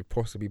 6 with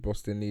possibly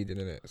Boston leading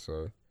in it.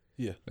 So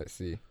Yeah. let's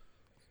see.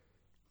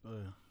 Oh,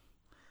 yeah.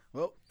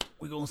 Well,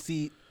 we're going to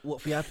see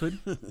what will happen.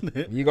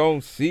 You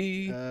gonna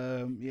see?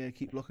 Yeah,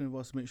 keep locking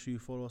with us. Make sure you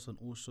follow us on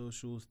all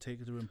socials.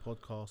 Take It to the Rim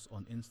Podcast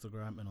on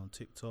Instagram and on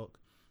TikTok.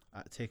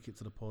 At Take It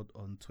to the Pod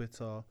on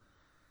Twitter.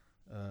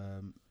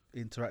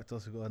 Interact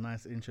us. We've got a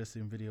nice,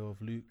 interesting video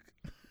of Luke.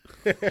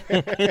 Because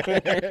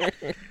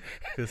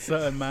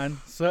certain man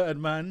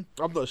I'm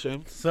not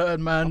ashamed. was not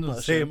saying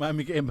ashamed.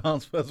 Miami getting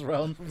bounced first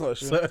round. I'm not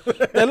ashamed. So,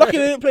 They're lucky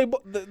they didn't play.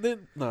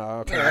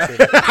 Nah, I can't say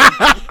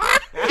that.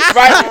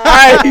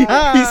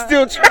 Right, he's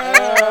still trying.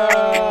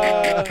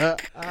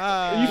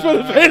 You feel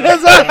the pain?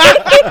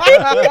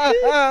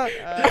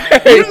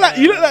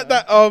 You look like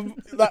that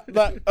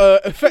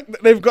effect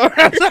that they've got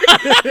around.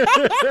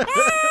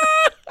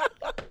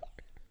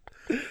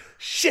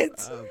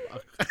 Shit.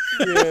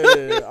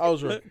 Yeah, I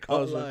was wrong. I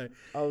can't was lie.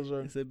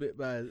 wrong. It's a bit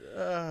bad.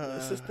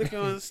 It's just sticking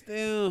on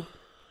still.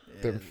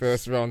 The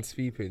first round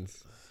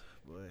sweepings.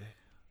 Boy.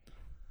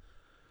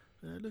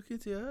 Look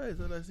into your eyes,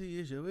 all I see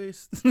is your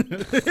waist.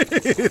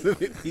 It's a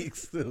bit peak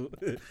still.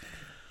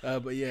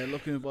 But yeah,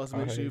 looking with us,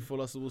 make sure you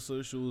follow us on all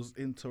socials,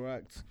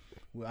 interact.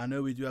 I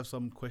know we do have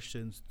some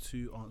questions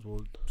to answer,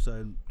 well,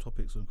 certain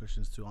topics and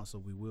questions to answer.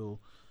 We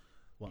will,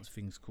 once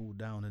things cool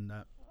down and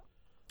that.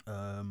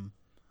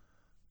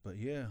 But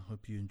yeah,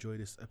 hope you enjoy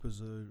this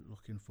episode.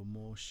 Looking for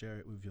more, share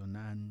it with your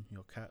nan,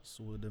 your cats,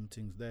 all of them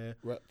things there.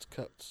 Rats,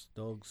 cats.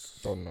 Dogs,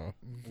 Don't know.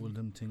 all of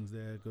them things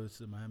there. Go to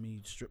the Miami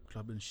strip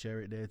club and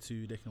share it there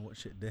too. They can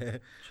watch it there.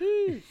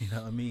 Jeez. You know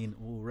what I mean?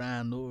 All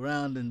round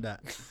and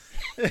that.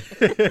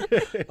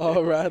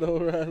 all right.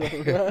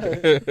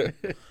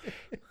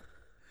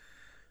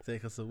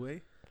 Take us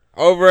away.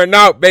 Over and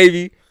out,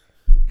 baby.